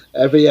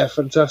 But yeah,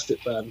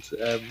 fantastic band.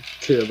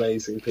 Two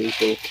amazing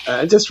people,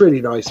 and just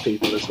really nice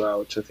people as well,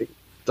 which I think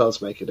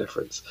does make a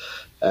difference.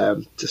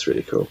 Just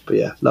really cool. But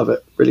yeah, love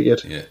it. Really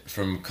good. Yeah,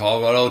 from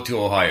Colorado to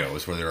Ohio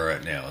is where they're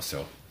at now.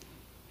 So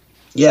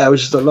Yeah,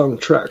 which is a long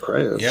track,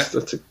 right?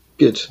 That's a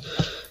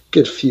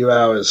good few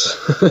hours.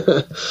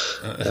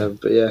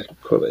 But yeah,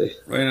 quality.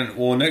 right on.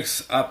 Well,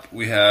 next up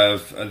we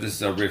have this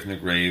is Ray from the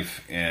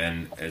Grave,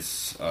 and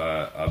it's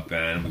a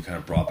band we kind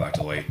of brought back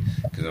to light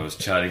because I was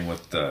chatting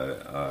with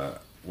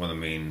one of the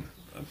main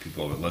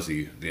people,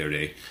 Leslie, the other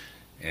day,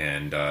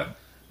 and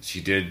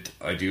she did.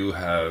 I do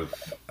have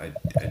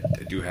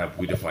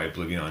We Defy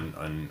Oblivion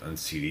on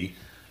CD.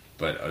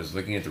 But I was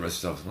looking at the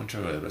rest of the stuff. I want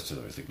to try the rest of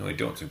it. I was like, no, I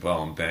don't. It's like,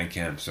 well, on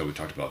Bandcamp, so we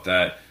talked about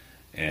that.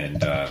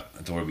 And I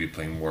told her we'd be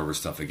playing more of her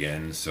stuff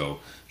again. So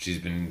she's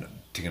been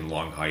taking a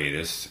long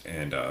hiatus,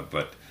 and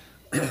but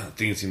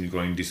things seem to be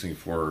going decently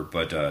for her.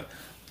 But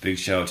big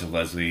shout out to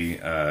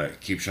Leslie.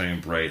 Keep shining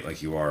bright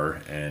like you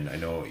are. And I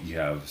know you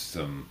have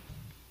some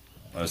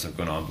other stuff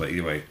going on, but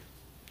either way,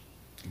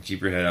 keep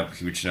your head up,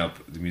 keep your chin up.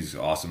 The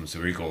music's awesome. So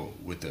here we go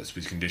with the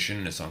Sweet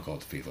Condition, a song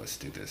called Faithless.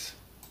 Take this.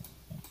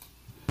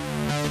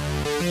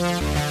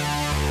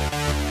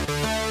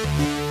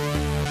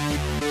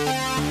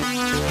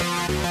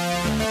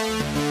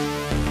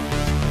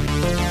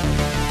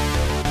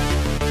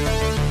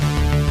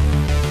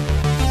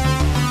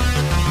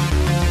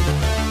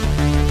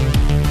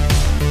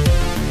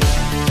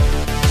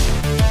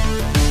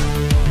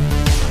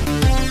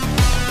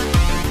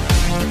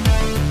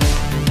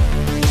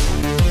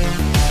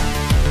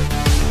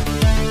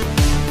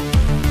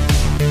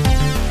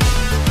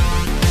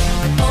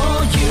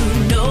 All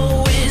you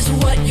know is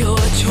what you're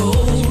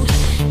told.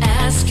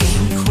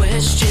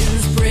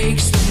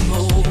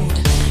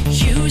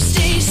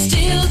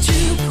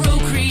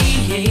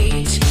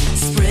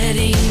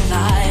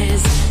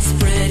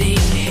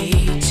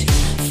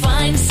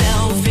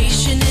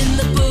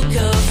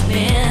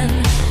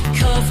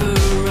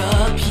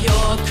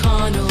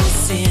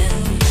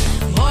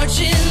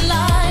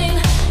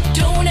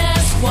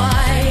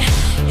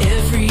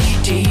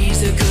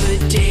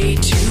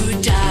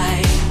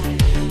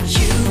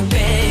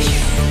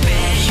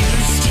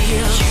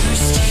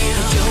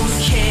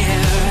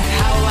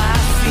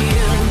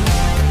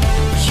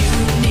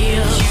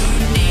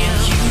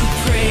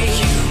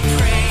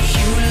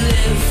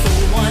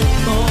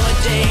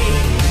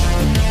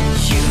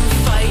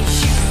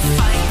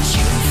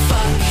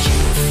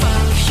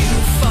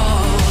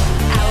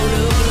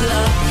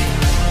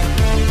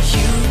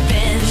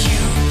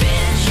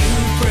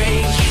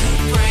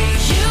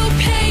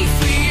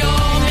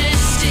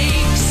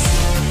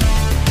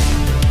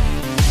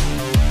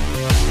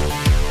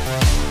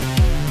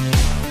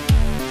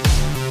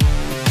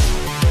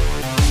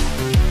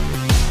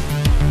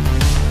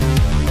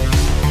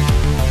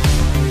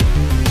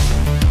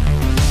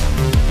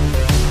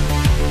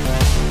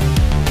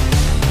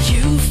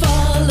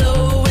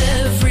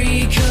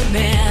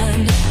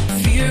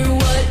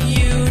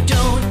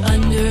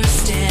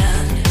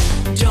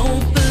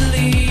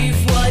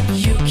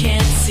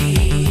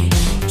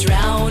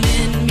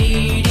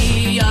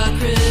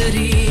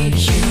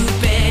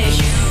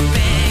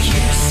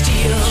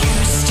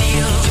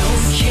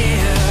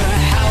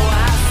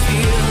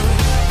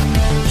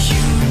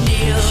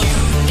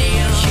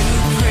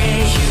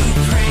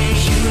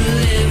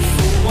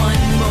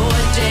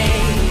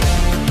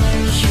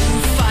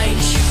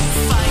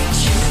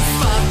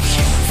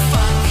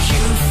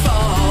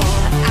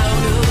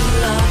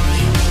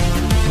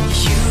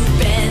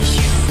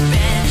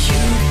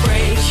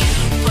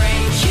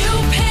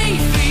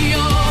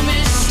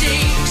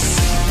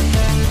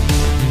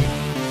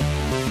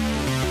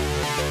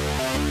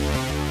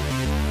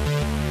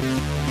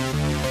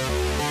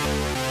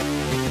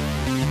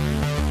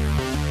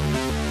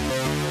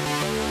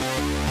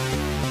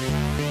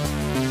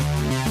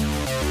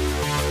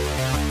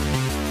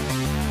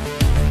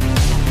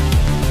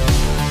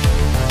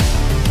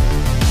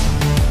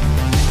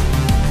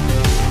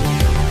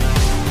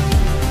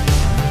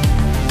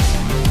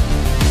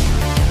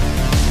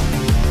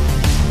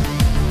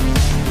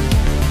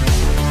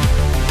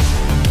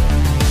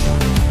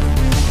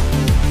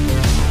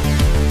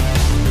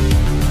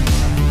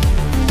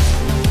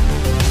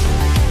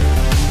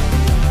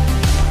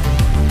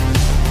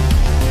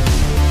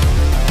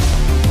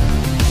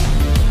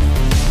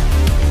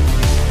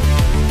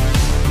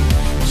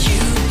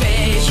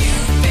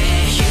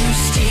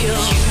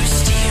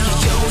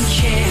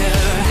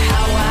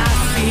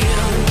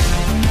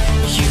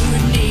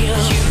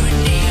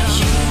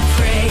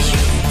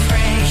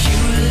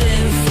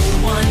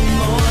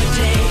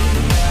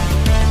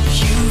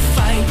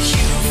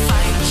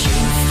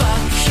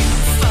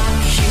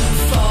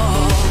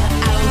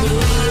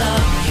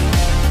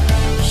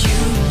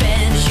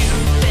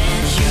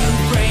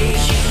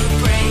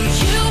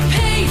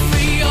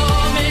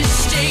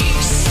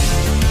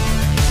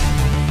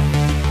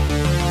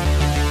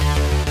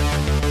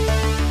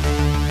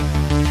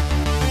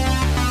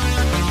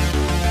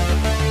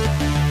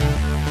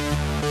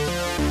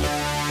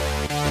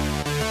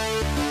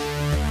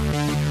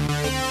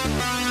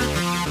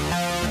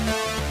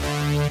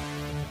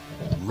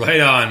 Right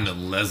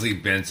on, Leslie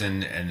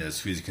Benson and the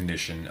Sweetest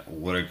Condition.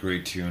 What a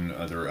great tune.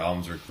 Their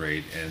albums are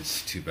great, and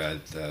it's too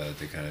bad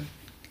they kind of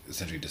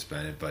essentially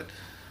disbanded. But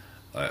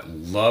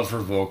love her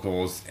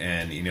vocals,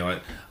 and you know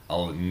what?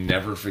 I'll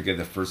never forget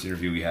the first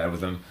interview we had with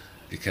them,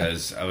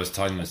 because I was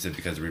talking to them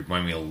because it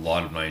reminded me a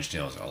lot of Nine Inch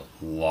Nails, a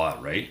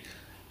lot, right?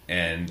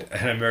 And I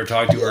remember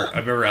talking to her. I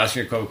remember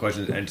asking her a couple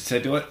questions, and she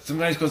said, "You know what?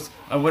 Sometimes goes,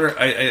 I wonder.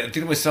 I think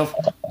to myself,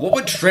 what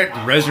would Trent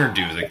Reznor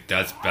do?" I was like,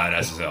 "That's badass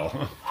as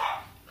hell."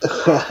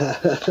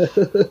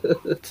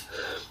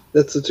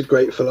 That's such a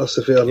great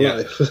philosophy on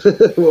life.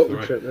 What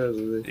would Trent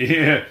Reznor do?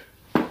 Yeah.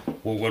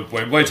 Well, what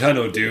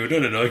Moitano do?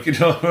 No, you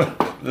know,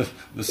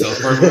 the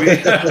South Park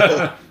movie.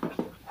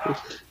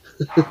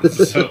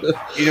 So,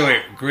 either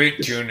way,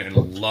 great tune, and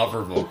love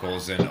her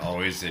vocals, and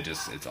always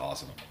it's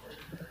awesome.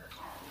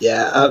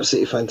 Yeah,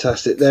 absolutely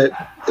fantastic. They're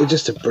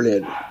just a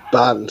brilliant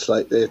band.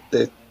 Like the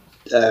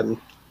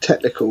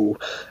technical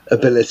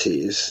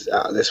abilities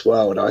out of this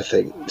world. I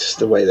think just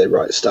the way they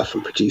write stuff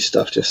and produce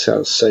stuff just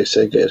sounds so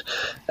good.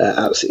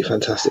 Absolutely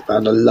fantastic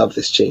band. I love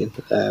this tune.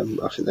 I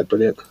think they're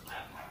brilliant.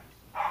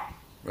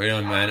 Right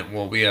on, man.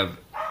 Well, we have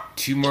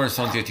 2 more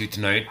songs to get to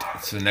tonight.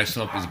 So the next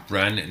one up is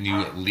brand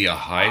new Leah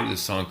High with a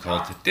song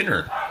called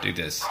Dinner. Dig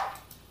this.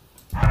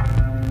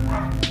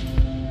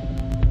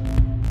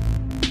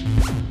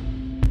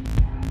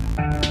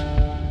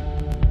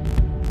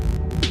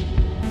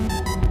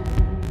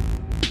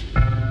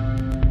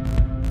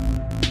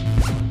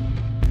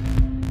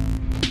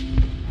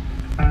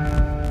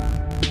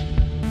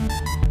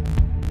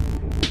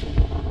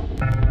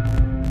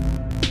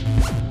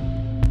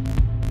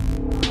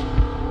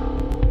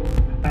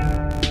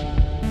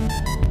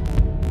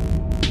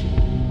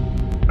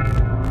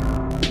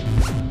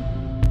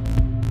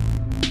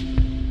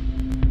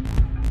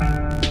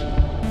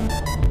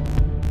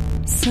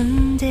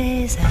 Some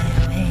days I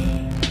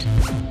wait,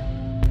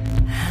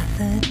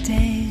 other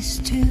days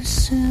too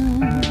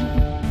soon.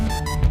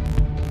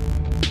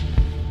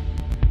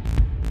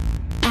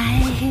 I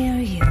hear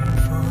your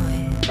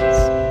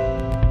voice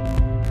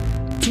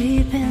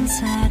deep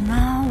inside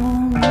my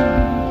womb,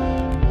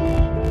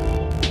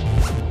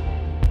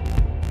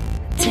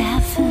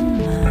 deafen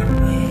my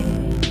way,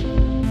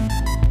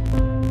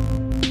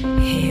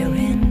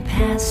 hearing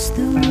past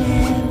the will.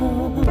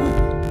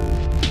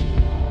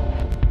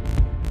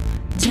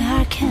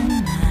 Darken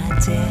my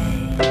day,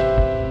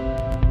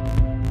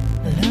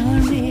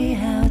 lure me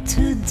out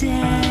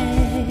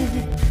today.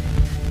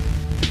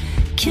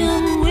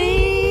 Can we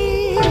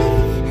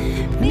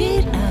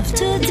meet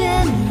after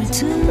dinner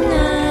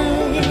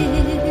tonight?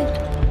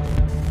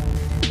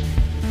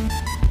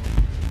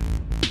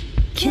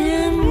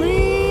 Can we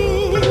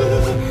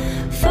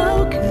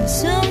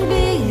focus on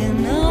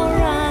being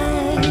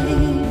alright?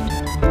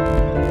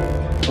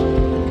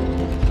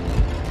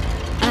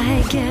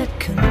 I get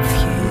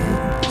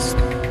confused,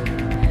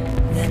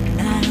 then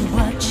I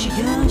watch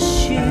your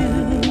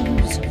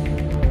shoes.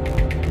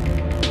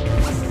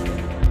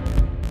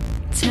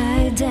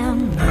 Tie down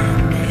my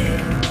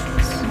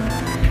nails,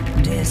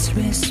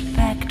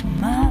 disrespect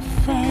my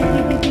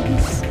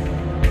face.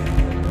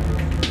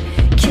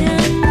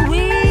 Can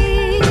we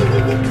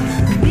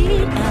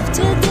meet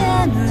after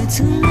dinner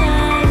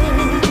tonight?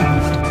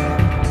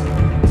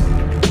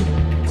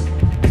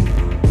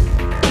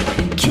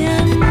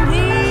 Can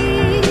we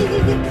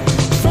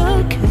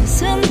focus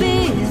on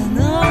being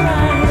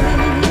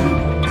alright?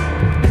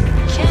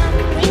 Can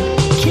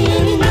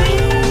we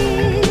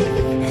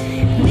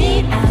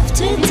meet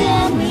after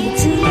dinner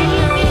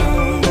tonight?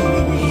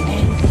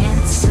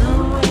 And so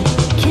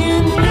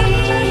can we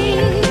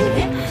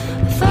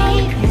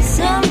focus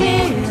on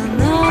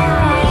being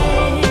alright?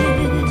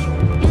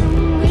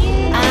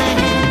 I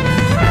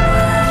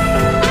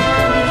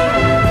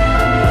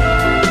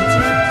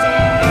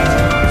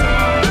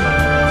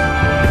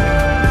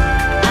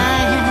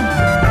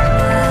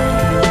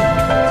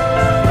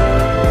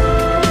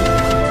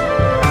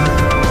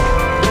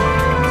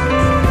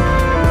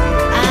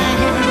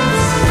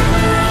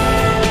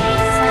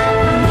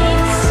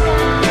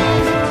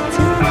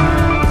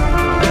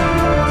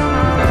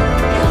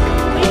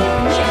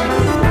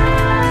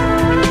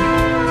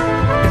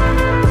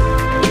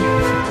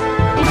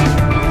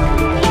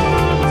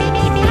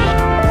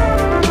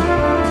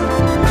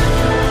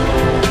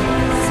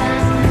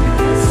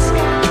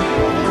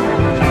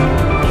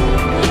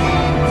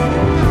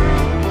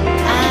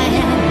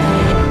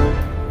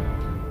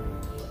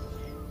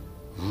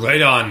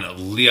Right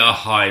on, Leah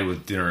High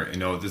with Dinner. You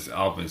know, this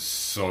album is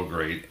so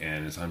great,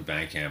 and it's on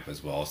Bandcamp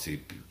as well, so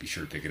be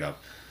sure to pick it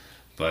up.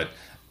 But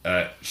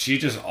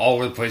she's just all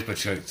over the place, but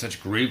she has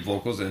such great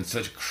vocals and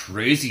such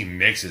crazy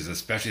mixes,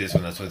 especially this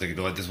one. That's why I think, you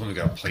know what, this one we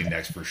got to play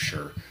next for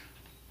sure.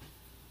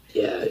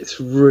 Yeah,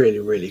 it's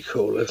really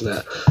cool, isn't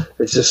it?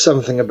 It's just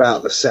something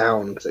about the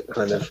sound that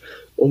kind of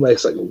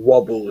almost like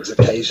wobbles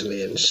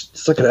occasionally, and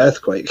it's like an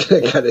earthquake.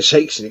 It kind of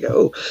shakes you and you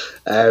go,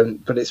 oh.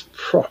 But it's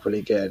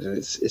properly good, and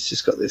it's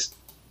just got this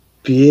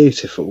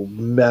beautiful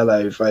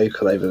mellow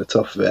vocal over the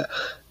top of it,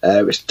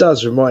 which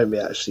does remind me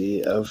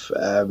actually of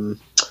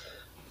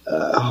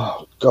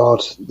oh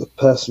God, the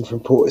person from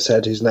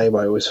Portishead whose name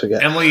I always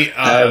forget. Emily,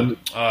 not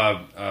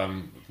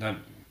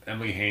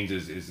Emily Haynes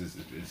is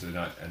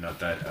not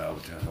that.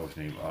 What the hell's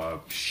her name?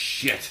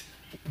 Shit.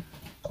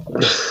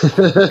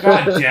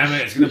 God damn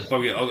it! It's gonna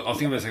bug you. I'll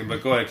think of it in a second.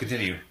 But go ahead,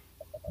 continue.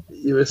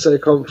 You were so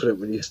confident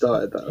when you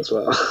started that as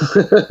well.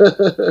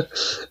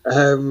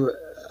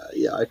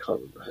 Yeah, I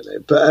can't remember her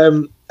name,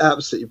 but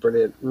absolutely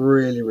brilliant.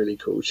 Really, really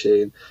cool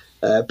tune.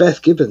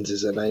 Beth Gibbons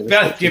is her name.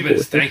 Beth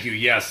Gibbons, thank you.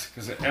 Yes,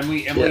 because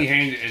Emily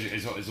Haynes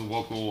is a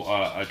local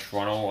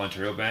Toronto,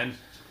 Ontario band,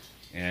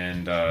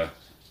 and I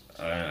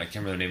can't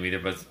remember the name either.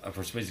 But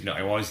for some reason,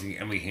 I always think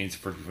Emily Haynes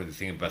first before the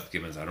thing of Beth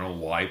Gibbons. I don't know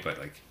why, but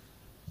like,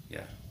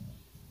 yeah.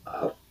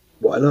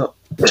 Why not?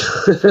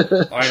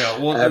 I know.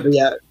 Well, but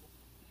yeah,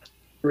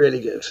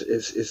 really good.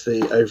 Is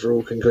the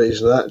overall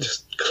conclusion of that?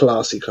 Just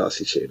classy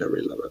tune. I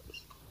really love it.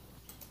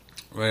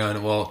 Right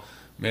on. Well,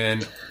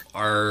 man,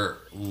 our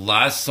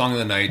last song of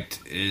the night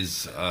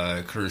is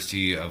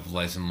courtesy of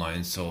Lies and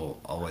Lines,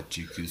 so I'll let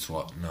you cue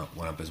swap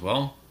one up as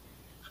well.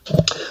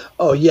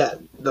 Oh yeah,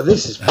 now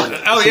this is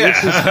brilliant. Oh So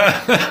yeah.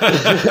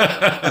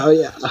 Oh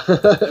yeah.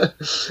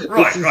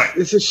 Right.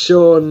 This is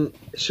Sean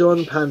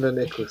Panda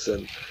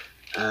Nicholson,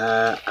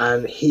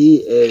 and he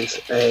is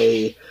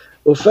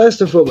well, first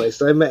and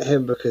foremost, I met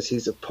him because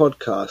he's a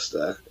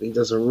podcaster. He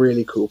does a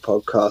really cool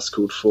podcast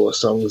called 4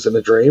 Songs and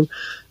a Dream,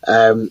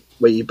 where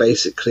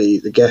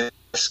the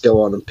guests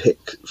go on and pick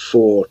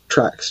 4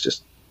 tracks,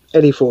 just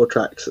any 4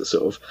 tracks that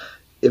sort of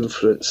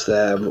influence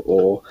them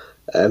or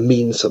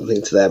mean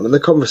something to them. And the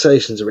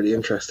conversations are really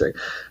interesting.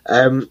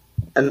 And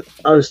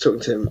I was talking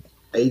to him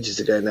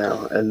ages ago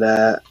now, and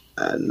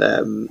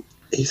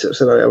he sort of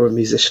said, I'm a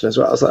musician as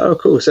well. I was like, oh,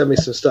 cool, send me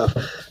some stuff.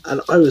 And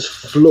I was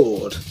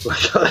floored.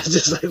 Like, I was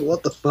just like,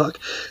 what the fuck?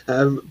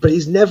 But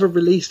he's never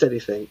released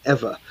anything,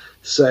 ever.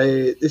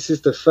 So this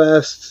is the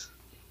first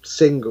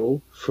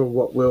single from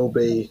what will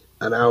be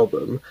an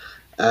album.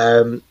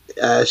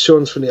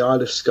 Sean's from the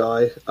Isle of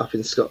Skye up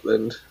in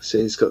Scotland. So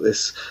he's got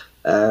this...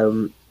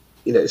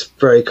 it's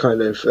very kind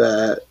of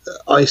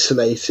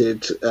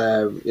isolated,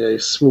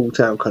 small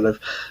town kind of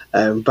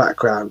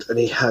background, and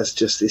he has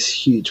just this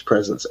huge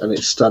presence, and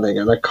it's stunning,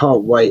 and I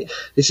can't wait.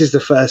 This is the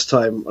first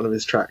time one of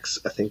his tracks,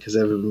 I think, has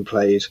ever been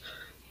played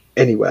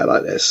anywhere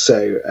like this,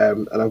 so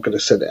and I'm going to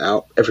send it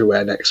out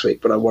everywhere next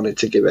week, but I wanted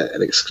to give it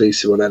an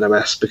exclusive on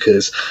NMS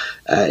because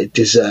it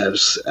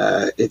deserves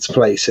its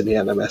place in the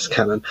NMS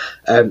canon.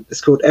 It's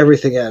called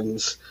Everything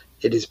Ends.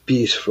 It is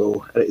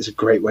beautiful, and it is a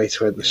great way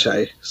to end the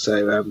show.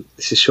 So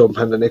this is Sean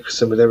Panda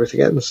Nicholson with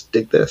Everything Ends.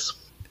 Dig this.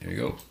 Here you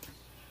go.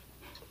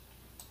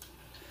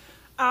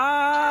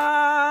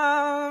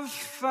 I've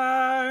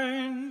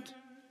found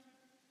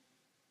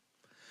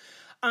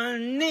a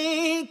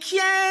nick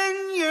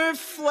in your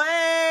flesh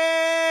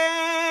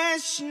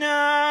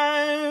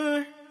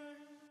now,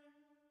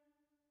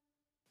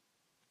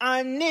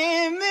 an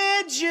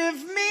image of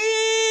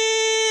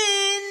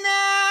me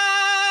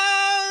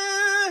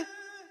now,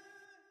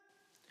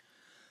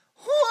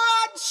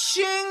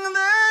 watching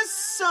the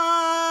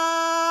sun.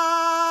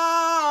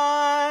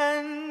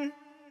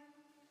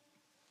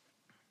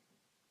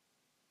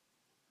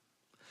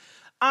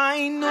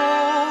 I know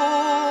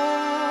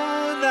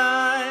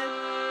that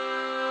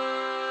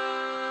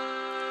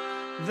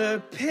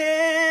the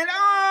pit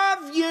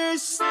of your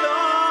stomach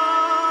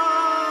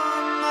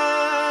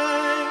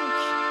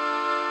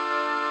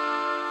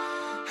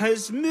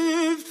has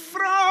moved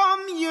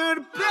from your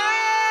belly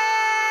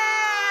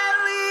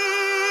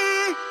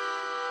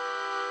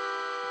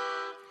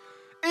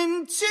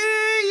into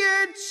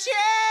your chest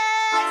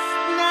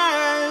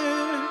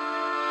now.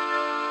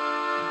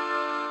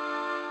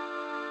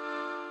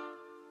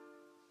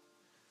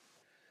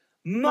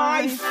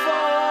 My forwards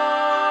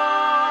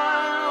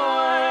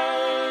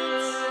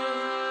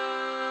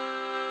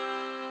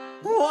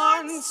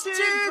wants to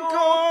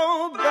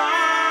go backwards,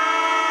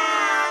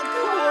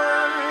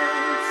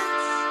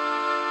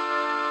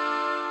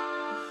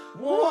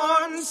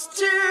 wants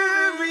to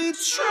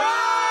retract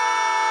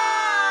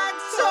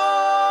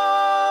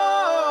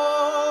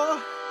all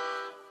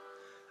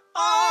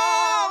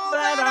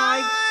that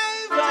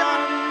I've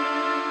done.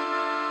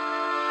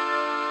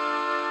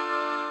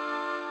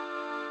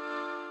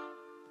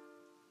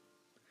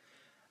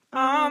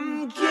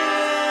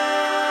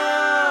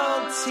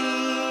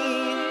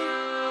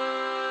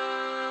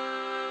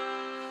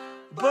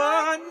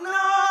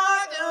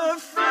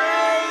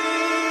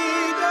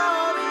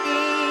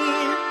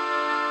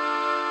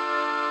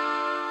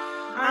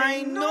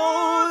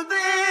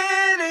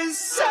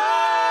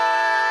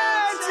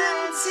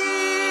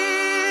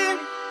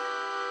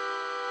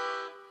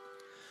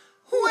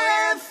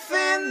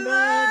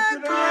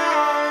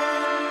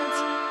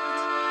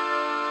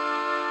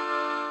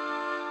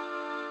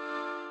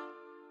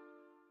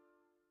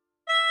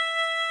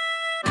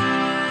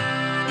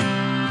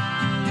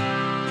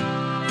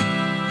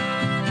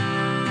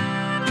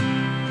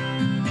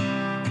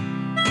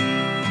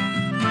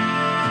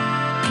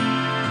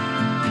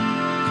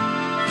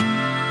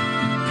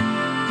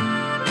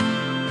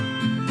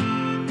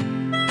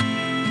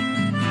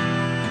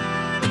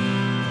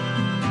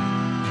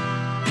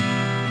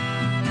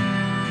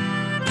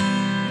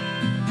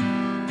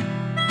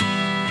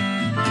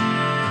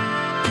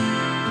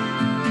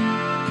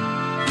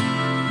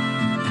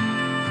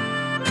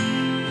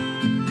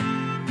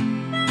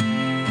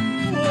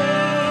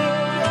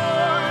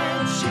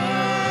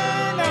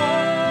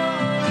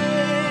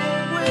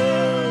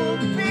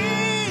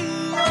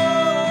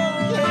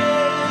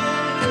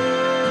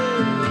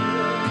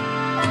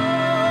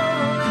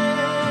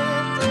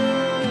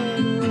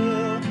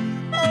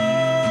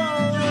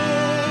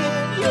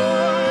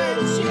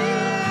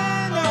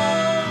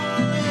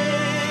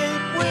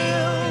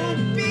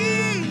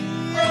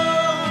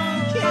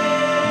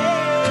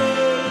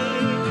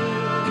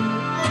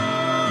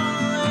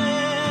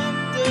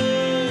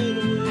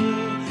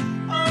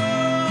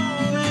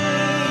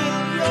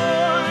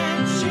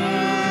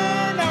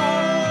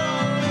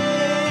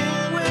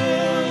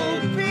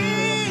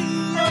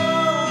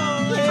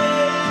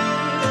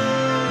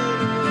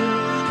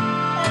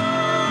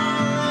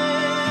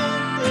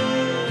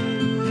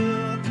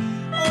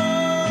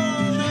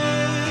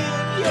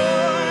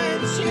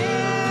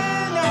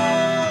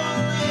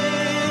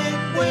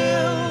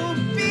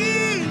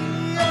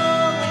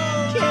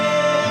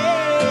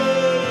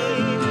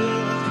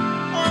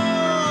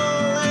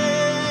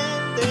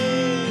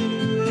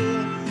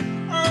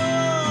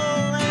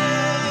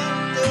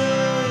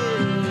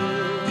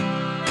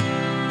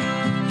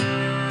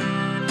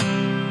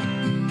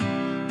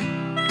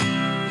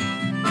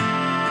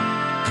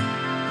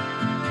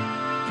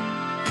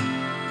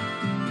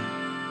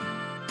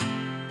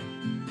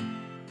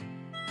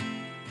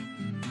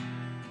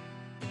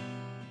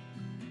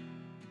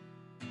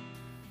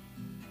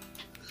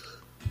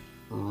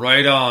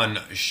 Right on,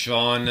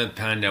 Sean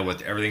Panda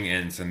with Everything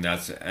Ends, and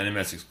that's an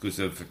NMS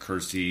exclusive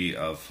courtesy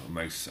of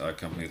Mike's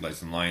company,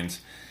 Lights and Lines.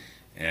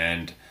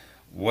 And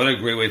what a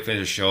great way to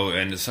finish the show,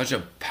 and it's such a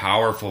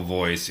powerful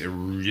voice. It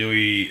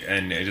really,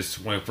 and I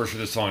just, when I first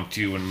heard the song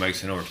too, when Mike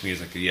sent over to me,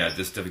 it's like, yeah,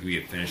 this definitely could be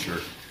a finisher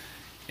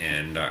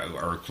and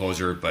or a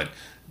closer, but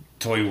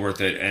totally worth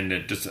it. And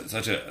it just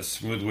such a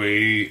smooth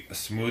way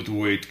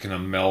to kind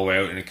of mellow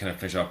out and kind of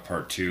finish off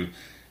part 2.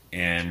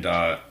 And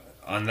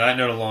on that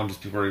note alone,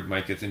 just before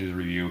Mike gets into the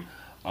review,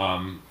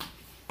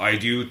 I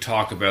do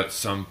talk about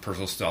some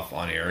personal stuff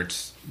on air.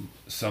 It's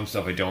some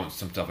stuff I don't,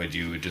 some stuff I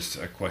do. It's just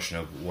a question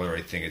of whether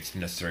I think it's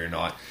necessary or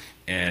not.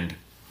 And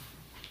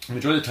the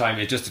majority of the time,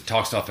 it's just to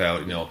talk stuff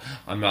out.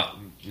 I'm not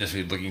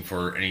necessarily looking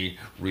for any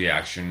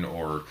reaction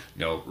or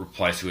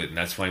replies to it, and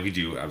that's fine if you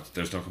do.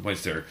 There's no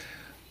complaints there.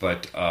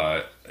 But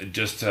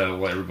just to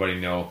let everybody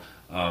know,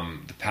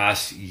 the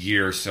past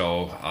year or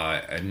so,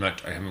 I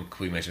haven't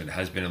completely mentioned it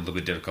has been a little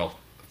bit difficult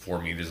for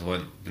me. There's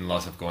been a lot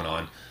of stuff going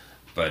on,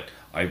 but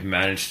I've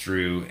managed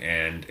through,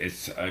 and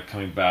it's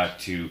coming back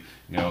to,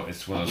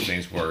 it's one of those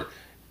things where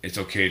it's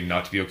okay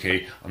not to be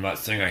okay. I'm not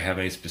saying I have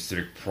any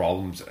specific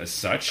problems as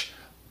such,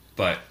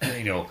 but,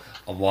 a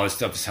lot of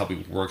stuff is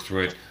helping work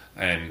through it,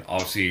 and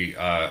obviously,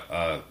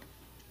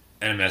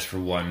 NMS for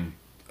one,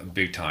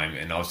 big time,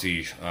 and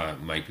obviously,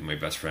 Mike, my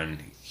best friend,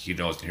 he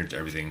knows and hears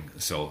everything,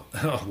 so,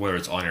 whether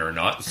it's on air or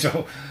not,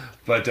 so,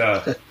 but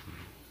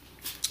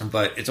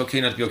it's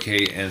okay not to be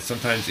okay, and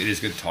sometimes it is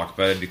good to talk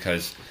about it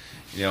because,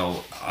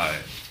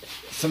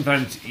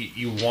 sometimes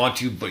you want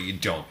to, but you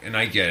don't, and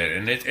I get it,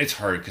 and it's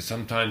hard because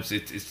sometimes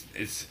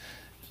it's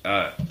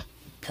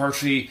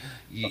partially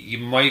you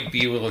might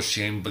be a little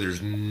ashamed, but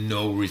there's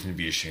no reason to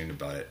be ashamed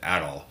about it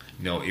at all.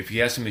 If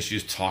you have some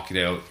issues, talk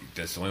it out.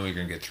 That's the only way you're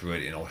gonna get through it,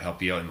 and it'll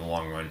help you out in the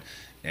long run,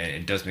 and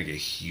it does make a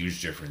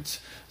huge difference.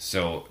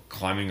 So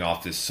climbing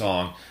off this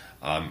song,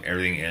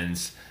 Everything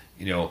Ends.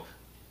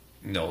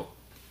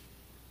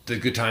 The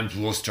good times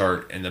will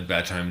start and the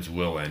bad times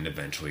will end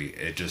eventually.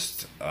 It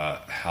just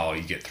how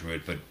you get through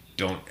it, but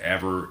don't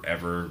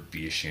ever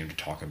be ashamed to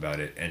talk about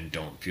it, and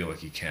don't feel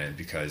like you can,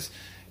 because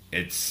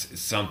it's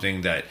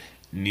something that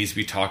needs to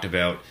be talked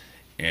about.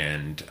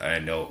 And I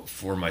know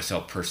for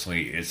myself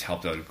personally, it's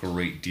helped out a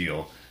great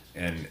deal.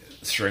 And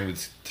sharing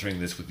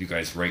this with you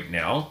guys right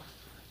now,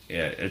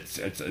 it's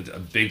a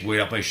big weight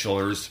off my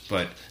shoulders.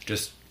 But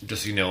just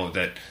so you know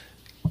that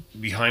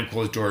behind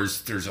closed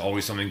doors, there's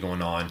always something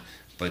going on.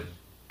 But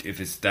if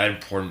it's that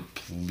important,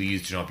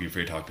 please do not be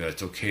afraid to talk about it.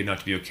 It's okay not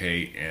to be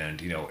okay,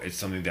 and it's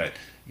something that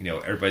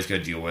everybody's got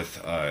to deal with,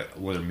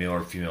 whether male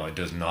or female. It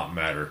does not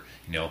matter,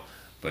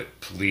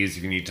 But please,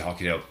 if you need to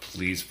talk it out,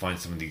 please find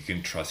someone that you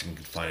can trust and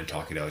can find and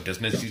talk it out. It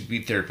doesn't necessarily be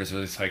a therapist or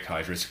a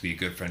psychiatrist. It could be a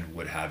good friend,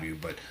 what have you.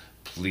 But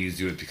please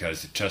do it,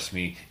 because trust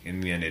me, in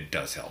the end, it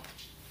does help.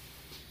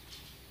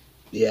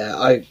 Yeah,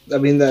 I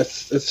mean that's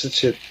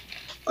such a.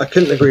 I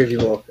couldn't agree with you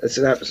more. It's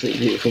an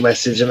absolutely beautiful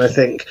message, and I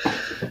think.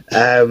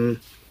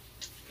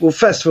 Well,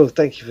 first of all,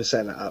 thank you for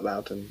saying that out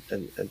loud and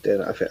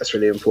doing it. I think that's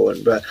really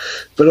important. But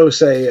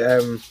also,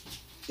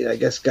 I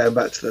guess going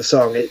back to the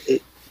song,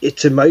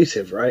 it's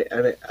emotive, right?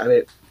 And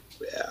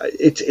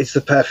it's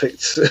the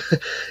perfect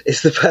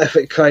it's the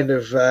perfect kind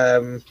of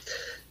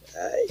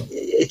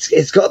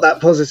it's got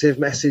that positive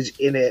message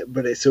in it,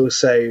 but it's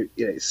also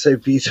it's so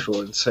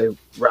beautiful and so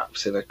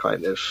wrapped in a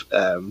kind of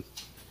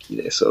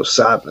sort of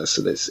sadness,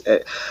 and it's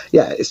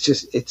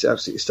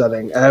absolutely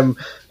stunning.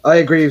 I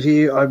agree with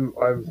you. I'm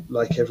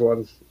like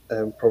everyone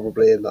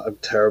probably, in that I'm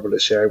terrible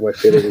at sharing my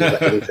feelings about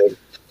anything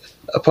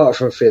apart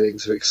from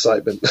feelings of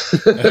excitement and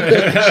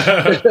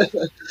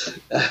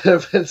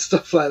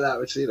stuff like that,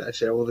 which I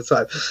share all the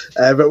time.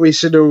 But we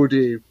should all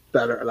do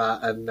better at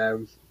that. And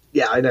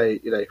I know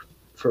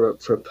from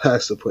a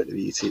personal point of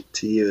view,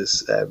 to you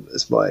as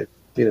my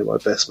my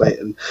best mate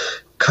and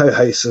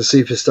co-host and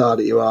superstar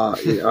that you are,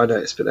 I know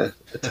it's been a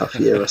tough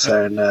year or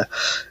so, and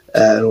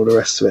all the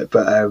rest of it.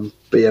 But I'm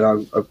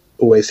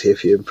always here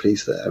for you, and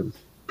pleased that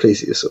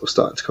you're sort of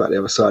starting to come out the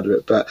other side of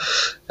it. But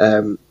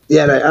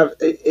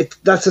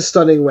that's a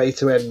stunning way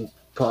to end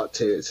part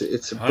 2.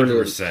 It's a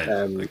brilliant,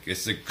 100%.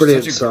 It's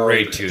brilliant such a song.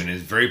 great tune.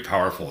 It's very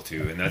powerful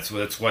too, and that's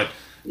what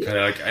kind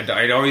of like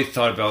I'd already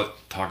thought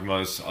about talking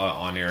about this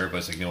on air, but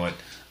it's like, what,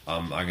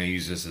 I'm going to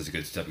use this as a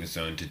good stepping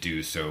stone to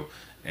do so.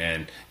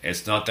 And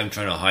it's not them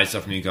trying to hide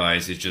stuff from you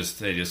guys. It's just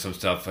some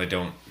stuff I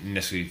don't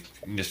necessarily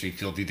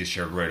feel need to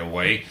share right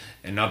away,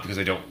 and not because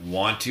I don't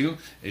want to.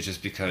 It's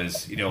just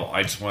because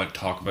I just want to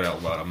talk about it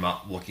out loud. I'm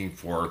not looking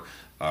for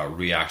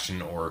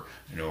reaction or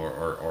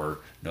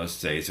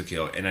say it's okay.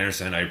 And I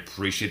understand, I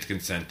appreciate the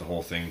consent, the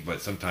whole thing,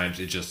 but sometimes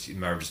it just a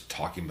matter of just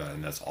talking about it,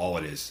 and that's all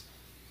it is.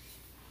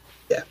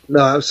 Yeah, no,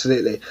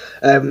 absolutely.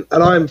 And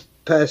I'm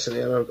personally,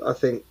 and I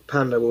think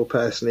Panda will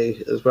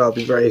personally as well,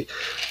 be very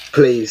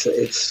pleased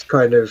that it's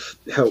kind of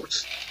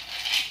helped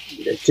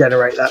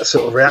generate that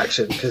sort of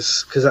reaction,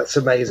 because that's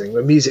amazing.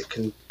 The music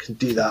can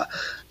do that.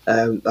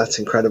 That's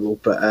incredible.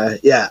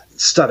 But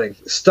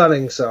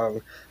stunning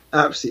song,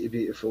 absolutely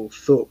beautiful,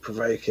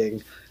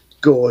 thought-provoking,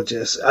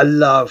 gorgeous. I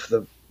love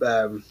the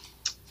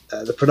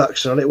the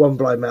production on it. One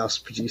Blind Mouse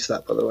produced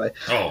that, by the way.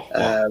 Oh,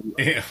 well,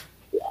 yeah.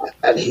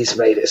 And he's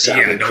made it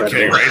sound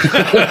incredible. Right?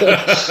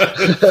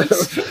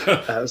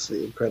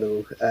 Absolutely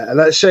incredible. And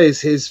that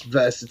shows his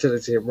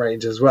versatility and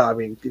range as well. I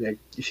mean,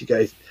 if you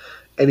go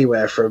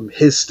anywhere from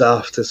his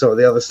stuff to some of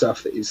the other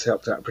stuff that he's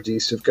helped out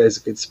produce with Goes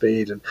at Good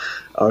Speed and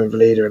Our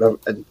Leader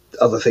and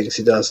other things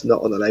he does,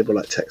 not on the label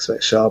like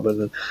Tex-Mex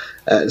Shaman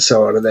and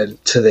so on. And then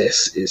to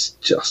this is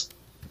just,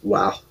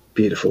 wow,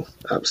 beautiful,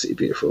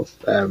 absolutely beautiful.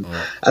 And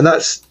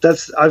that's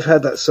I've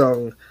heard that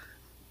song,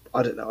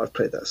 I don't know, I've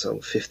played that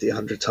song 50,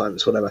 100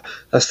 times, whatever.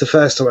 That's the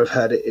first time I've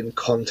heard it in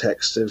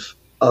context of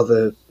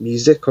other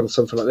music on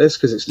something like this,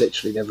 because it's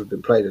literally never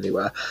been played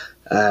anywhere.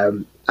 I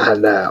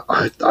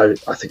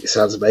think it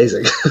sounds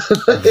amazing.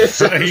 Man,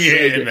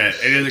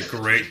 it is a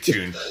great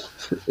tune.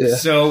 Yeah.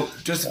 So,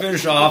 just to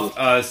finish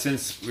off,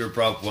 since we were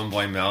brought up One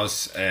Blind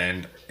Mouse,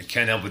 and I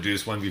can't help but do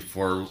this one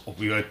before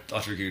we let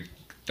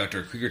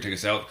Dr. Krieger take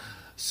us out.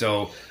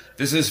 So,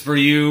 this is for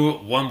you,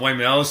 One Blind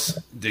Mouse.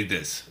 Dig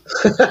this.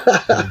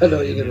 I know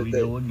what you're going to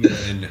do.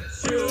 And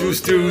stew,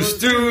 stew,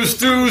 stew,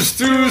 stew,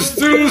 stew,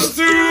 stew,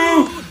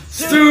 stew.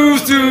 Stew,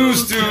 stew,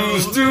 stew,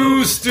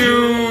 stew,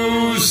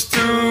 stew,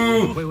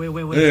 stew.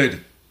 Wait.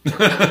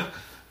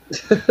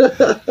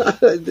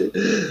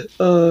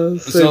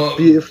 So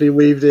beautifully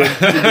weaved in. You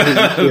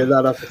didn't clear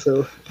that up at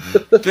all.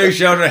 Big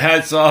shout out,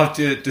 hats off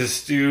to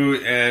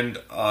Stu, and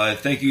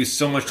thank you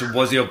so much to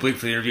Wazzy Blake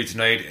for the interview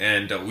tonight.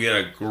 And we had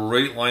a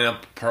great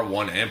lineup, part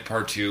 1 and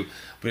part 2.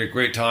 We had a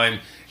great time,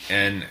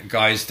 and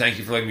guys, thank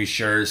you for letting me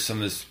share some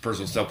of this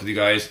personal stuff with you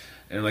guys.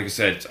 And like I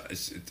said,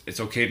 it's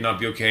okay to not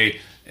be okay.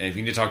 And if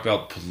you need to talk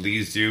about,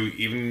 please do.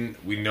 Even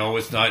we know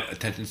it's not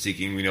attention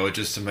seeking. We know it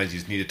just sometimes you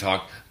just need to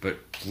talk.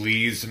 But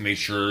please make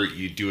sure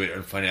you do it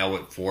and find an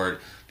outlet for it,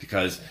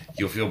 because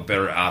you'll feel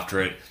better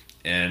after it.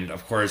 And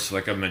of course,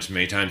 like I've mentioned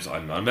many times,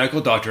 I'm not a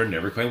medical doctor.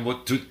 Never claim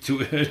what to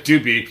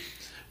be.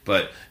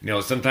 But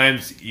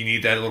sometimes you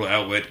need that little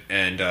outlet,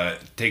 and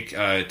take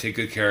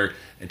good care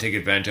and take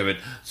advantage of it.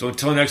 So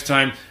until next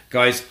time,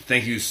 guys,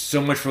 thank you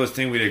so much for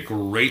listening. We had a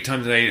great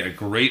time tonight, a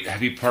great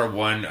heavy part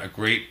 1, a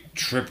great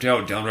tripped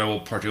out down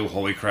rabbit part 2.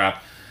 Holy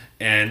crap!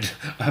 And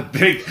a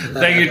big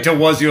thank you to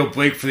Wazzy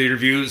Blake for the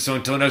interview. So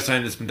until next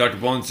time, this has been Dr.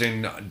 Bones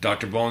saying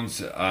Dr.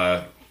 Bones.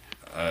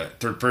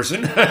 Third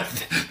person.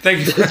 Thank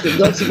you. Thank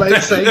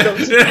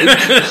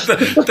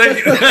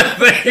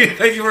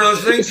you for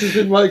listening. This has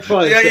been Mike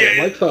 5. Yeah.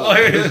 Mike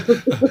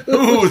 5.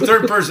 Ooh,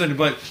 third person,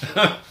 but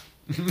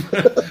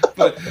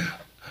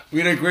we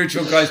had a great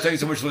show, guys.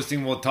 Thanks so much for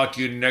listening. We'll talk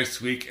to you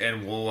next week,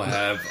 and we'll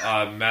have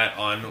Matt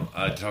on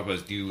to talk about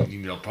his new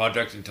email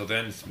project. Until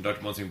then, it's been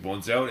Dr. Bones saying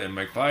Bones out, and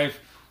Mike 5.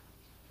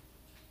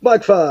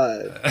 Mike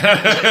 5.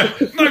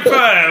 Mike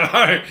 5.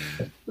 All right.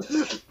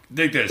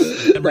 Dig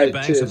this. Memory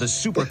banks of the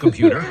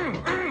supercomputer.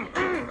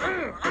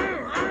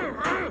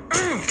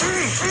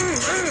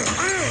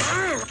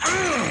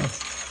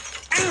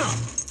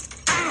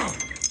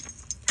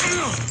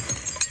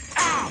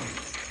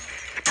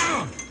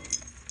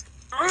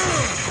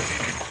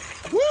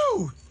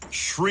 Woo!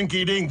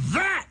 Shrink-eating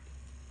that!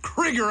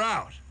 Krieger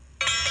out!